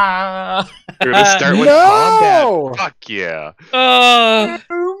 ah! We're gonna start with No! combat. Fuck yeah!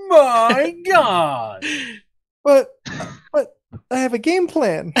 Oh my god! But I have a game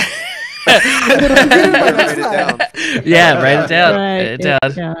plan. Write it down. Yeah, write it down. Right, Write it down.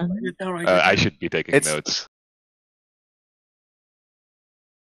 yeah. Get that right I should be taking It's- notes.